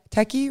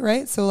techie,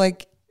 right? So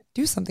like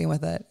do something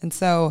with it. And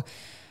so,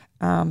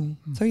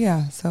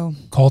 so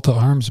Call to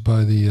arms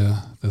by the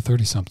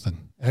 30-something.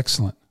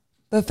 Excellent.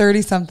 The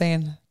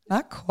 30-something.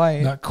 Not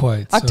quite. Not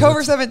quite.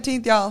 October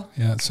 17th, y'all.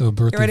 Yeah, so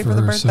birthday Get ready for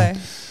the birthday.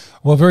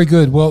 Well, very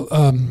good. Well,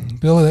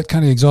 Bill, that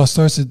kind of exhausts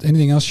us.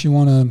 Anything else you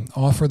want to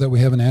offer that we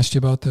haven't asked you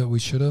about that we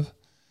should have?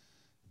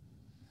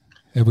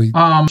 Have we?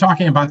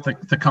 Talking about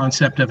the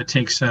concept of it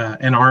takes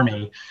an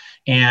army,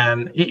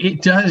 and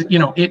it does.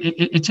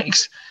 It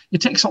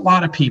takes a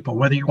lot of people.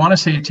 Whether you want to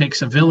say it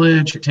takes a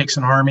village, it takes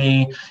an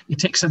army, it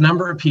takes a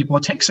number of people,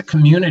 it takes a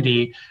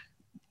community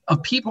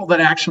of people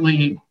that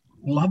actually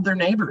love their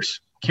neighbors,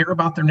 care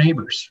about their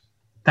neighbors.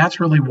 That's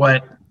really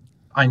what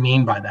I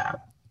mean by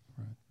that.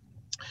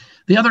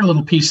 The other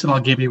little piece that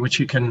I'll give you, which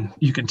you can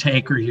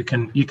take or you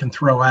can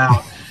throw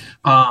out,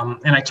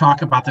 and I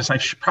talk about this. I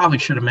probably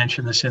should have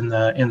mentioned this in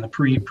the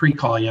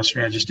pre-call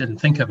yesterday. I just didn't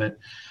think of it.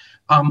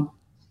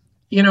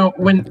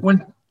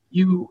 When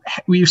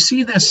you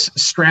see this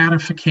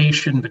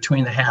stratification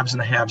between the haves and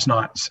the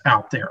have-nots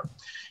out there,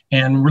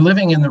 and we're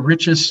living in the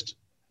richest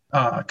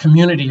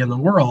community in the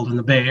world, in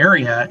the Bay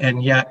Area,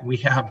 and yet we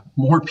have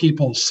more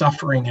people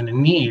suffering and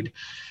in need.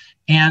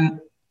 And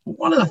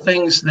one of the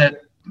things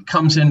that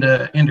comes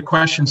into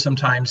question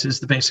sometimes is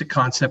the basic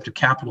concept of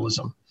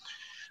capitalism.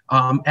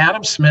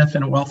 Adam Smith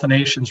in A Wealth of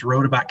Nations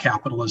wrote about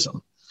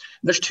capitalism.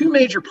 There's two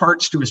major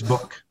parts to his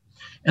book.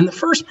 And the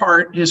first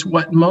part is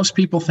what most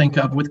people think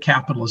of with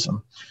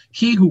capitalism.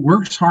 He who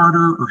works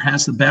harder or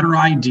has the better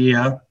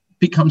idea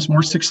becomes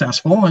more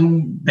successful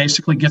and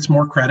basically gets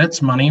more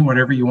credits, money,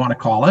 whatever you want to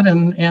call it,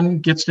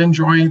 and gets to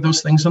enjoy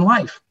those things in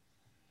life.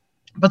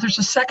 But there's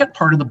a second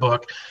part of the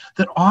book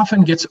that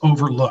often gets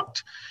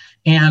overlooked.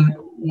 And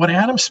what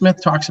Adam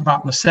Smith talks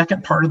about in the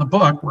second part of the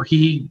book, where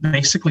he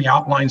basically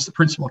outlines the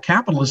principle of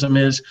capitalism,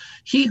 is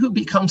he who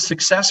becomes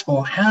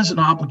successful has an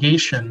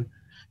obligation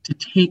to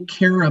take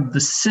care of the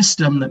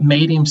system that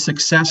made him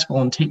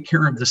successful and take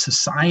care of the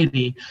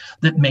society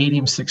that made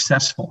him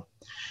successful.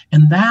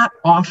 And that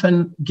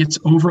often gets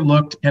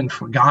overlooked and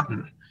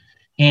forgotten.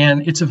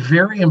 And it's a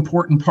very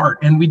important part.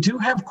 And we do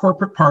have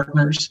corporate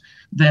partners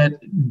that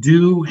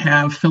do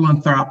have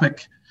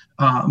philanthropic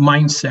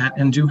mindset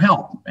and do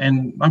help.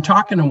 And I'm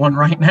talking to one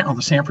right now,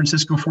 the San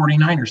Francisco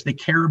 49ers. They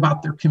care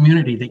about their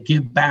community. They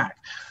give back.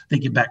 They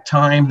give back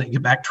time, they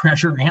give back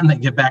treasure, and they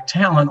give back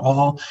talent,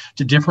 all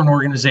to different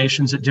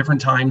organizations at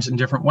different times in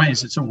different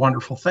ways. It's a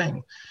wonderful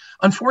thing.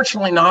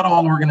 Unfortunately, not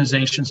all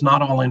organizations,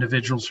 not all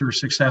individuals who are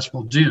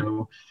successful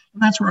do.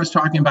 And that's where I was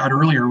talking about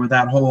earlier with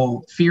that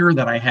whole fear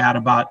that I had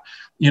about,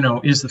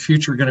 is the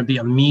future going to be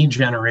a me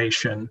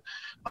generation?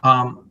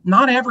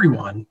 Not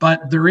everyone,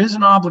 but there is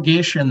an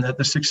obligation that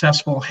the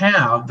successful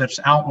have that's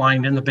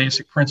outlined in the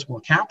basic principle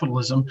of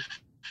capitalism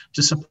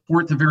to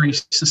support the very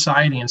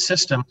society and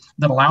system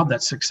that allowed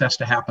that success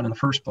to happen in the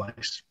first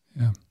place.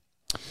 Yeah.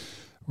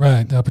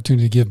 Right. The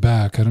opportunity to give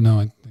back. I don't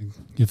know.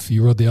 If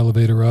you rode the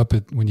elevator up,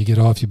 when you get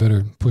off, you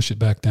better push it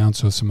back down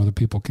so some other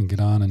people can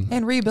get on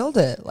and rebuild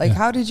it. Like,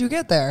 how did you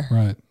get there?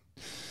 Right.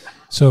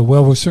 So,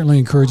 well, we're certainly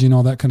encouraging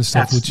all that kind of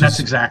stuff. That's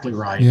exactly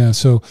right. Yeah.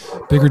 So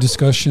bigger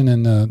discussion.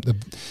 And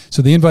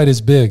so the invite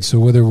is big. So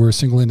whether we're a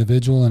single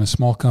individual in a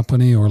small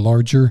company or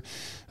larger,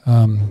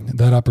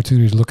 that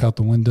opportunity to look out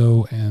the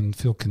window and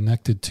feel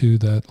connected to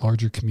that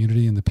larger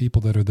community and the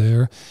people that are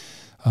there.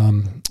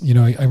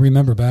 I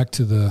remember back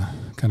to the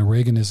kind of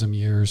Reaganism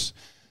years,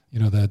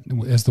 that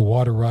as the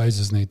water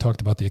rises and they talked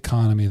about the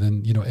economy,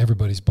 then,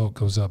 everybody's boat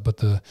goes up. But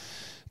the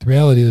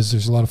reality is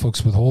there's a lot of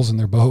folks with holes in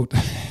their boat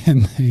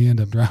and they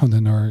end up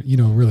drowning or,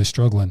 really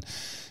struggling.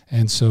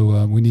 And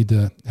so we need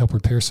to help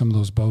repair some of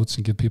those boats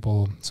and give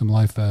people some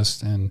life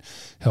vests and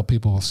help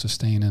people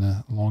sustain in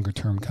a longer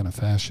term kind of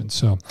fashion.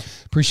 So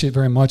appreciate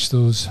very much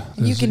those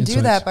you can insights.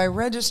 Do that by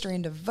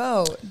registering to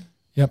vote.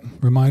 Yep.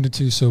 Reminder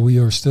too. So we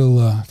are still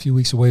a few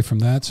weeks away from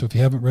that. So if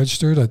you haven't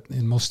registered,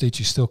 in most states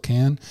you still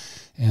can.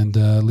 And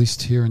at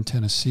least here in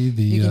Tennessee,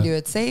 you can do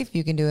it safe.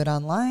 You can do it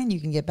online. You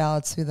can get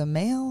ballots through the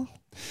mail.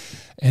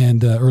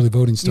 And early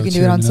voting starts. You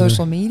can do it on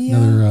social media.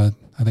 Another,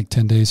 I think,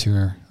 10 days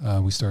here.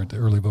 We start the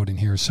early voting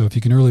here. So if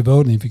you can early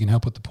vote and if you can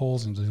help with the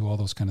polls and do all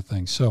those kind of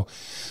things. So,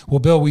 well,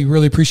 Bill, we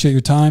really appreciate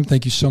your time.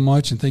 Thank you so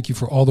much. And thank you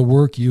for all the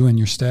work you and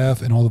your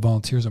staff and all the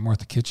volunteers at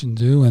Martha Kitchen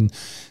do. And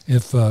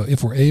if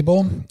we're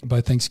able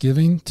by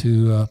Thanksgiving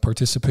to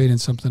participate in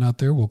something out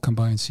there, we'll come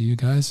by and see you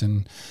guys.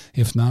 And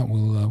if not,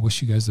 we'll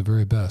wish you guys the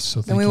very best.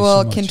 So thank you so much.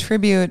 And we will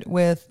contribute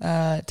with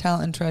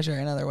talent and treasure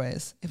in other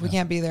ways. If we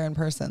can't be there in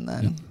person,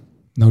 then... Yeah.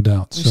 No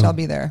doubt. We shall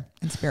be there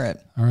in spirit.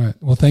 All right.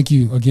 Well, thank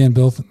you again,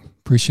 Bill.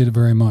 Appreciate it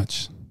very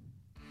much.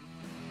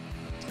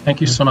 Thank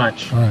you so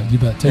much. All right. You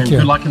bet. Take care.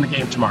 Good luck in the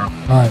game tomorrow.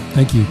 All right.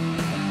 Thank you.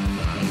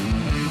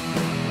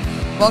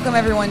 Welcome,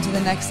 everyone, to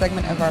the next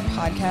segment of our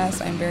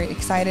podcast. I'm very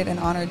excited and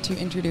honored to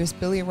introduce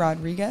Billy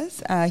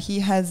Rodriguez. He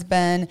has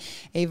been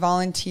a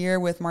volunteer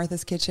with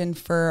Martha's Kitchen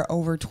for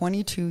over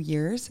 22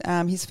 years.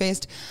 He's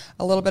faced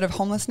a little bit of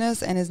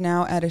homelessness and is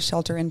now at a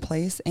shelter in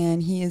place,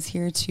 and he is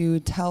here to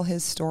tell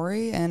his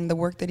story and the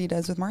work that he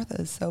does with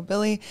Martha's. So,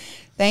 Billy,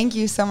 thank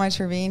you so much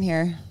for being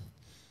here.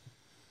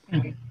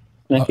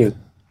 Thank you.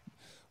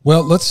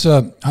 Well, let's,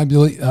 hi,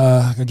 Billy.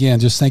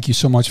 Again, just thank you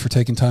so much for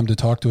taking time to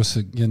talk to us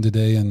again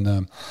today.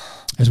 And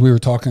as we were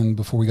talking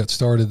before we got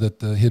started, that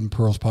the Hidden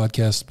Pearls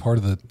podcast, part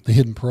of the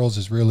Hidden Pearls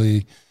is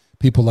really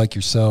people like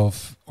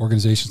yourself,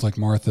 organizations like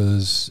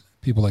Martha's,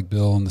 people like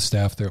Bill and the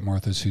staff there at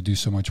Martha's who do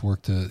so much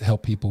work to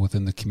help people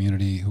within the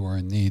community who are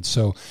in need.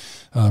 So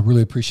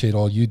really appreciate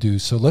all you do.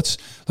 So let's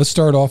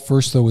start off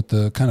first, though, with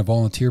the kind of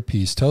volunteer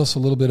piece. Tell us a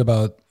little bit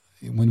about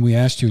when we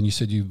asked you and you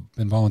said you've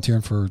been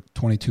volunteering for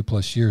 22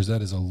 plus years.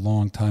 That is a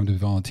long time to be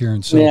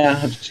volunteering. So yeah,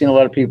 I've seen a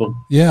lot of people.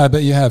 Yeah, I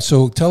bet you have.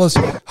 So tell us,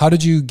 how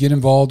did you get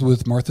involved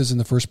with Martha's in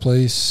the first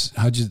place?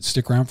 How did you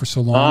stick around for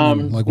so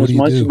long? Like, what do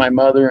you do? My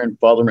mother and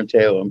Father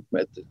Mateo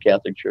at the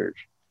Catholic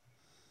Church.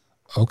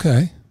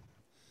 Okay.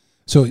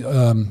 So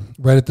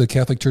right at the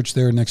Catholic Church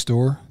there next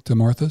door to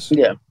Martha's?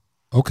 Yeah.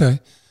 Okay.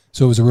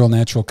 So it was a real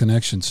natural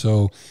connection.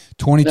 So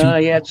 22.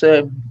 Yeah, it's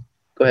a,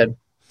 go ahead.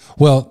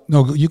 Well,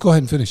 no, you go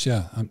ahead and finish.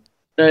 Yeah.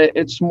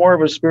 It's more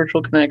of a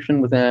spiritual connection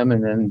with them,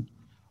 and then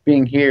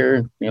being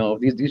here, you know,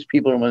 these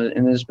people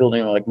in this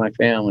building are like my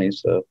family.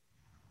 So,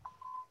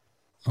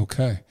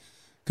 okay,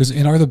 because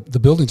are the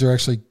buildings are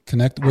actually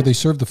connected where they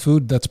serve the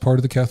food? That's part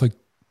of the Catholic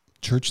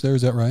Church. There,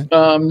 is that right?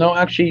 No,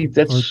 actually,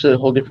 that's a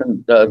whole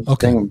different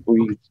thing.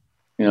 We,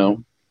 you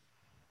know.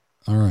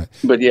 All right.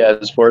 But yeah,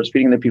 as far as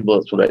feeding the people,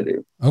 that's what I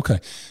do. Okay,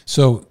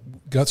 so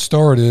got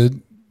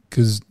started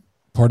because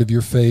part of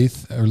your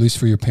faith, or at least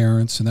for your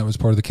parents, and that was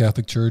part of the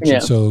Catholic Church. Yeah.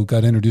 And so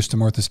got introduced to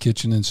Martha's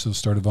Kitchen and so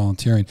started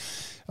volunteering.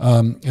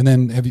 And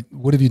then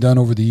what have you done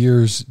over the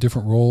years,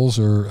 different roles,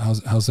 or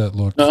how's that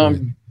looked?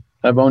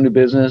 I've owned a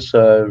business.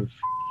 I've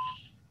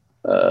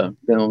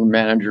been a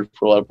manager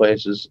for a lot of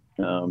places.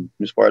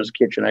 As far as the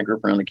kitchen, I grew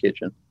up around the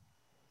kitchen.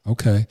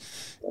 Okay.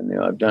 And you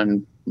know, I've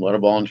done a lot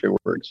of volunteer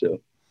work, so.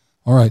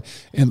 All right.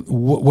 And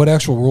what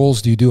actual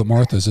roles do you do at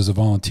Martha's as a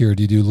volunteer?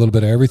 Do you do a little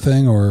bit of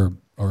everything, or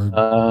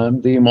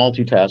I'm the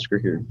multitasker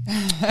here.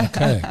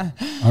 Okay.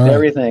 All right.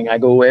 Everything. I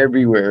go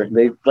everywhere.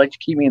 They like to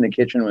keep me in the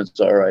kitchen when it's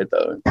all right,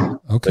 though. Okay.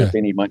 But if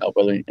they need my help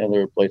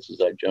other places,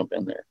 I jump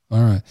in there.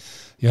 All right.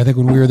 Yeah, I think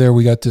when we were there,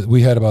 we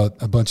had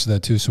about a bunch of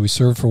that too. So we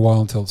served for a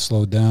while until it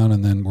slowed down,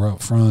 and then we're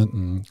out front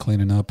and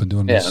cleaning up and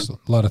doing a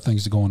lot of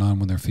things going on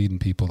when they're feeding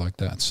people like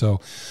that.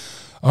 So,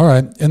 all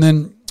right. And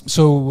then,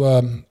 so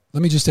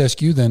let me just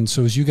ask you then,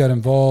 so as you got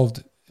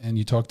involved and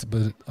you talked a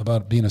bit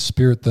about being a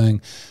spirit thing,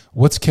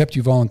 what's kept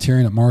you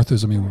volunteering at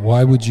Martha's? I mean,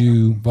 why would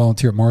you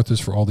volunteer at Martha's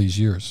for all these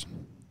years?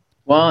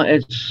 Well,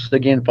 it's,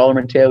 again, Father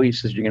Mateo, he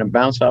says you're going to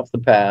bounce off the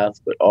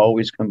path, but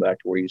always come back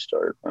to where you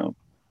started from.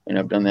 And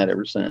I've done that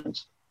ever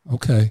since.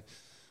 Okay.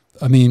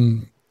 I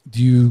mean,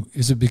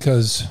 is it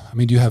because,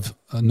 do you have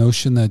a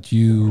notion that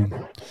you...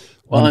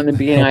 Well, in the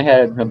beginning, I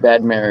had a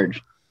bad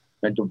marriage,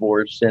 a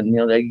divorce, and,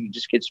 you know, you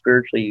just get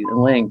spiritually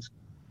linked.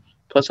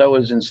 Plus, I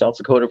was in South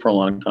Dakota for a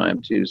long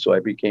time, too, so I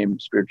became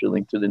spiritually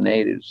linked to the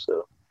natives.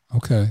 So,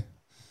 okay.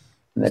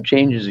 And that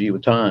changes you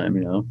with time,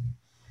 you know.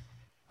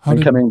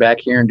 Coming back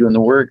here and doing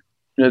the work,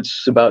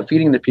 it's about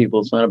feeding the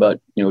people. It's not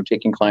about, you know,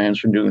 taking clients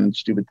from doing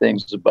stupid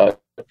things. It's about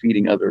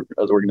feeding other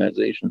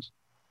organizations.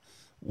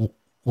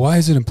 Why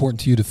is it important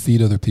to you to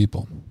feed other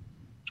people?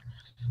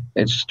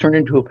 It's turned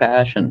into a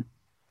passion,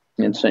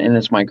 and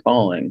it's my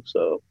calling.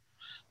 So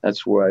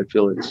that's where I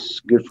feel it's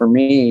good for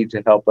me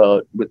to help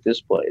out with this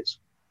place.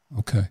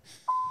 Okay.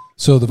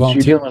 So the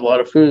volunteer, you're dealing with a lot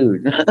of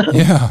food.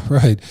 Yeah,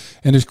 right.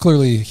 And there's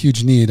clearly a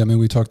huge need. I mean,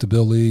 we talked to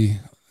Bill Lee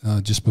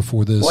just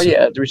before this. Well,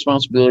 yeah, the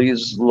responsibility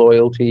is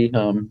loyalty.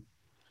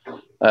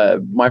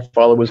 My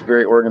father was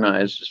very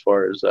organized as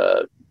far as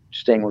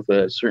staying with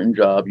a certain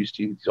job. He's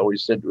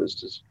always said to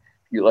us,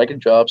 if you like a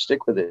job,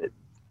 stick with it.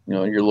 You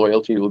know, your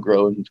loyalty will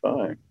grow in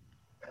time.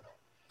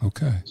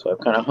 Okay. So I've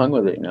kind of hung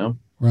with it, you know.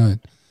 Right.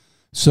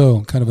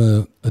 So kind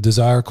of a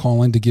desire,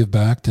 calling to give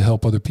back, to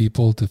help other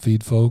people, to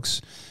feed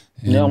folks.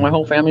 No, my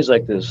whole family's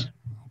like this.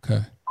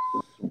 Okay.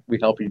 We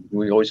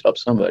always help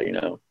somebody, you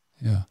know.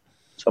 Yeah.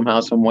 Somehow,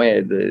 some way,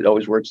 it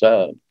always works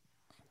out.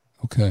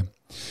 Okay.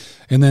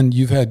 And then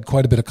you've had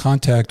quite a bit of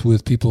contact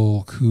with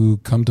people who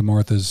come to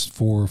Martha's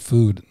for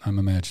food, I'm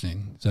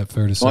imagining. Is that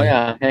fair to say? Oh,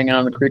 yeah. Hanging out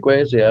on the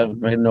creekways. Yeah.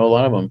 I know a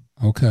lot of them.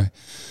 Okay.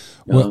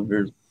 Well,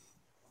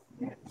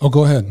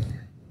 go ahead.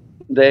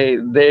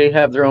 They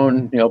have their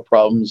own, you know,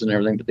 problems and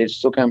everything, but they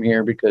still come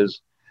here because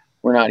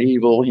we're not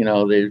evil. You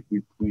know,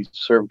 we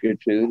serve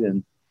good food,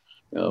 and,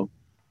 you know,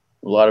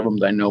 a lot of them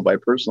I know by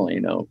personally,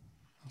 you know.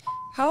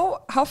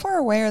 How far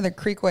away are the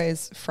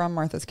creekways from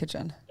Martha's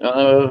Kitchen?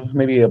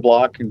 Maybe a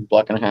block and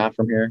a half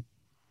from here.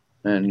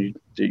 And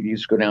you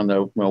just go down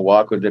the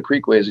walk with the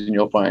creekways, and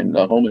you'll find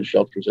homeless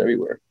shelters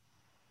everywhere.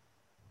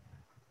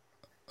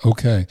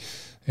 Okay.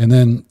 And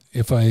then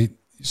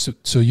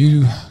so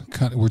you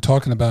we're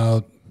talking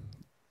about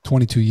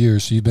 22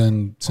 years. So you've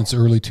been since the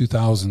early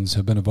 2000s,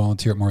 have been a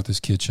volunteer at Martha's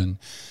Kitchen.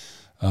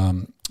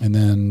 And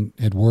then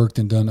had worked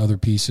and done other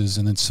pieces.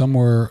 And then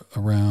somewhere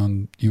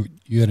around you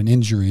had an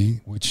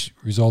injury, which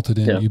resulted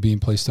in you being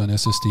placed on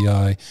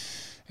SSDI.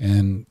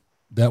 And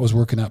that was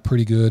working out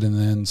pretty good. And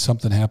then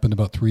something happened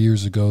about 3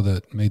 years ago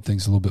that made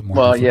things a little bit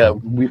more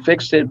difficult. We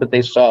fixed it, but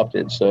they stopped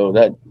it. So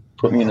that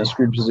put me in a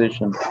screwed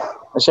position.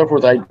 I suffer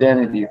with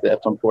identity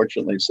theft,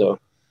 unfortunately. So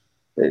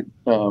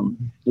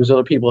there's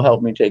other people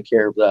helping me take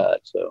care of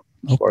that. So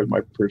as far as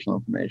my personal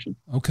information.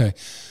 Okay.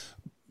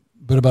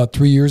 But about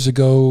 3 years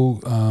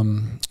ago,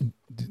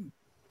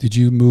 did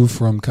you move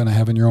from kind of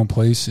having your own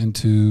place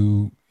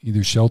into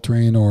either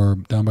sheltering or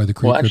down by the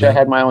creek? Well, actually, I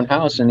had my own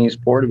house in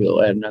East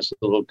Porterville. I had a nice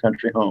little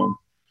country home.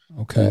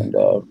 Okay. And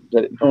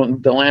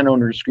the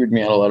landowner screwed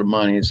me out a lot of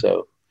money.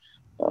 So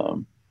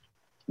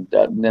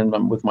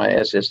then with my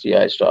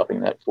SSDI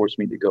stopping, that forced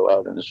me to go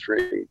out in the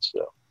streets.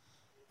 So.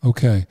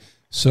 Okay.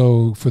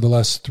 So for the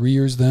last 3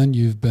 years then,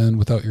 you've been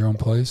without your own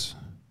place?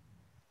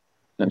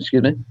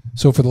 Excuse me?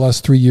 So for the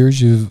last 3 years,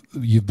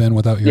 you've been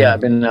without your I've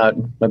been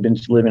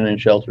living in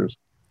shelters.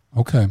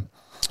 Okay.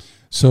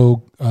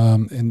 So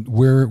and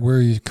where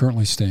are you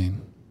currently staying?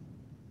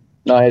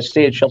 No, I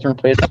stay at sheltering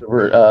places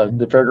over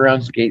the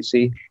fairgrounds, Gate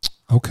C.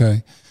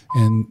 Okay.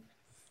 And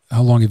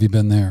how long have you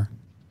been there?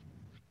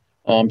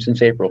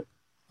 Since April.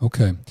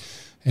 Okay.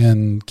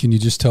 And can you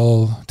just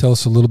tell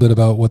us a little bit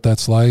about what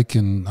that's like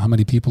and how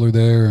many people are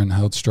there and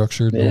how it's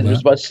structured? And all There's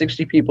that? about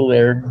 60 people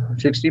there,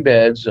 60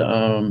 beds.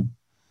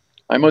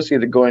 I'm mostly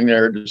going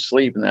there to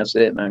sleep, and that's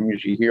it. And I'm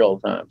usually here all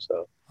the time,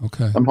 so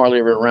Okay. I'm hardly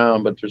ever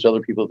around. But there's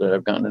other people that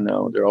I've gotten to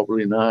know. They're all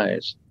really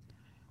nice.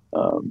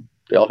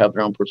 They all have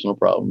their own personal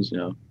problems,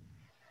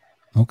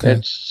 Okay.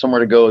 It's somewhere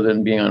to go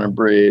than being on a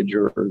bridge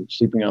or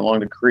sleeping along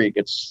the creek.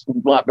 It's a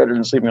lot better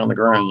than sleeping on the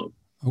ground.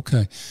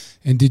 Okay.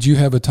 And did you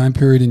have a time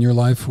period in your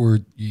life where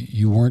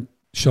you weren't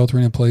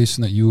sheltering in place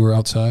and that you were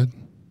outside?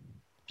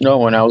 No,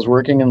 when I was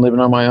working and living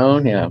on my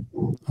own,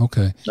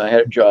 Okay. I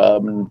had a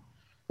job, and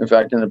in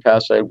fact, in the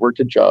past, I worked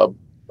a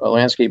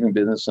landscaping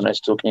business, and I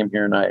still came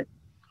here and I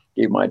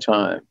gave my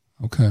time.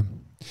 Okay.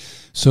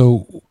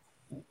 So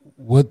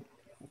what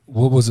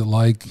was it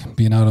like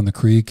being out on the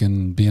creek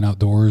and being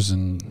outdoors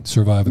and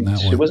surviving that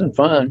way? It wasn't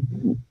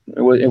fun.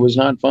 It was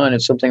not fun.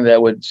 It's something that I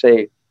would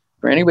say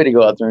for anybody to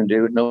go out there and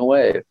do it. No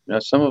way. Now,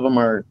 some of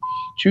them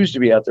choose to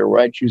be out there where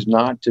I choose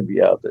not to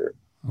be out there.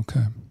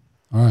 Okay.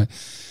 All right.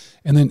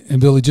 And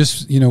Billy,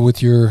 just,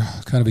 with your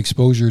kind of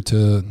exposure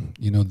to,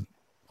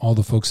 all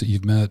the folks that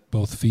you've met,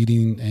 both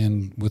feeding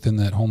and within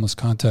that homeless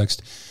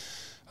context,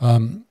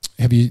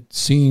 have you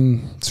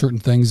seen certain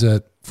things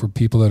that for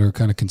people that are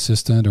kind of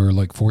consistent or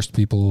like forced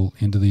people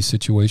into these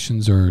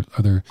situations, or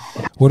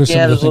what are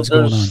some of the things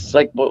going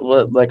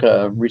on? Like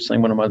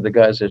recently one of the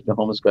guys, the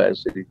homeless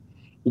guys,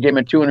 he gave him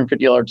a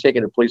 $250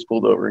 ticket. A police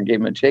pulled over and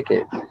gave him a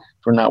ticket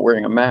for not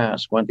wearing a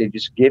mask. Why don't they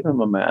just give him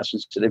a mask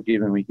instead of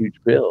giving him a huge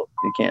bill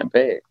he can't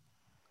pay?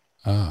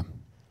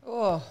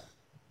 Oh.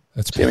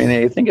 That's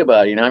think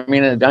about it. I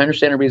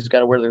understand everybody's got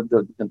to wear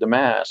the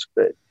mask,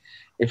 but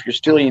if you're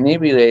still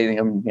inebriating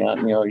them,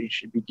 you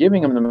should be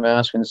giving them the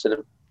mask instead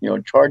of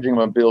charging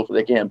them a bill for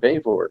they can't pay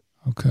for it.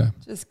 Okay.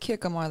 Just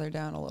kick them while they're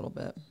down a little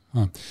bit.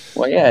 Huh.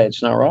 Well, yeah,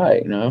 it's not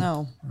right.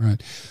 No.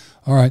 Right.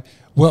 All right.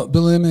 Well,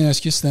 Billy, let me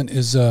ask you then: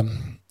 is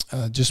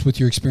just with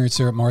your experience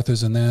there at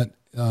Martha's and that,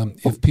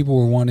 if people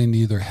were wanting to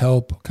either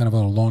help, kind of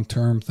on a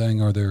long-term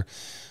thing, are there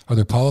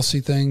policy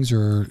things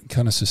or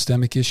kind of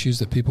systemic issues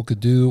that people could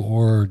do,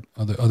 or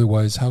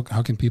otherwise, how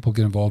can people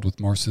get involved with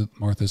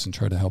Martha's and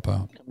try to help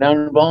out? Come down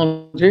and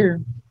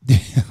volunteer.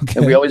 Okay.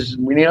 And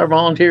we need our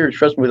volunteers.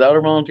 Trust me, without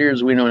our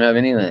volunteers, we don't have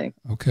anything.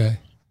 Okay.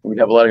 We'd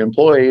have a lot of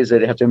employees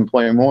that have to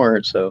employ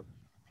more. So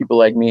people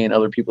like me and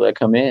other people that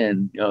come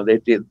in, they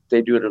do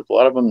it. A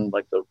lot of them,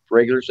 like the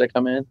regulars that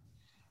come in,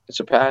 it's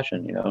a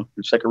passion.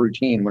 It's like a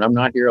routine. When I'm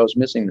not here, I was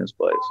missing this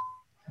place.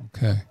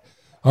 Okay.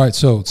 All right,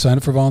 so sign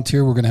up for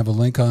volunteer. We're going to have a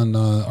link on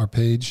our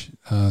page,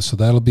 so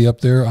that'll be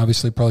up there.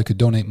 Obviously, probably could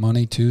donate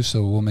money too,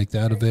 so we'll make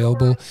that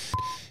available.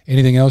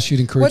 Anything else you'd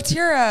encourage?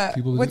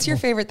 What's your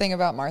favorite thing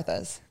about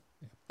Martha's?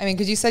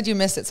 Because you said you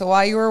missed it. So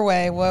while you were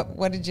away,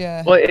 what did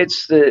you? Well,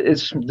 it's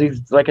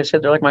like I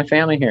said, they're like my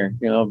family here.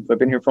 I've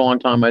been here for a long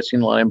time. I've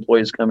seen a lot of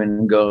employees come in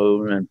and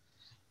go, and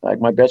like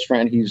my best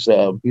friend, he's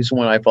the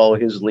one I follow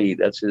his lead.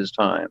 That's his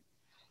time.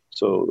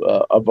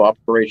 So of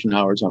operation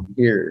hours, I'm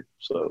here.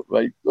 So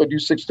I do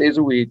 6 days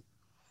a week,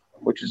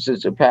 which is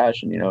just a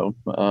passion,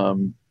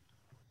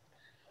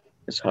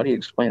 It's how do you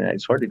explain that?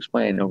 It's hard to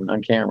explain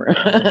on camera.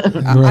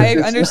 I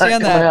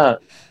understand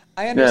that.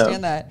 I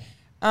understand that.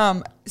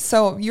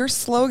 So your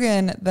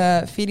slogan,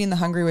 the Feeding the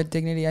Hungry with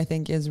Dignity, I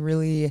think is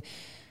really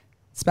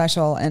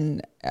special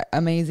and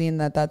amazing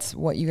that's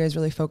what you guys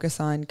really focus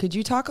on. Could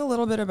you talk a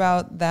little bit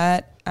about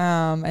that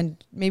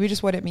and maybe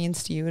just what it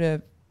means to you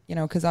to,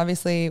 because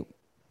obviously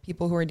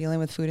people who are dealing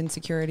with food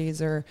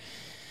insecurities or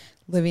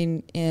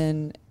living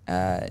in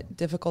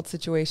difficult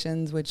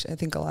situations, which I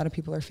think a lot of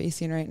people are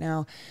facing right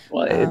now.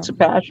 Well, it's a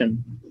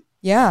passion.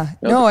 Yeah.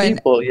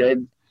 People,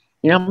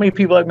 You know how many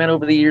people I've met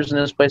over the years in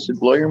this place would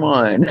blow your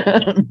mind.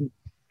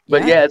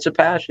 But yeah, it's a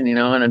passion, you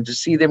know, and to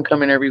see them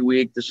come in every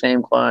week, the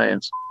same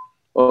clients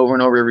over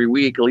and over every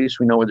week, at least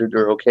we know whether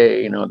they're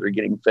okay, you know, they're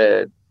getting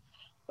fed.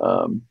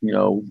 You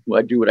know,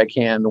 I do what I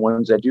can, the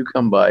ones that do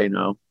come by, you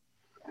know,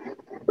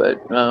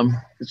 but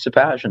it's a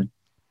passion.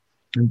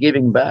 And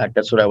giving back,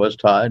 that's what I was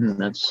taught, and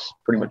that's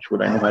pretty much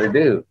what I know how to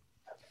do.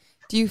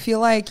 Do you feel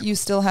like you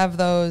still have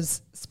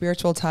those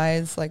spiritual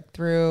ties, like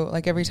through,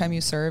 like every time you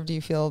serve, do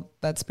you feel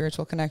that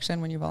spiritual connection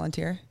when you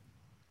volunteer?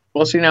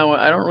 Well, see, now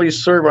I don't really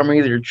serve. I'm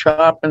either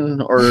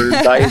chopping or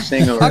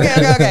dicing or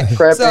okay.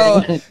 prepping.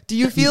 So do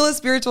you feel a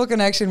spiritual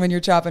connection when you're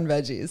chopping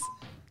veggies?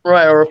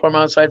 Right, or if I'm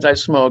outside, I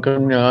smoke,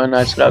 and, you know, and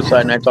I sit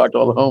outside and I talk to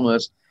all the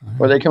homeless.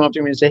 Or they come up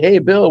to me and say, "Hey,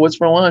 Bill, what's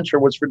for lunch or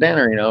what's for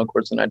dinner?" You know, of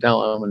course, then I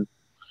tell them, and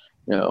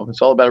you know,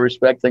 it's all about a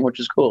respect thing, which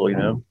is cool, you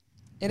know.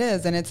 It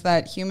is, and it's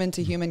that human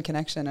to human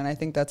connection, and I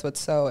think that's what's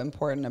so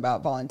important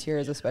about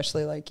volunteers,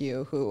 especially like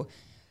you, who.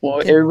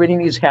 Well, everybody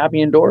needs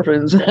happy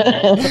endorphins.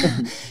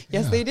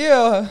 Yes, they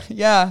do.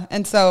 Yeah,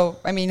 and so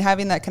I mean,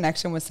 having that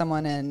connection with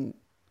someone and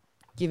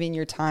giving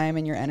your time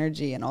and your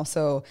energy, and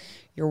also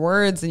your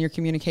words and your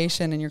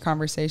communication and your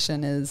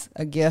conversation is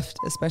a gift,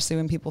 especially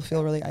when people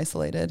feel really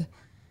isolated.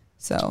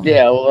 So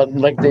yeah, well,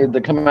 like they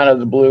come out of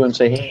the blue and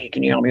say, "Hey,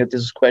 can you help me with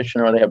this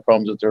question?" Or they have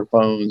problems with their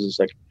phones. It's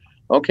like,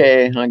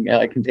 okay,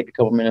 I can take a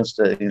couple minutes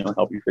to, you know,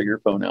 help you figure your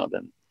phone out.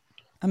 Then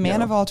a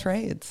man of all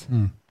trades.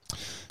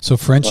 So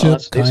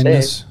friendship,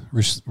 kindness,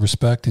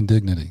 respect, and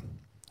dignity.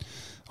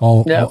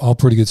 All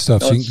pretty good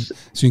stuff. So you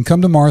can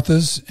come to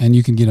Martha's and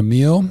you can get a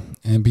meal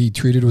and be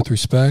treated with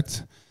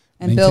respect.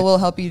 And Bill will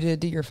help you to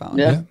do your phone.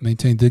 Yeah,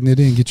 maintain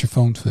dignity and get your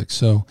phone fixed.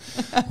 So,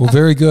 well,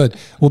 very good.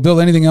 Well,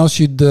 Bill, anything else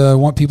you'd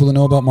want people to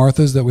know about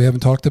Martha's that we haven't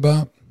talked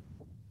about?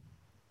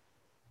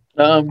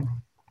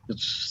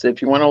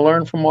 If you want to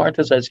learn from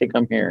Martha's, I'd say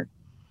come here.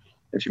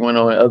 If you want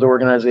to other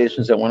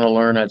organizations that want to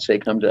learn, I'd say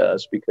come to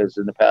us, because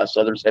in the past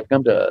others have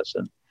come to us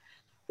and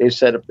they've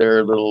set up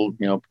their little,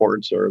 you know,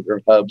 ports or their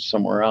hubs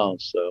somewhere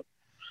else. So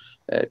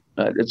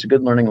it's a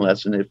good learning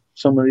lesson. If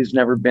somebody's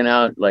never been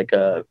out, like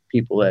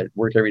people that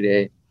work every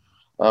day,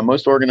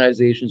 most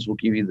organizations will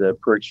give you the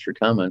perks for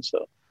coming.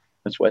 So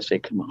that's why I say,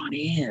 come on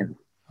in.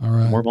 All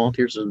right. More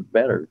volunteers is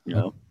better. You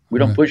know, we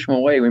don't push them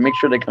away. We make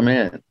sure they come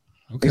in.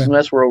 Okay.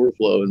 Unless we're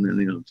overflow, and then,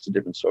 you know, it's a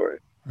different story.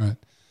 Right.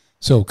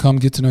 So come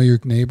get to know your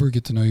neighbor,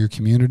 get to know your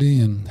community,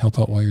 and help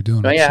out while you're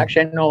doing it. Yeah, So,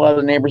 actually, I know a lot of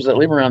the neighbors that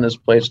live around this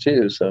place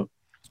too. So,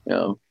 you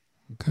know.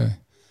 Okay.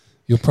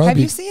 You'll probably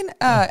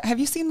have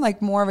you seen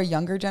like more of a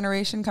younger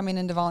generation coming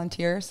into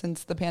volunteer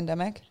since the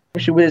pandemic?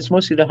 Actually, it's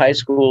mostly the high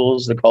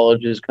schools, the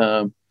colleges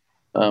come.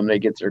 They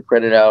get their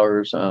credit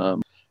hours.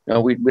 You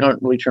know, we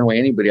don't really turn away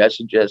anybody. I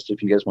suggest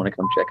if you guys want to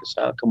come check us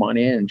out, come on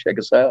in and check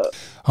us out.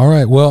 All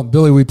right. Well,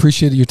 Billy, we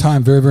appreciate your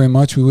time very, very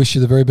much. We wish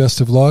you the very best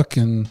of luck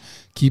and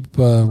keep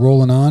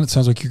rolling on. It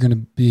sounds like you're going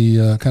to be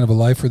kind of a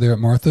lifer there at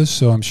Martha's,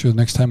 so I'm sure the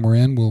next time we're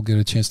in, we'll get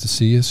a chance to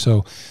see you.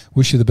 So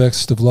wish you the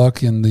best of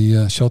luck in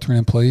the sheltering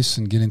in place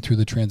and getting through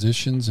the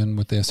transitions and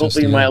with the SSDA.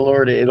 Hopefully, my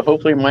Lord,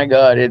 hopefully, my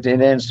God, it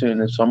ends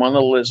soon. So I'm on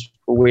the list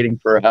for waiting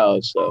for a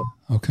house. So,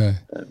 okay.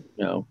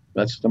 You know,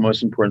 that's the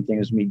most important thing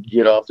is me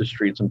get off the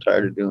streets. I'm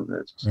tired of doing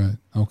this. Right.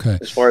 Okay.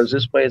 As far as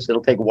this place,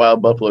 it'll take a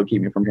wild buffalo to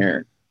keep me from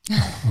here.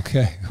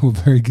 Okay. Well,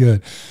 very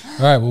good.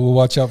 All right. Well, we'll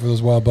watch out for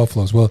those wild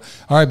buffaloes. Well,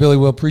 all right, Billy,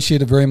 we'll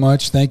appreciate it very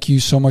much. Thank you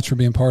so much for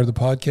being part of the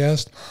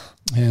podcast,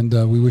 and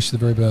we wish you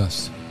the very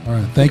best. All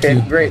right. Thank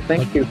you. Great.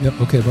 Thank you.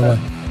 Yep. Okay. Bye-bye.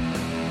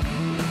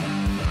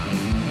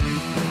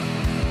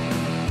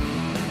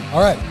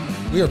 All right.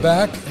 We are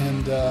back,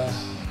 and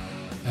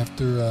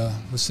after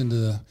listening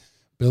to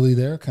Billy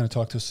there, kind of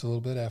talked to us a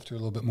little bit after a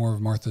little bit more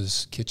of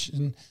Martha's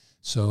Kitchen.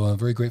 So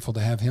very grateful to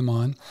have him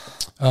on.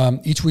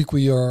 Each week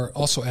we are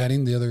also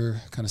adding the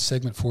other kind of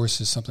segment for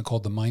us is something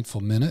called the Mindful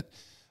Minute.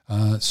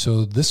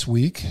 So this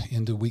week,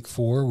 into week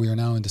 4, we are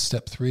now into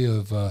step 3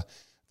 of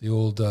the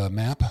old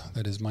MAP,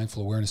 that is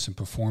Mindful Awareness and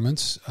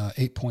Performance,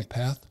 8-point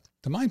path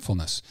to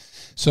mindfulness.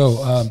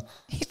 So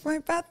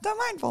 8-point path to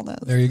mindfulness.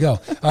 There you go.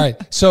 All right.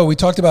 So we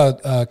talked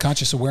about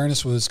conscious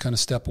awareness was kind of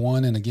step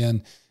 1. And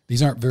again,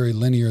 these aren't very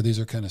linear. These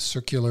are kind of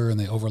circular and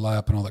they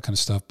overlap and all that kind of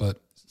stuff,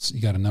 but you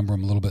got to number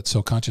them a little bit.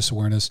 So conscious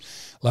awareness.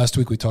 Last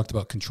week we talked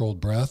about controlled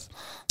breath.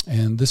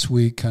 And this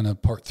week, kind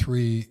of part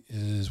 3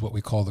 is what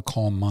we call the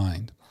calm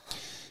mind.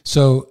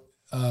 So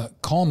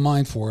calm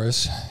mind for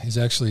us is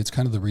actually, it's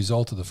kind of the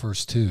result of the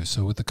first 2.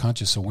 So with the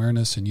conscious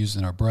awareness and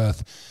using our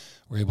breath,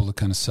 we're able to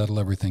kind of settle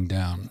everything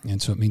down. And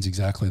so it means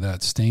exactly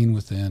that, staying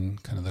within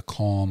kind of the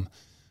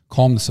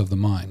calmness of the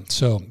mind.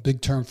 So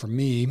big term for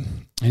me,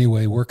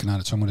 anyway, working on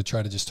it. So I'm going to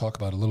try to just talk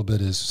about a little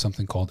bit is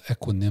something called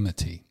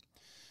equanimity.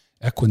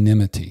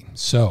 Equanimity.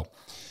 So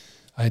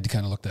I had to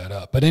kind of look that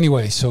up. But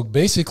anyway, so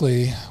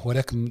basically what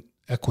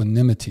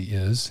equanimity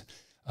is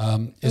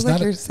it's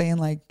like you're saying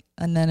like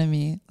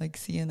anemone, like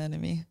sea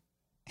anemone.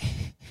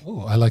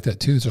 Oh, I like that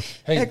too. So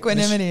hey,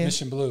 equanimity.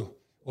 Mission Blue.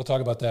 We'll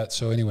talk about that.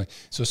 So anyway,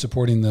 so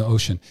supporting the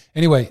ocean.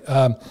 Anyway,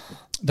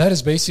 that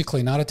is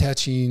basically not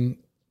attaching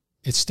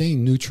it's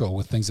staying neutral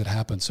with things that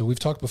happen. So we've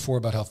talked before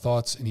about how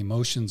thoughts and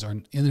emotions are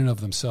in and of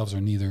themselves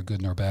are neither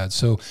good nor bad.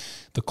 So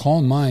the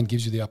calm mind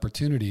gives you the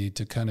opportunity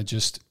to kind of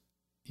just,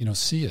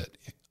 see it,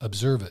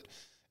 observe it,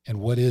 and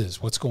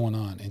what's going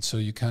on. And so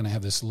you kind of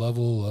have this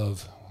level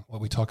of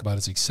what we talk about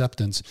as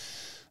acceptance.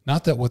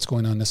 Not that what's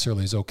going on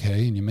necessarily is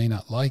okay, and you may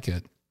not like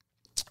it,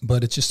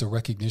 but it's just a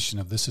recognition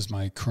of this is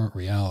my current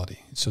reality.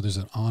 So there's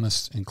an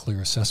honest and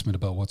clear assessment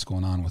about what's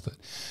going on with it.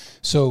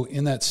 So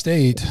in that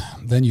state,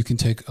 then you can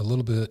take a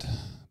little bit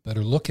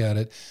better look at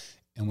it.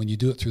 And when you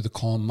do it through the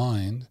calm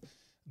mind,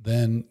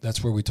 then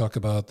that's where we talk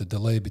about the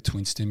delay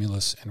between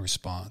stimulus and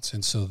response.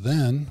 And so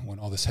then when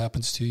all this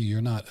happens to you,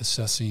 you're not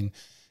assessing.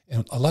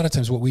 And a lot of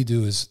times what we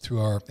do is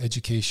through our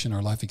education,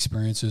 our life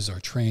experiences,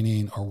 our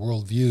training, our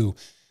worldview,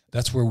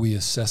 that's where we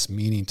assess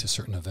meaning to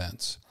certain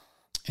events.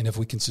 And if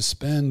we can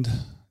suspend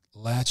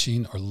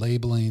latching or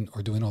labeling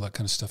or doing all that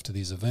kind of stuff to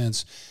these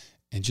events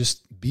and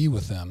just be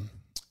with them,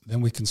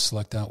 then we can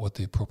select out what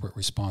the appropriate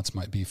response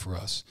might be for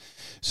us.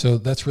 So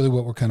that's really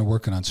what we're kind of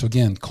working on. So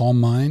again, calm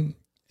mind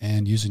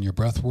and using your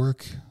breath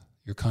work,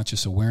 your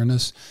conscious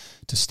awareness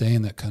to stay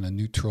in that kind of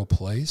neutral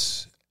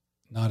place,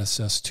 not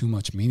assess too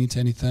much meaning to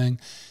anything,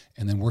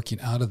 and then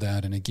working out of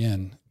that. And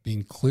again,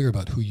 being clear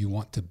about who you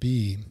want to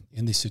be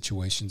in these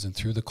situations, and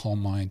through the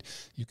calm mind,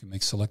 you can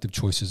make selective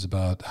choices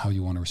about how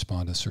you want to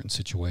respond to certain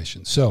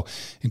situations. So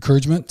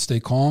encouragement, stay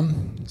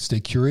calm, stay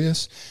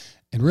curious,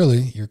 and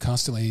really you're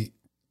constantly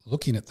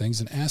looking at things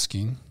and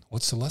asking,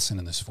 what's the lesson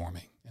in this for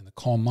me? And the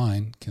calm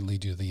mind can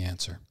lead you to the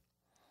answer.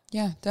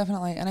 Yeah,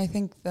 definitely. And I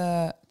think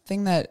the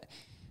thing that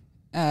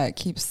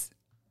keeps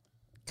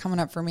coming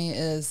up for me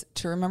is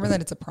to remember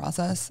that it's a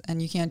process,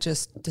 and you can't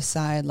just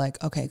decide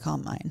like, okay,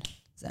 calm mind,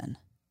 zen.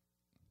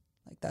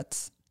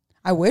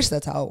 I wish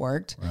that's how it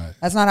worked. Right.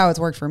 That's not how it's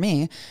worked for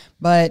me,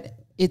 but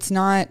it's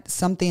not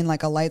something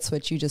like a light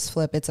switch you just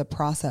flip. It's a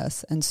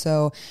process. And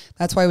so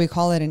that's why we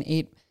call it an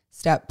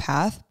 8-step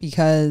path,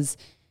 because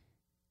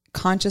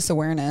conscious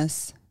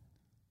awareness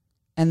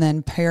and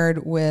then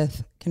paired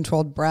with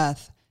controlled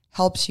breath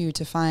helps you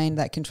to find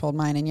that controlled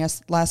mind. And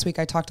yes, last week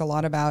I talked a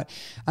lot about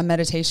a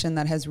meditation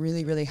that has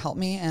really, really helped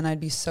me. And I'd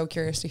be so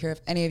curious to hear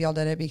if any of y'all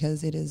did it,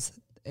 because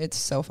it's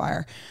so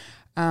fire.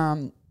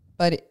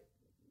 But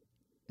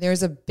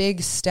there's a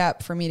big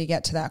step for me to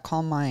get to that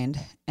calm mind.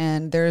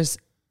 And there's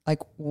like,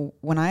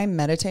 when I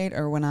meditate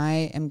or when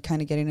I am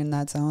kind of getting in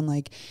that zone,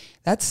 like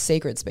that's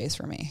sacred space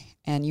for me.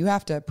 And you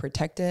have to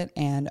protect it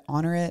and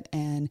honor it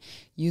and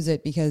use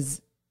it,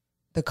 because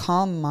the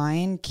calm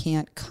mind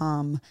can't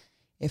come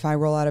if I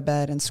roll out of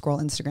bed and scroll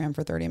Instagram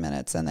for 30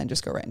 minutes and then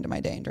just go right into my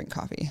day and drink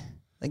coffee.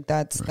 Like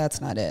that's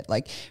not it.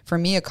 Like for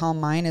me, a calm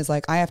mind is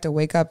like, I have to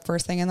wake up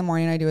first thing in the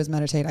morning I do is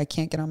meditate. I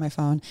can't get on my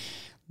phone.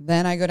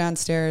 Then I go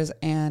downstairs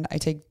and I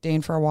take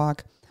Dane for a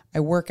walk. I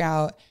work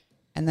out,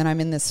 and then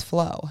I'm in this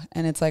flow.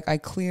 And it's like I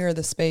clear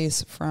the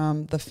space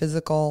from the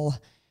physical,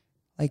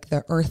 like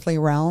the earthly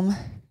realm,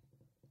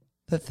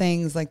 the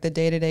things like the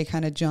day-to-day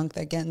kind of junk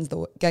that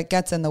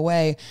gets in the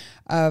way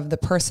of the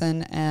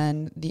person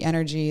and the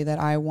energy that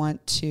I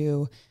want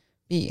to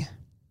be.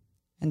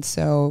 And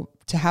so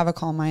to have a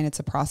calm mind, it's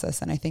a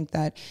process. And I think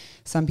that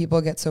some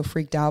people get so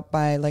freaked out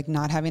by like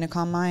not having a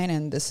calm mind.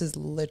 And this is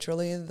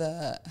literally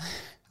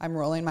I'm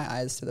rolling my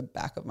eyes to the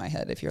back of my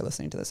head if you're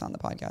listening to this on the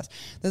podcast.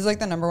 This is like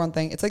the number one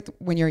thing. It's like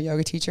when you're a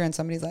yoga teacher and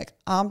somebody's like,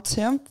 I'm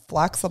too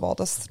flexible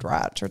to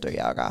stretch or do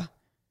yoga.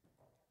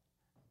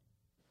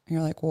 And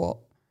you're like,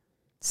 well,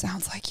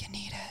 sounds like you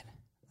need it.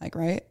 Like,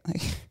 right?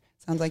 Like,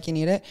 sounds like you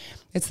need it.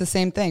 It's the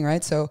same thing,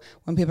 right? So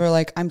when people are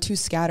like, I'm too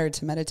scattered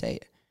to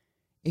meditate.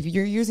 If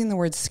you're using the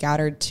word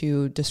scattered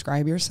to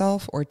describe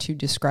yourself or to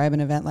describe an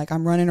event, like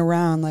I'm running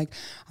around, like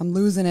I'm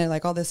losing it,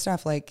 like all this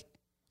stuff, like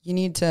you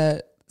need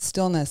to,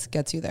 stillness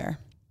gets you there.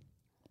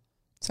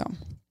 So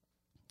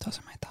those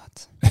are my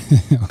thoughts.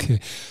 Okay.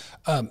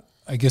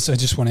 I guess I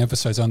just want to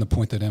emphasize on the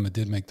point that Emma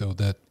did make, though,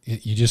 that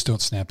you just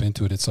don't snap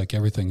into it. It's like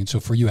everything. And so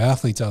for you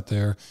athletes out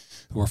there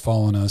who are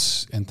following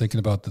us and thinking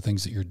about the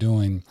things that you're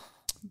doing,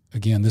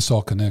 again, this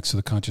all connects to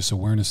the conscious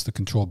awareness, the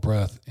controlled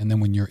breath. And then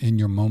when you're in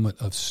your moment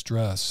of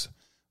stress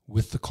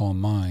with the calm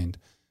mind,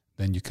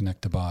 then you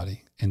connect the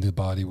body, and the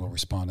body will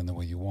respond in the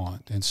way you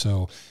want. And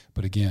so,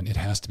 but again, it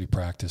has to be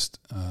practiced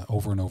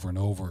over and over and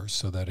over,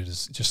 so that it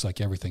is just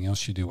like everything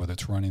else you do, whether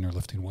it's running or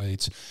lifting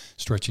weights,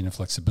 stretching and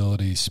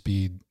flexibility,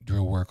 speed,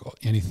 drill work,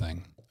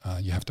 anything.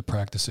 You have to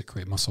practice it,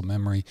 create muscle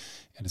memory,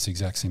 and it's the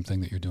exact same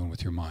thing that you're doing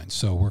with your mind.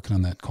 So working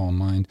on that calm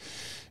mind.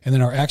 And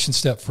then our action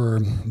step for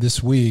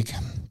this week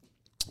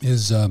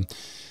is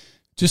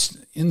just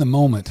in the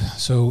moment.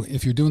 So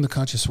if you're doing the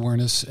conscious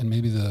awareness and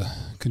maybe the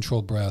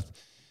controlled breath,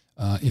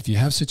 if you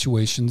have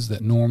situations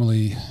that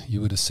normally you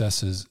would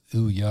assess as,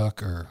 ooh,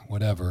 yuck, or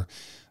whatever,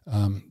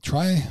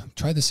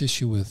 try this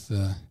issue with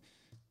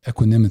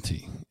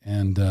equanimity.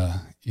 And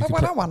you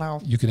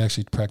could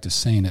actually practice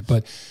saying it.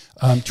 But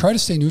try to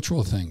stay neutral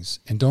with things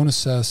and don't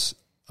assess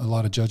a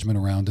lot of judgment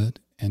around it,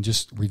 and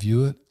just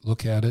review it,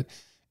 look at it.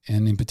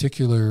 And in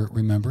particular,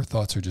 remember,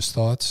 thoughts are just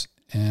thoughts.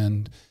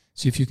 And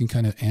see if you can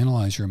kind of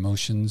analyze your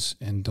emotions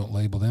and don't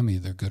label them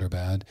either good or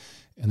bad,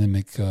 and then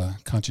make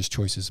conscious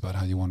choices about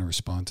how you want to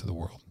respond to the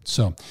world.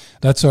 So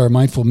that's our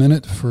Mindful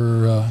Minute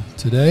for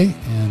today,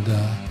 and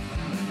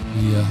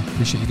we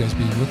appreciate you guys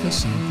being with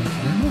us, and thank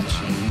you very much.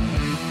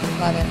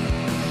 Love it.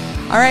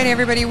 All right,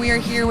 everybody, we are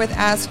here with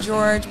Ask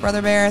George.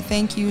 Brother Bear,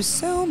 thank you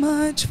so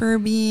much for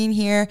being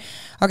here.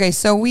 Okay,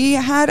 so we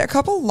had a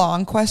couple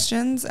long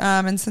questions,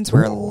 and since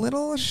we're a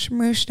little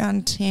smooshed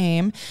on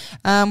time,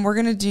 we're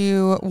going to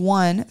do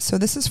one. So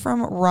this is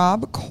from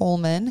Rob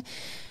Coleman.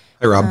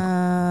 Hey, Rob.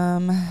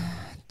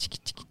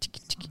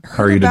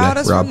 How are you about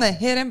today, us Rob? from the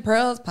Hidden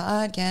Pearls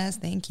podcast.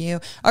 Thank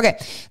you. Okay,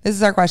 this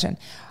is our question.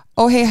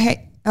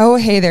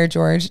 Hey there,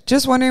 George.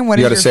 Just wondering what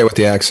You is got to your... say it with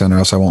the accent, or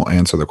else I won't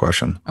answer the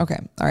question. Okay.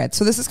 All right.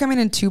 So this is coming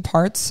in 2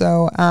 parts.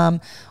 So,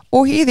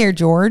 hey there,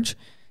 George.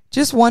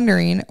 Just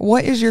wondering,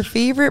 what is your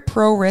favorite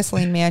pro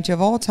wrestling match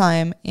of all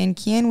time, and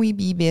can we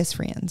be best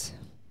friends?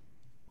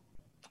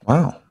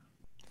 Wow. What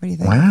do you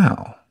think?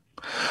 Wow.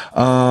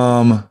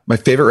 My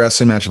favorite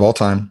wrestling match of all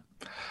time.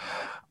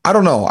 I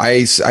don't know.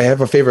 I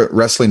have a favorite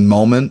wrestling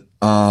moment.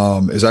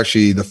 Is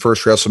actually the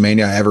first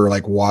WrestleMania I ever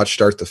watched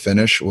start to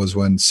finish was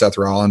when Seth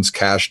Rollins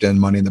cashed in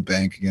Money in the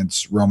Bank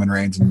against Roman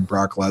Reigns and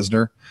Brock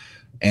Lesnar.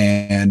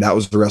 And that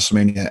was the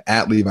WrestleMania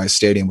at Levi's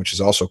Stadium, which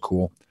is also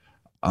cool.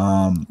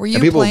 Were you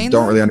and people playing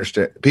don't that? really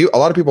understand. A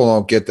lot of people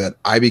don't get that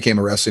I became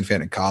a wrestling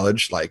fan in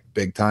college,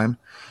 big time.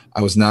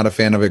 I was not a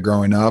fan of it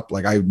growing up.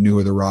 I knew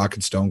who The Rock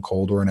and Stone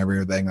Cold were and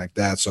everything like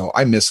that. So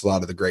I missed a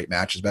lot of the great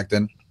matches back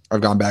then.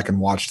 I've gone back and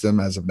watched them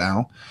as of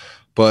now,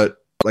 but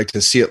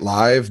to see it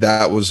live,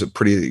 that was a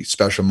pretty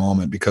special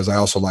moment because I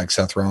also like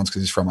Seth Rollins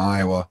because he's from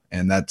Iowa,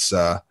 and that's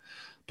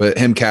but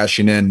him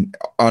cashing in,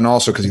 and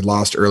also because he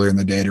lost earlier in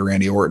the day to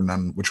Randy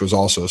Orton, which was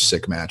also a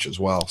sick match as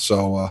well.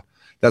 So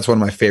that's one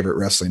of my favorite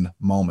wrestling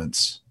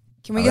moments.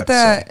 Can we get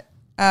the,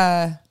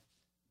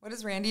 what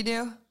does Randy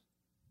do?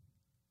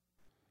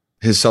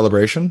 His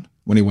celebration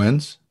when he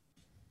wins.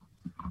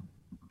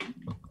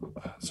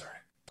 Sorry.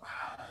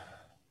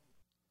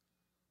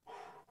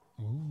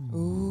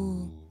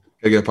 Ooh.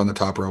 Gotta get up on the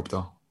top rope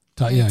though.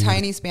 Yeah,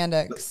 Tiny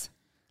spandex.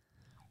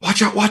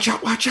 Watch out, watch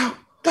out, watch out.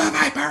 The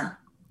Viper.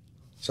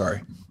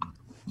 Sorry.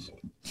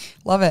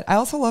 Love it. I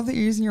also love that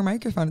you're using your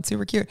microphone. It's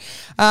super cute.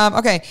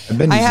 Okay. I've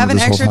been I using have it an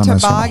this whole extra time. I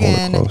just wanna hold it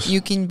toboggan close.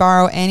 you can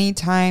borrow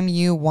anytime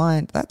you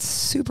want. That's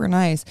super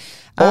nice.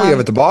 Oh, you have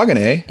a toboggan,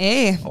 eh?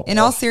 Hey, in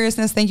all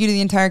seriousness, thank you to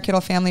the entire Kittle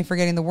family for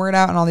getting the word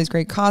out on all these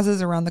great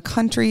causes around the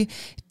country.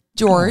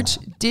 George,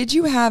 did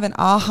you have an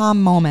aha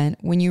moment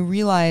when you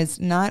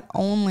realized not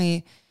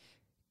only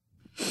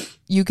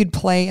you could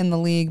play in the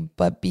league,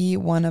 but be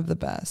one of the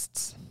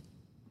best?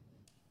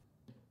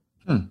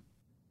 I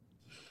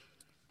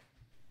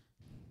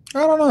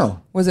don't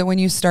know. Was it when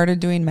you started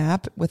doing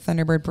MAP with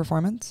Thunderbird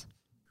Performance?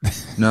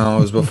 No,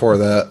 it was before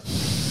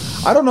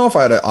that. I don't know if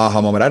I had an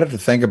aha moment. I'd have to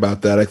think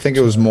about that. I think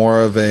it was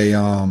more of a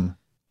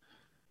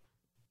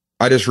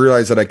I just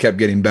realized that I kept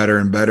getting better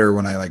and better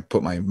when I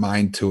put my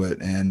mind to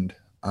it, and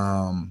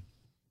I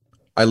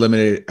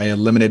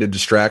eliminated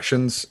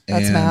distractions.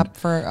 That's and MAP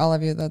for all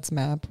of you. That's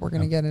MAP. We're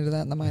going to get into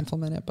that in the mindful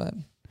minute, but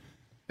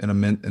in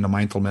a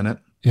mindful minute.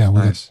 Yeah,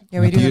 Nice. yeah,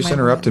 we do. You just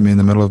interrupted me in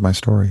the middle of my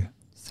story.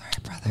 Sorry,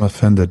 brother. I'm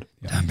offended.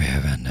 Don't be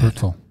offended.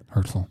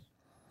 Hurtful.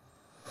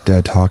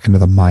 Dad, talking to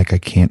the mic. I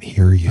can't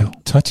hear you. I'm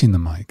touching the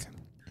mic.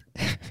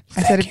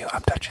 I said,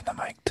 I'm touching the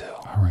mic too.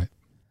 All right.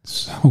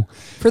 So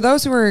for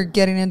those who are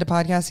getting into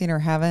podcasting or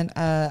haven't,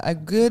 a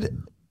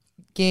good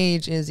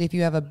gauge is if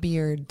you have a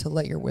beard to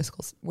let your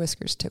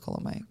whiskers tickle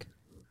a mic.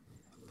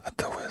 Let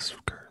the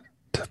whisker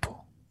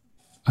tipple.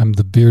 I'm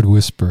the beard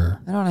whisperer.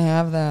 I don't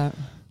have that.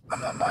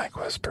 I'm the mic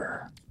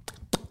whisperer.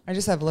 I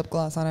just have lip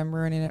gloss on. I'm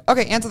ruining it.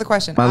 Okay, answer the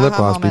question. My lip Aha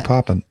gloss moment. be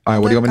popping. All right,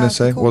 what do you want me to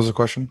say? Cool. What was the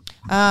question?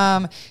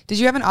 Did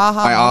you have an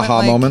aha My moment?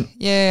 aha moment?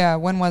 Yeah.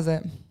 When was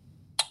it?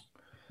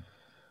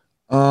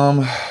 I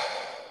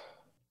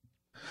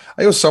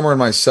think it was somewhere in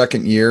my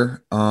second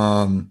year.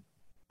 I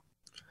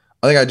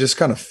think I just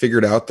kind of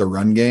figured out the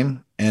run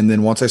game. And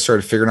then once I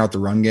started figuring out the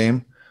run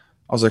game,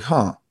 I was like,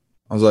 I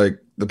was like,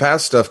 the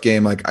pass stuff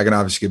game, I can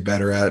obviously get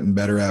better at,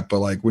 but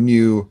when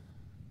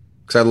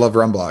because I love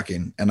run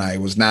blocking, and I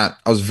was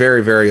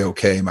very, very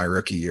okay my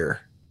rookie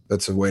year.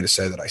 That's a way to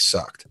say that I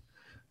sucked.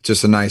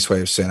 Just a nice way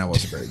of saying I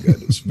wasn't very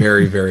good. It's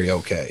very, very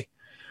okay.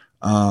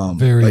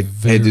 Very,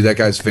 hey, dude, that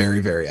guy's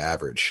very, very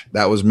average.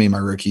 That was me my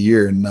rookie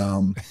year. And I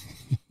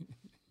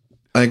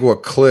think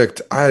what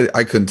clicked,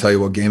 I couldn't tell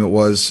you what game it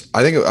was.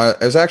 I think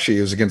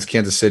it was against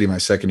Kansas City my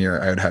second year,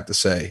 I would have to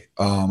say.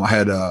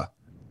 I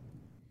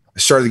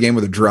started the game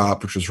with a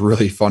drop, which was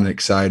really fun and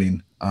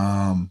exciting.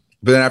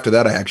 But then after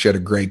that, I actually had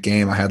a great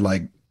game. I had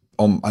I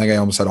think I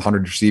almost had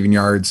 100 receiving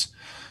yards,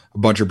 a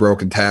bunch of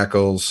broken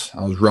tackles.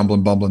 I was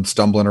rumbling, bumbling,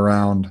 stumbling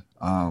around.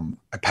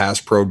 I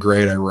passed pro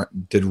great. I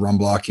did run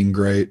blocking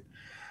great.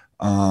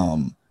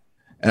 And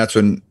that's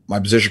when my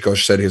position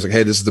coach said, he was like,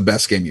 hey, this is the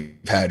best game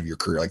you've had of your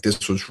career.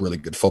 This was really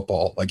good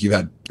football. You've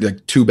had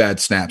 2 bad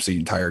snaps that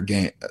entire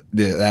game.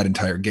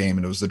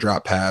 And it was the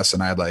drop pass.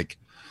 And I had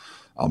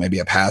maybe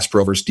a pass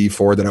pro versus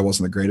D4 that I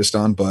wasn't the greatest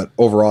on, but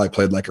overall I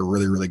played like a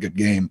really, really good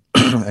game.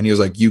 And he was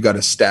like, you got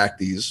to stack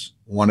these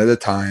one at a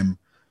time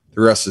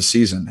the rest of the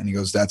season. And he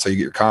goes, that's how you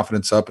get your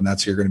confidence up, and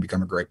that's how you're going to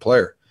become a great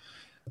player.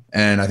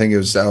 And I think I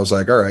was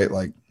like, all right,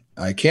 like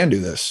I can do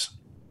this.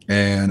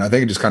 And I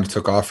think it just kind of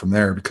took off from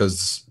there,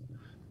 because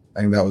I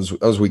think that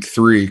was week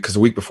 3, because the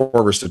week before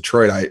versus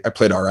Detroit, I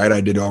played all right.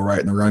 I did all right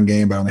in the run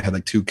game, but I only had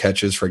like 2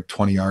 catches for like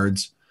 20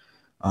 yards.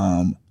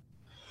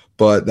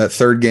 But that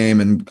third game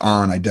and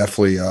on, I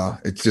definitely,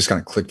 it just kind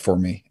of clicked for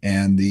me,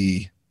 and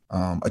the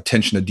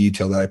attention to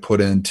detail that I put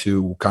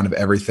into kind of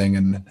everything.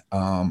 And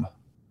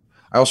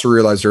I also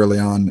realized early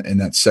on in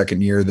that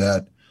second year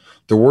that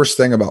the worst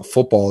thing about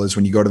football is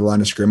when you go to the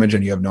line of scrimmage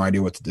and you have no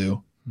idea what to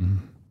do.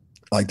 Mm-hmm.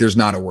 Like, there's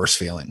not a worse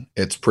feeling.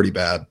 It's pretty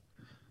bad.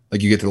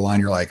 Like, you get to the line,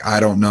 you're like, I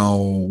don't know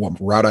what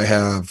route I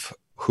have.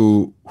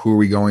 Who are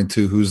we going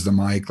to? Who's the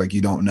mic? Like,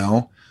 you don't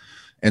know.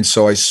 And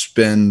so I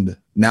spend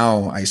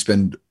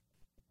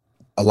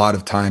a lot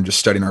of time just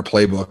studying our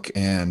playbook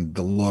and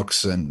the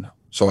looks. And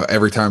so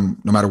every time,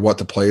 no matter what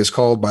the play is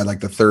called, by like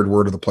the third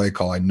word of the play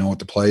call, I know what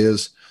the play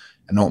is.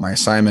 I know what my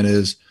assignment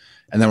is.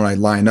 And then when I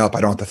line up, I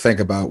don't have to think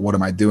about what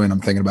am I doing.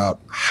 I'm thinking about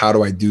how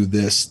do I do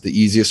this the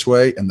easiest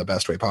way and the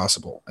best way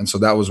possible. And so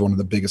that was one of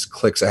the biggest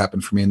clicks that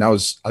happened for me. And I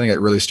think it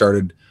really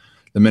started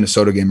the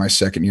Minnesota game my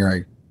second year.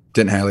 I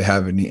didn't really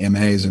have any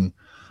MAs. And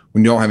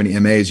when you don't have any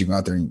MAs, you go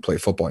out there and you play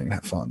football and you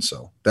can have fun.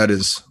 So that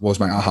was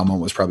my aha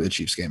moment, was probably the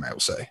Chiefs game, I will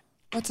say.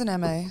 What's an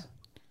MA?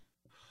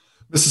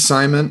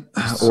 Misassignment,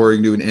 or you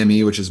can do an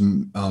ME, which is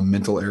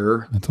mental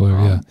error. Mental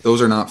error, yeah.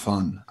 Those are not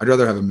fun. I'd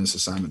rather have a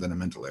misassignment than a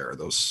mental error.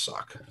 Those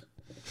suck.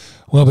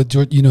 Well, but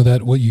George, you know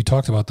that what you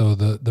talked about, though,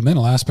 the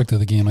mental aspect of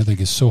the game, I think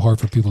is so hard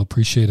for people to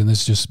appreciate. And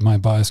this is just my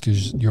bias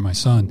because you're my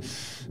son.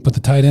 But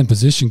the tight end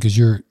position, because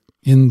you're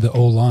in the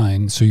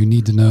O-line, so you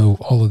need to know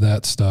all of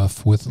that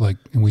stuff with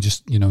and we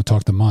just,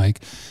 talked to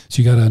Mike.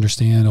 So you got to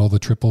understand all the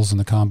triples and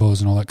the combos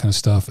and all that kind of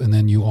stuff. And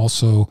then you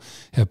also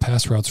have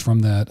pass routes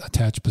from that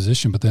attached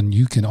position, but then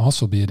you can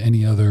also be at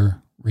any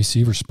other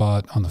receiver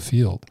spot on the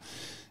field.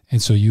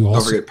 And so you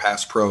also don't forget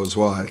pass pro as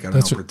well. I got to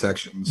know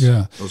protections.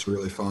 Yeah. Those are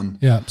really fun.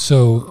 Yeah.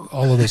 So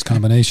all of those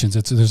combinations,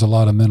 there's a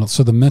lot of mental.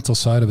 So the mental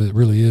side of it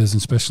really is,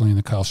 especially in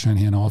the Kyle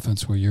Shanahan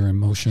offense, where you're in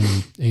motion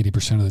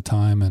 80% of the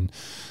time and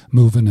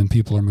moving, and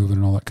people are moving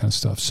and all that kind of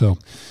stuff. So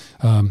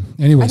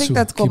anyway, I think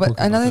that's cool. But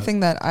another thing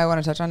that I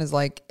want to touch on is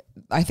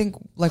I think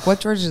what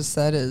George just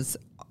said is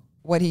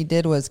what he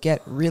did was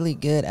get really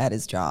good at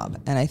his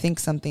job. And I think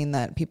something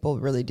that people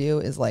really do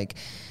is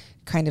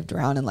kind of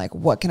drown in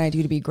what can I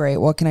do to be great?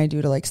 What can I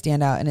do to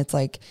stand out? And it's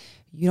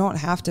you don't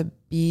have to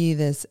be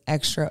this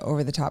extra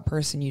over the top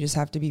person. You just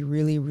have to be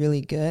really, really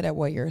good at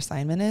what your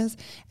assignment is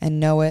and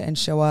know it and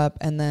show up.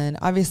 And then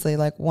obviously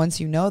once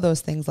you know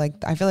those things,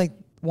 I feel like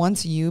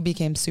once you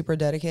became super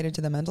dedicated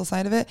to the mental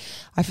side of it,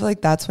 I feel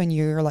like that's when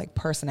your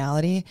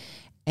personality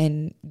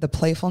and the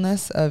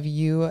playfulness of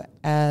you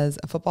as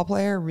a football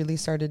player really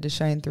started to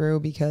shine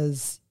through,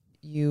 because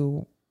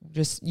you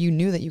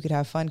knew that you could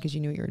have fun because you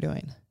knew what you were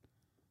doing.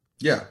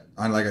 Yeah.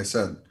 And like I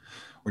said,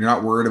 when you're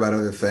not worried about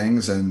other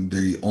things and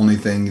the only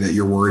thing that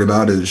you're worried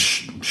about is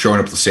showing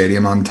up at the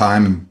stadium on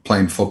time and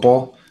playing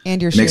football,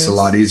 and your it makes it a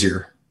lot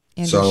easier.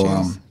 And so,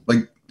 your shoes.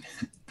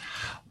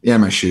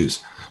 My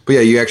shoes. But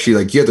yeah, you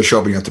actually you have to show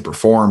up and you have to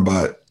perform,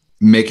 but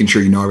making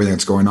sure you know everything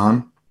that's going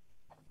on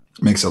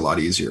makes it a lot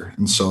easier.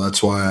 And so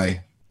that's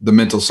why the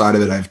mental side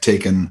of it, I've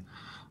taken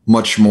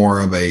much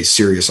more of a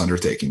serious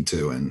undertaking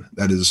too. And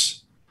that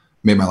has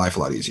made my life a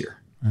lot easier.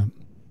 Yeah.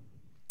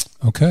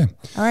 Okay.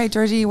 All right,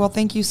 Georgie. Well,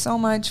 thank you so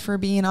much for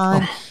being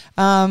on.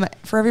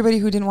 For everybody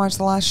who didn't watch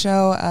the last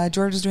show,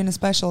 George is doing a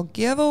special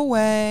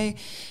giveaway,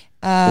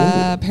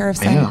 pair of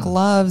signed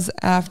gloves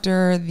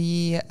after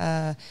the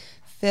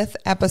 5th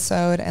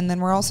episode. And then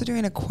we're also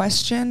doing a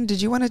question.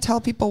 Did you want to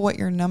tell people what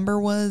your number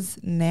was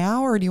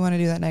now, or do you want to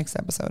do that next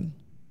episode?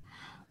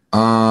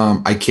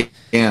 I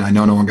can. I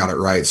know no one got it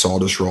right, so I'll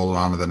just roll it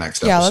on to the next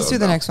episode. Yeah, let's do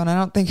the next one. I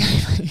don't think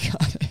anybody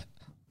got it.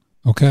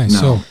 Okay,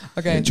 no.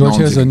 Okay. George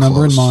has a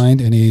number in mind,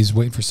 and he's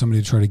waiting for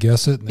somebody to try to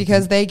guess it.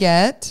 Because they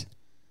get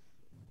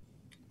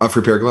a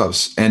free pair of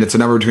gloves, and it's a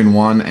number between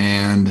 1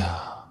 and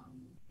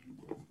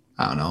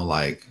I don't know,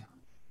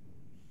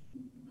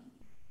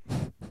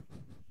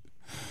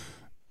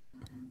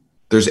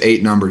 there's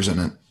 8 numbers in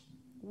it.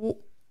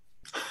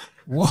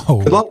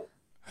 Whoa! Good luck.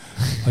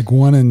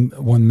 1 in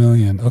 1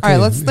 million. Okay. All right,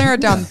 let's narrow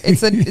it down.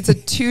 It's a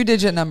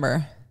 2-digit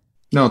number.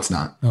 No, it's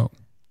not. Oh,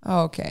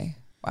 okay.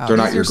 Wow, they're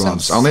not your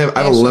gloves. I have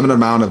a limited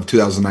amount of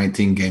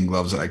 2019 game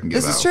gloves that I can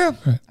give out. This is true.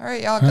 Right. All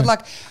right, y'all. Good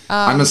luck.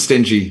 I'm a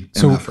stingy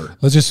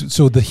MFer.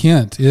 So the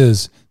hint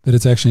is that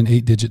it's actually an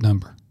 8-digit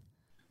number.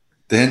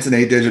 The hint's an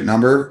 8-digit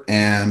number,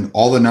 and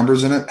all the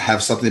numbers in it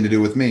have something to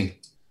do with me.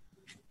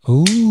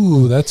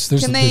 Ooh, there's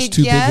 2 big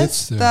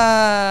hits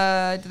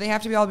there. Do they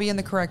have to all be in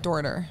the correct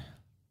order?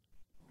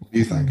 What do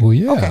you think? Well,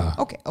 yeah.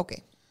 Okay.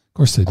 Of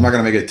course they do. I'm not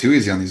going to make it too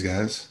easy on these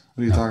guys.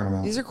 What are you talking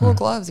about? These are cool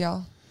gloves,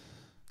 y'all.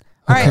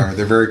 All right.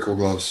 They're very cool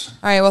gloves.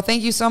 All right. Well,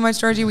 thank you so much,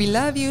 Georgie. We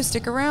love you.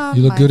 Stick around.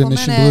 You look good at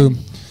Mission Blue.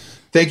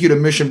 Thank you to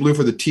Mission Blue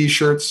for the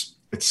t-shirts.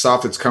 It's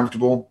soft, it's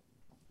comfortable,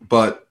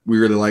 but we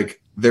really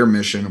like their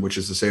mission, which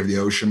is to save the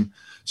ocean.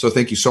 So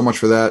thank you so much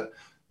for that.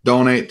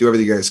 Donate, do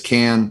everything you guys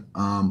can.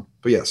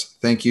 But yes,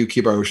 thank you.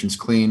 Keep our oceans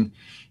clean.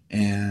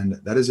 And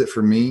that is it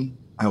for me.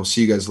 I will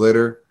see you guys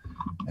later.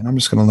 And I'm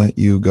just going to let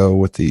you go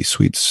with the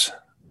sweet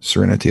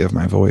serenity of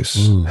my voice.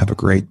 Ooh. Have a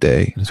great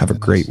day. That's Have a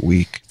really great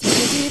week. Take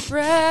a deep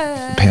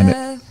breath.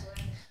 Panda-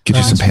 Get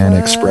you some Panda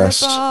Express.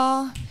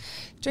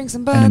 Drink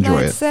some and enjoy Bud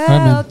Light it. All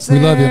right, man. We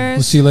love you.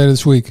 We'll see you later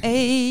this week.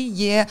 Hey,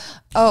 yeah.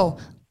 Oh,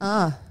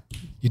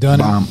 You done?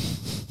 Bum,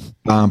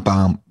 bum,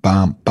 bum,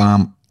 bum,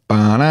 bum.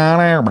 All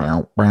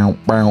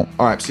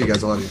right, see you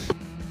guys. I love you.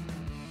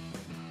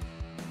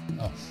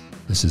 Oh,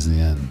 this is the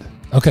end.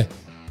 Okay.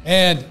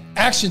 And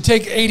action,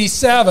 take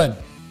 87.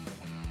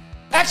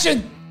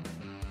 Action.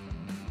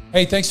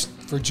 Hey, thanks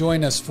for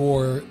joining us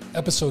for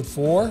episode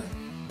 4.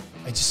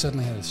 I just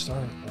suddenly had to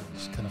start. It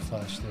just kind of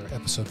flashed there,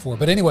 episode 4.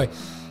 But anyway,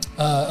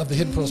 of the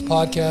Hidden Pearls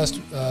podcast,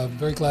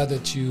 very glad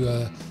that you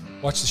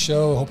watched the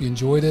show. I hope you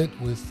enjoyed it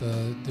with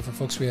different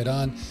folks we had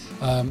on.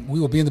 We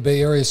will be in the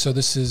Bay Area, so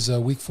this is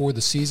week 4 of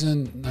the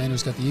season.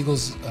 Niners got the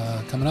Eagles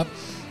coming up.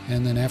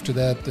 And then after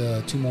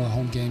that, 2 more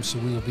home games. So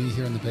we will be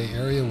here in the Bay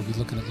Area. We'll be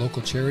looking at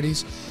local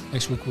charities.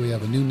 Next week we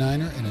have a new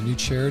Niner and a new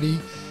charity.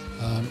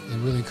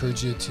 And really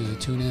encourage you to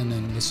tune in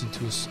and listen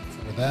to us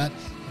for that.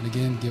 And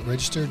again, get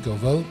registered, go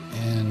vote.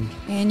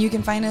 And you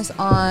can find us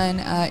on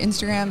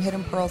Instagram,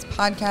 Hidden Pearls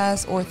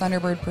Podcast, or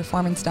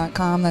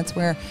ThunderbirdPerformance.com. That's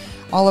where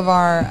all of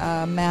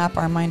our map,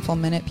 our Mindful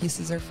Minute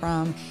pieces are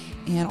from.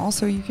 And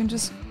also you can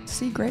just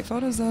see great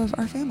photos of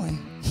our family.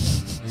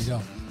 There you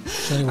go.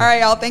 So anyway, All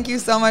right, y'all. Thank you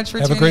so much for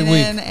Have a tuning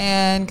great in. week.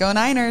 And go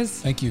Niners.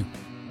 Thank you.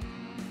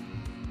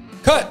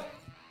 Cut.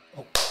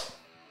 Oh.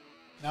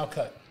 Now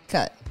cut.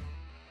 Cut.